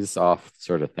 she's off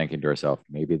sort of thinking to herself,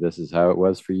 maybe this is how it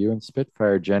was for you in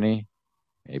Spitfire, Jenny.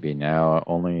 Maybe now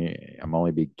I'm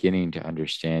only beginning to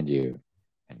understand you.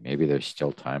 And maybe there's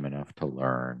still time enough to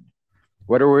learn.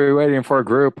 What are we waiting for,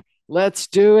 group? Let's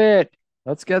do it.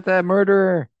 Let's get that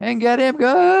murderer and get him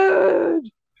good.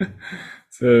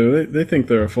 So they think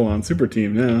they're a full-on super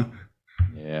team now.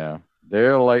 Yeah.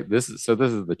 They're like, this is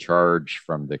the charge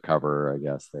from the cover, I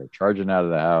guess. They're charging out of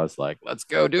the house like, let's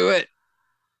go do it.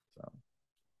 So,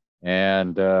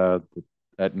 and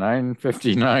at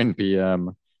 9:59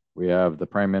 p.m., we have the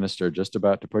prime minister just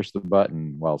about to push the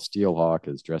button while Steelhawk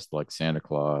is dressed like Santa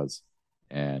Claus.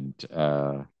 And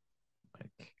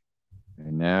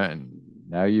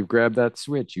Now you've grabbed that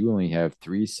switch. You only have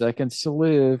 3 seconds to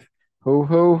live. Ho,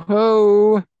 ho,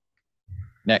 ho.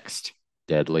 Next,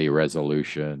 deadly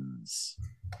resolutions.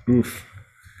 Oof.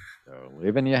 So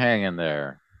leaving you hanging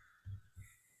there.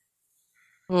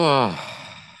 Oh,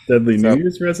 Deadly New so,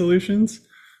 Year's resolutions?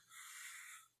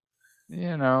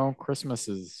 Christmas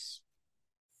is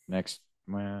next.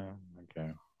 Well,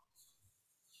 okay.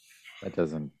 That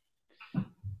doesn't,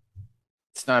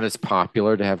 it's not as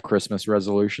popular to have Christmas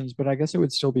resolutions, but I guess it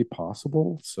would still be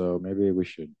possible. So maybe we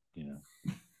should,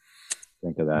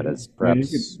 think of that Yeah. as I mean,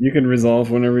 perhaps. you can resolve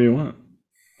whenever you want.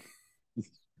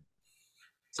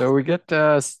 So we get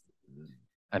a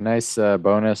nice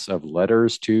bonus of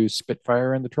letters to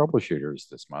Spitfire and the Troubleshooters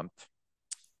this month.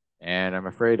 And I'm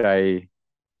afraid I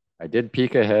did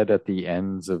peek ahead at the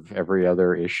ends of every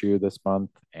other issue this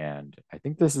month, and I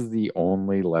think this is the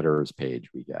only letters page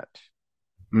we get.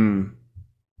 Hmm.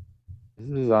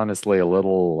 This is honestly a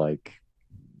little like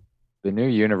the new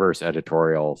universe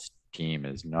editorial team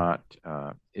is not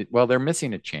well, they're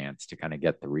missing a chance to kind of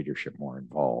get the readership more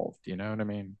involved. You know what I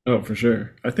mean? Oh, for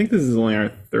sure. I think this is only our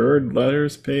third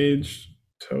letters page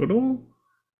total.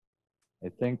 I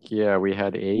think, yeah, we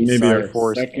had a Maybe our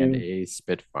Force and second. a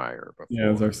Spitfire Yeah, it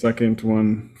was before. our second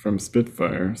one from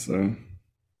Spitfire. So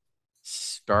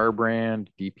Starbrand,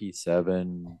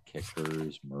 DP7,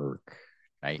 Kickers, Merc,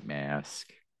 Night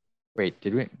Mask. Wait,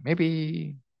 did we?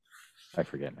 Maybe I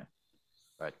forget now.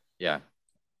 But yeah,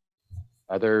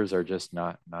 others are just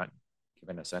not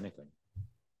giving us anything.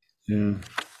 yeah.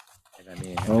 And I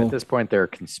mean, Oh, at this point, they're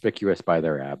conspicuous by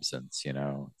their absence.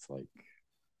 It's like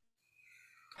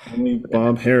only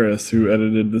Bob Harris, who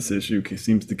edited this issue,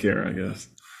 seems to care, I guess.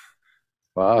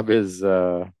 Bob is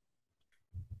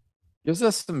gives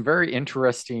us some very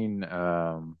interesting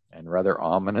and rather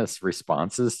ominous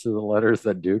responses to the letters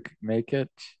that do make it.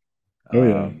 Oh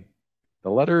yeah. The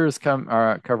letters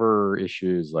cover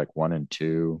issues like 1 and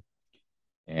 2,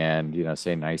 and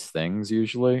say nice things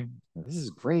usually. This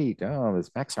is great. Oh, this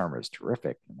Max armor is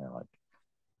terrific. And they're like,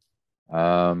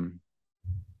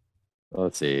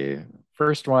 let's see.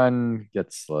 First one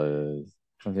gets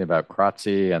something about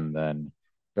Kratzy, and then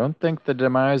don't think the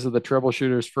demise of the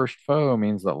troubleshooter's first foe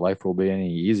means that life will be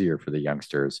any easier for the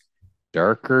youngsters.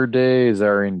 Darker days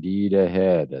are indeed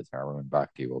ahead, as Harwin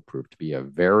Bhakti will prove to be a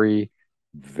very,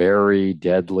 very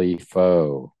deadly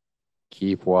foe.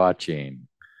 Keep watching.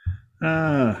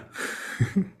 Ah.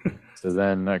 So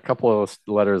then a couple of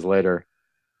letters later,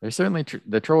 they're certainly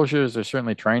the troubleshooters are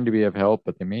certainly trying to be of help,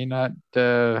 but they may not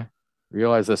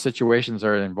realize the situations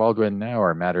they're involved with now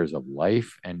are matters of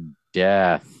life and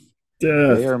death. They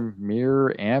Death. are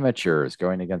mere amateurs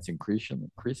going against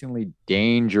increasingly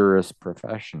dangerous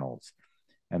professionals,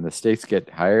 and the stakes get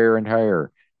higher and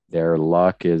higher. Their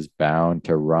luck is bound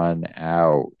to run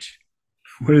out.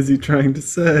 What is he trying to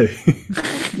say?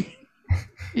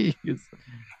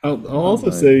 I'll also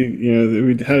say, that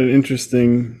we had an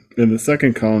interesting, in the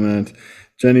second comment,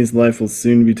 Jenny's life will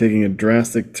soon be taking a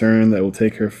drastic turn that will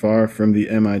take her far from the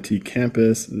MIT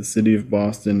campus, the city of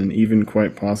Boston, and even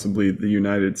quite possibly the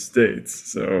United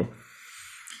States. So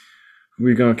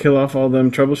we gonna kill off all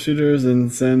them troubleshooters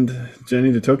and send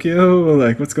Jenny to Tokyo?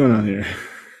 Like, what's going on here?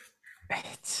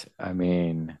 I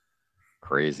mean,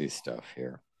 crazy stuff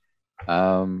here.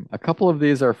 A couple of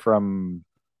these are from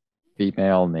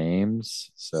female names,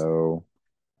 so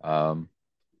I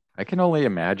can only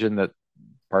imagine that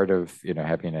part of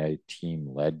having a team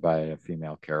led by a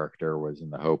female character was in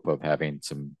the hope of having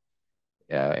some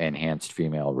enhanced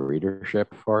female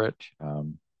readership for it.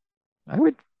 I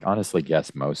would honestly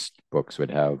guess most books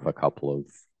would have a couple of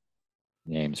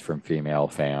names from female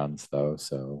fans, though.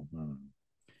 So,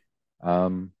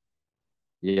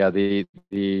 yeah, they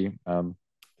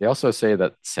also say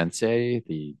that Sensei,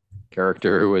 the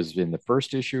character who was in the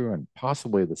first issue and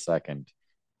possibly the second,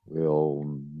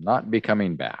 will not be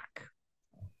coming back.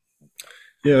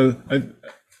 Yeah,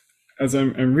 as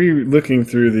I'm re-looking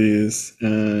through these,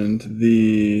 and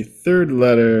the third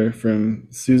letter from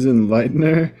Susan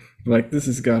Leitner, like, this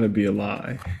has got to be a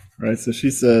lie, right? So she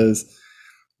says,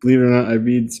 believe it or not, I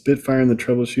read Spitfire and the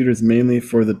Troubleshooters mainly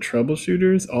for the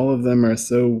troubleshooters. All of them are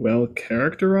so well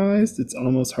characterized, it's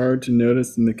almost hard to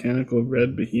notice the mechanical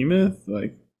red behemoth.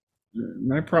 Like,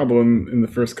 my problem in the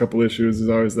first couple issues is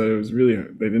always that it was really,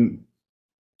 they didn't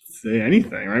say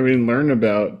anything, right? We didn't learn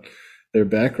about their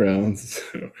backgrounds.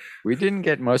 So. We didn't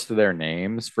get most of their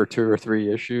names for 2 or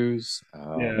 3 issues.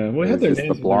 Yeah, we had their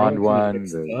names. The blonde one,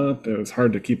 It was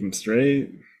hard to keep them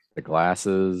straight. The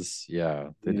glasses. Yeah,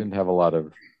 they didn't have a lot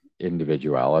of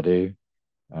individuality.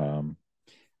 I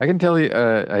can tell you,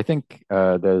 I think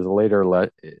there's a later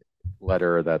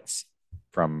letter that's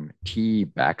from T.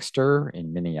 Baxter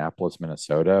in Minneapolis,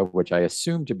 Minnesota, which I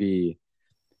assume to be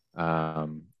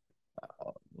um,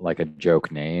 like a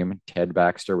joke name. Ted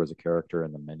Baxter was a character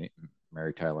in the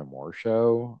Mary Tyler Moore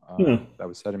show Yeah. that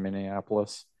was set in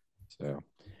Minneapolis. So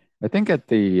I think at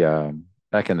the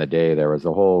back in the day, there was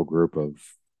a whole group of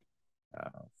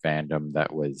fandom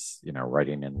that was,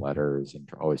 writing in letters and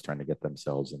always trying to get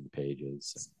themselves in the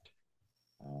pages.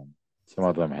 And some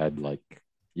of them had like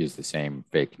used the same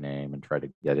fake name and tried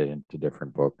to get it into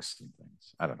different books and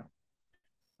things. I don't know.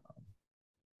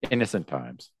 Innocent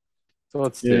times. So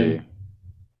let's Yeah. see.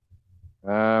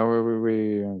 Where were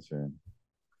we? In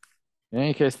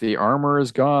any case, the armor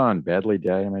is gone, badly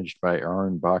damaged by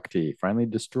Aaron Bhakti, finally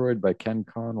destroyed by Ken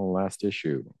Connell last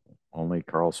issue. Only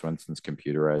Carl Swenson's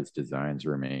computerized designs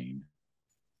remain.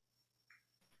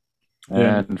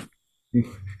 Yeah. And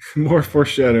More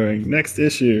foreshadowing. Next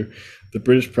issue. The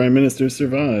British Prime Minister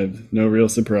survived. No real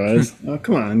surprise. Oh,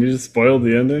 come on. You just spoiled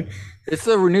the ending. it's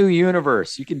a new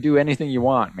universe. You can do anything you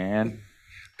want, man.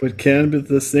 But can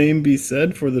the same be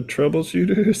said for the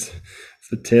Troubleshooters? It's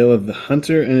the tale of the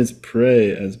hunter and his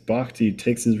prey as Bhakti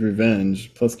takes his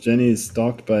revenge. Plus, Jenny is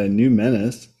stalked by a new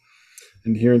menace.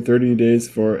 And here in 30 days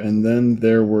for, and then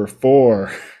there were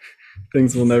 4.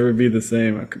 Things will never be the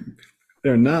same.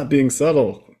 They're not being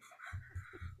subtle.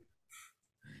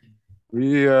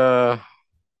 Yeah.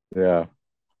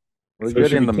 We're So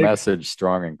getting the message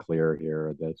strong and clear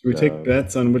here that should we take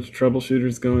bets on which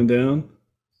troubleshooter's going down?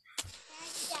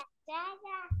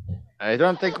 I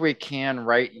don't think we can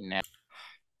right now.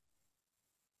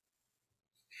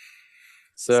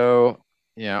 So,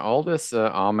 yeah, all this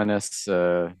ominous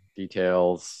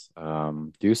details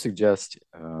do suggest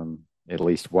at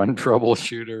least one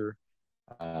troubleshooter.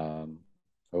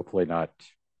 Hopefully not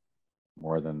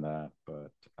more than that,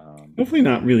 but Hopefully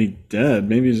not really dead.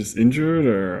 Maybe he's just injured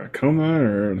or a coma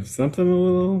or something a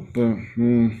little. But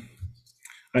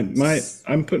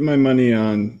I'm putting my money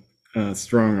on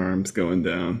Strong Arms going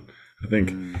down. I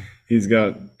think he's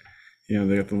got,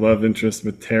 they got the love interest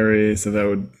with Terry, so that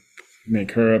would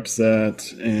make her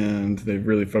upset, and they've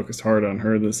really focused hard on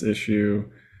her this issue,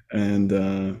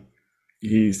 and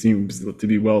he seems to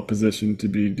be well positioned to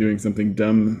be doing something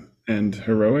dumb and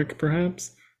heroic,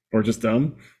 perhaps, or just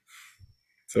dumb.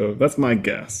 So that's my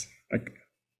guess.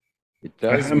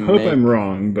 I hope I'm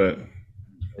wrong, but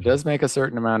it does make a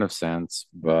certain amount of sense.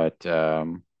 But let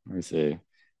me see.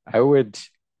 I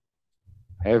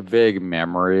have vague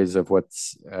memories of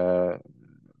what's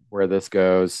where this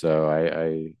goes. So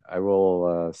I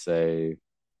will say,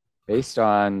 based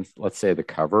on, let's say, the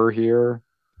cover here,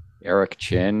 Eric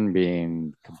Chin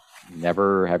being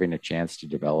never having a chance to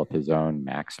develop his own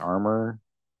max armor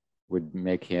would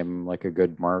make him like a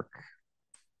good mark.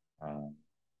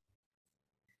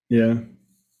 Yeah.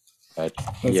 But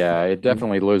yeah, it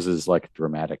definitely loses like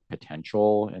dramatic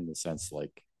potential in the sense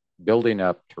like building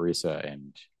up Teresa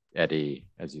and Eddie,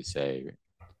 as you say,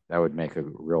 that would make a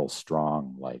real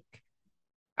strong like,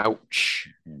 ouch,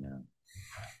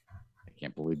 I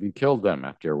can't believe you killed them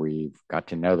after we've got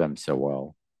to know them so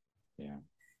well. Yeah.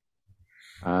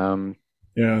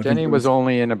 Jenny was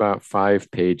only in about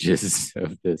 5 pages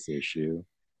of this issue.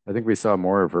 I think we saw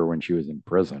more of her when she was in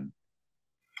prison.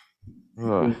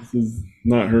 This is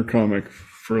not her comic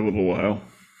for a little while.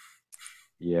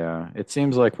 Yeah, it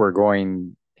seems like we're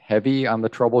going heavy on the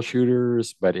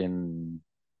troubleshooters, but in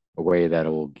a way that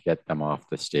will get them off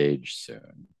the stage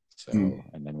soon. So,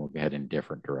 and then we'll head in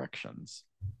different directions.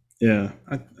 Yeah,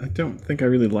 I don't think I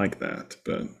really like that,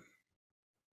 but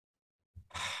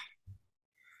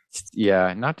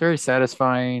yeah, not very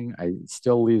satisfying. I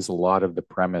still leaves a lot of the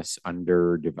premise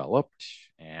underdeveloped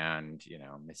and,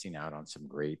 missing out on some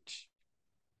great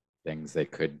things they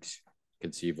could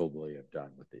conceivably have done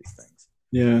with these things.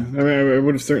 Yeah, I mean, I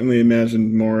would have certainly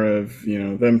imagined more of,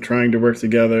 them trying to work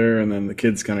together and then the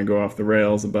kids kind of go off the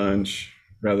rails a bunch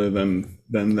rather than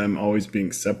them always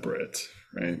being separate,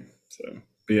 right? So,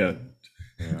 but yeah.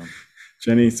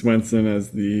 Jenny Swenson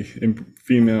as the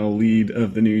female lead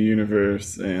of the new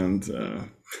universe and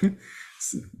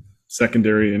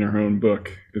secondary in her own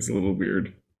book is a little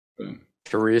weird. But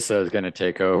Teresa is going to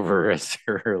take over as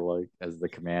as the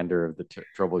commander of the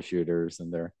troubleshooters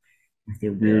and their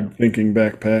weird thinking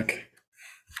backpack.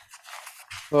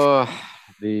 Oh,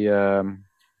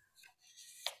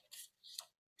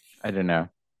 I don't know.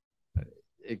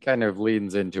 It kind of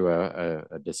leans into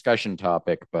a discussion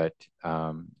topic, but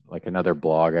like another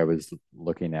blog I was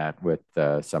looking at with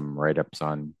some write-ups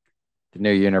on the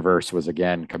new universe was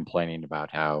again complaining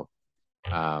about how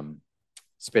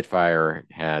Spitfire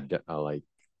had like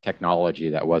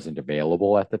technology that wasn't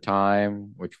available at the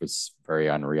time, which was very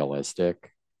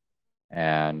unrealistic.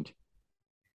 And,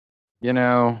 you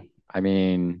know, I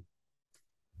mean,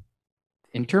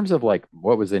 in terms of like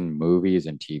what was in movies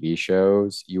and TV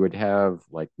shows, you would have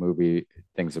like movie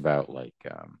things about like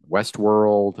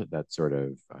Westworld, that sort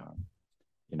of,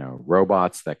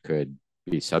 robots that could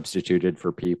be substituted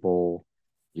for people.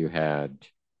 You had,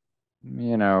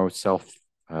 self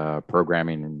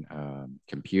programming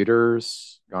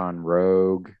computers gone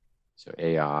rogue, so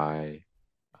AI.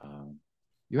 Um,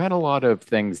 you had a lot of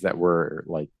things that were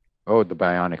like, oh, the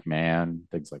Bionic Man,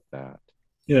 things like that.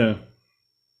 Yeah.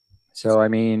 So I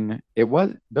mean, it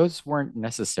was those weren't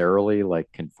necessarily like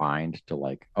confined to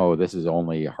like, oh, this is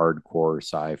only hardcore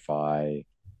sci-fi,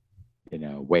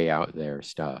 way out there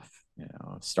stuff,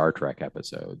 Star Trek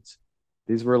episodes.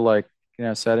 These were like,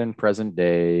 set in present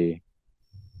day,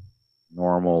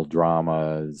 normal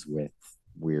dramas with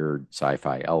weird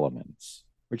sci-fi elements,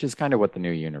 which is kind of what the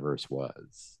new universe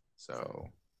was. So,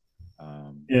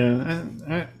 um, Yeah,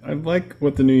 I like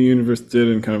what the new universe did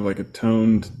in kind of like a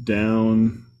toned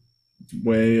down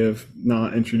way of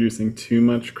not introducing too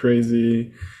much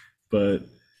crazy. But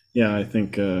yeah, I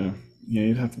think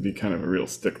you'd have to be kind of a real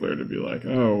stickler to be like,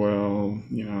 oh well,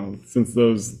 since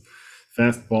those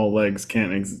fastball legs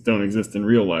don't exist in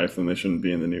real life, then they shouldn't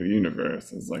be in the new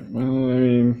universe. It's like, well, I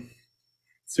mean,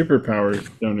 superpowers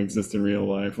don't exist in real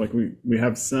life. Like we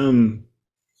have some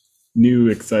new,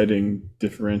 exciting,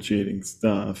 differentiating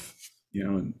stuff,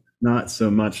 and not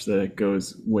so much that it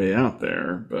goes way out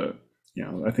there, but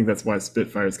I think that's why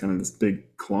Spitfire is kind of this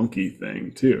big clunky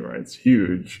thing too, right? It's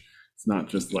huge. It's not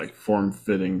just like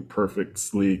form-fitting, perfect,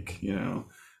 sleek,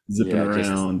 zipping yeah, just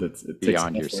around. It takes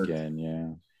beyond your effort. skin. Yeah,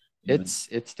 Yeah.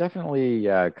 it's definitely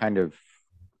kind of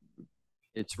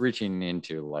it's reaching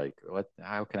into like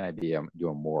how can I do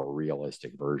a more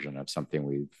realistic version of something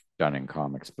we've done in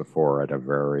comics before at a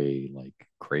very like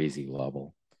crazy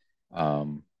level.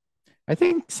 Um, I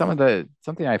think something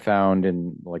I found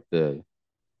in like the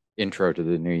intro to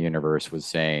the new universe was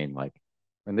saying like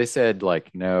when they said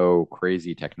like no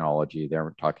crazy technology, they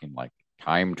weren't talking like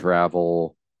time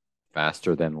travel,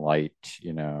 faster than light,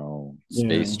 space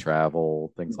Yeah.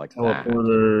 travel, things like that,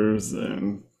 Teleporters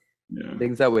and yeah.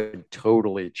 things that would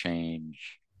totally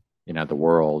change, the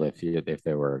world if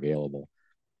they were available.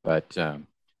 But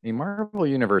the Marvel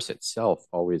universe itself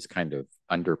always kind of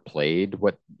underplayed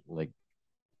what like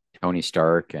Tony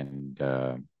Stark and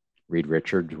Reed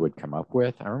Richards would come up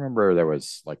with. I remember there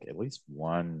was like at least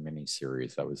one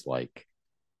miniseries that was like,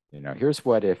 here's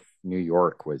what if New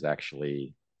York was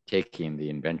actually taking the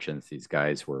inventions these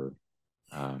guys were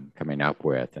coming up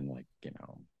with and like,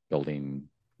 building,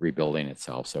 rebuilding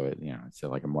itself. So it's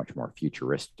like a much more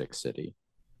futuristic city.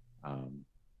 Um,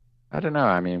 I don't know.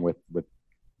 I mean, with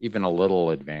even a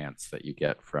little advance that you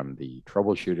get from the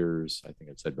troubleshooters, I think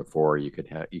I've said before, you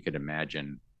could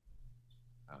imagine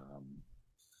um,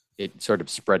 it sort of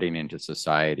spreading into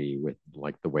society with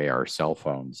like the way our cell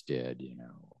phones did,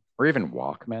 or even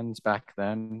Walkmans back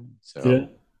then. Yeah. So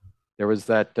there was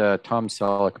that Tom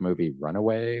Selleck movie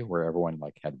Runaway, where everyone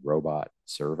like had robot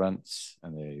servants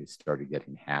and they started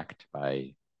getting hacked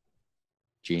by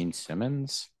Gene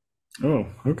Simmons. Oh,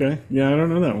 okay. Yeah, I don't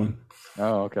know that one.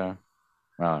 Oh, okay.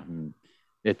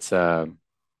 It's yeah,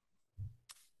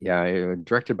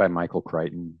 directed by Michael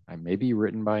Crichton. Maybe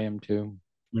written by him too.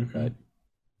 Okay.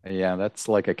 But yeah, that's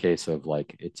like a case of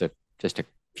like it's a just a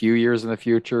few years in the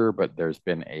future, but there's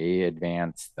been a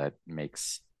advance that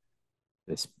makes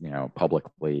this,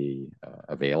 publicly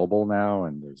available now,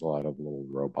 and there's a lot of little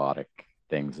robotic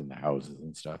things in the houses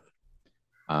and stuff.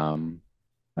 Um,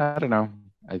 I don't know.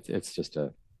 It's just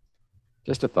a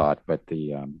thought, but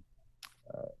the uh,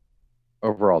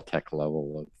 overall tech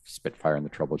level of Spitfire and the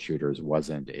Troubleshooters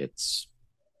wasn't its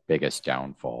biggest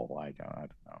downfall. I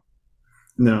don't know.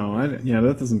 No, yeah,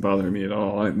 that doesn't bother me at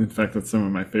all. In fact, that's some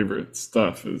of my favorite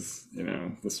stuff is,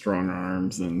 the strong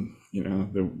arms and,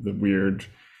 the weird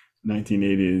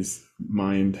 1980s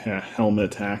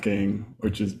helmet hacking,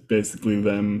 which is basically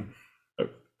them uh,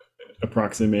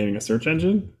 approximating a search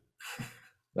engine.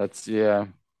 That's yeah,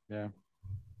 yeah.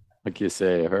 Like you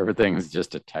say, if everything's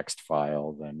just a text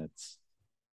file, then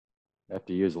you have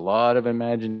to use a lot of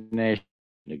imagination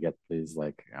to get these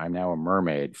like I'm now a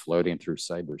mermaid floating through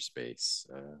cyberspace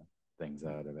things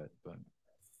out of it. But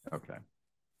okay.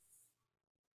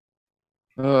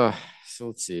 So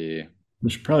let's see. We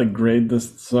should probably grade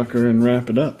this sucker and wrap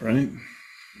it up, right?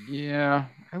 Yeah,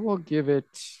 I will give it.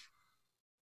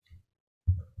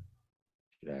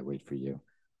 Should I wait for you?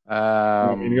 You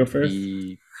want me to go first?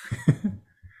 B.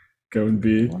 Go and I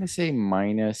B. want to say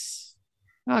minus.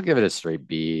 I'll give it a straight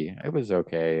B. It was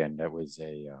okay, and that was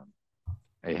a.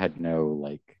 I had no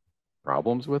like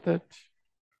problems with it.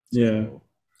 Yeah, So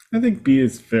I think B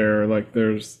is fair. Like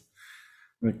there's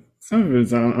like some of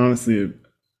it's honestly,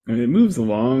 I mean, it moves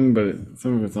along, but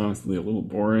some of it's honestly a little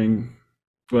boring.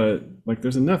 But like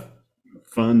there's enough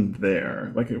fun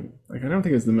there. Like I don't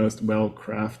think it's the most well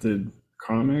crafted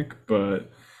comic, but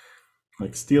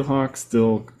like Steelhawk's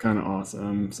still kind of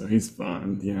awesome, so he's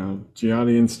fun. You know,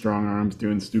 Giotti and Strong Arms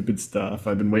doing stupid stuff.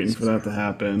 I've been waiting for that to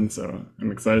happen, so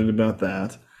I'm excited about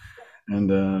that.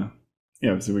 And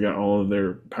yeah, so we got all of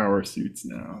their power suits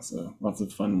now, so lots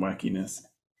of fun wackiness.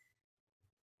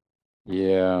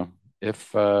 yeah,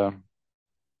 if let's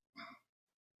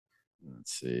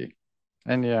see.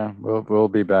 And yeah, we'll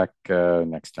be back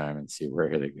next time and see where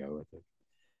they go with it.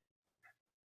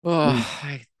 Well,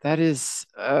 Yeah, that is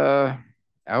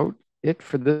out it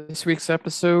for this week's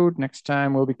episode. Next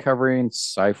time we'll be covering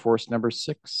Psyforce number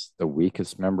 6. The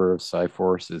weakest member of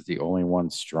Psyforce is the only one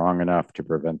strong enough to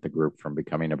prevent the group from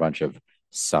becoming a bunch of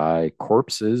Psy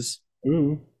corpses.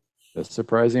 ooh. The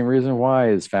surprising reason why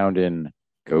is found in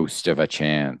Ghost of a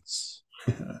Chance.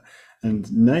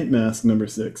 And Night Mask number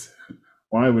 6.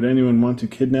 Why would anyone want to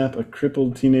kidnap a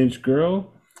crippled teenage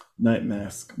girl? Night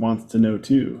Mask wants to know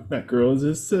too. That girl is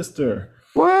his sister.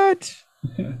 What?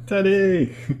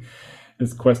 Teddy!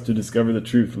 His quest to discover the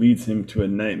truth leads him to a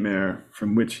nightmare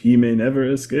from which he may never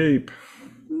escape.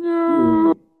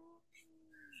 No.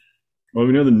 Well,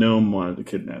 we know the gnome wanted to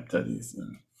kidnap Teddy, so.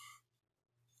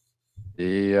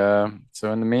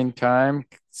 So in the meantime,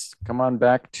 come on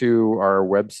back to our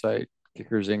website,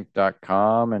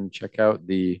 kickersinc.com, and check out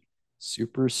the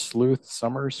Super Sleuth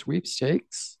Summer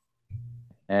Sweepstakes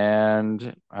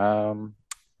and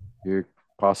your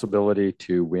possibility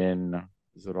to win.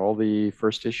 Is it all the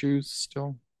first issues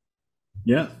still?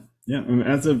 Yeah, yeah. And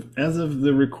as of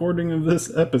the recording of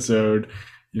this episode,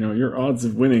 you know, your odds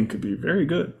of winning could be very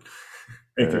good.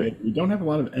 Very. AKA, we don't have a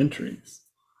lot of entries.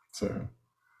 So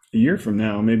a year from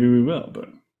now, maybe we will, but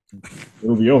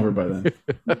it'll be over by then.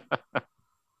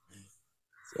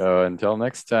 So until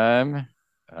next time,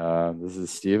 this is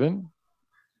Steven,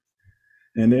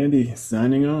 And Andy,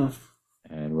 signing off.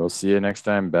 and we'll see you next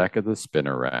time back at the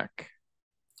spinner rack.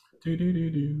 Do do do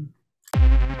do.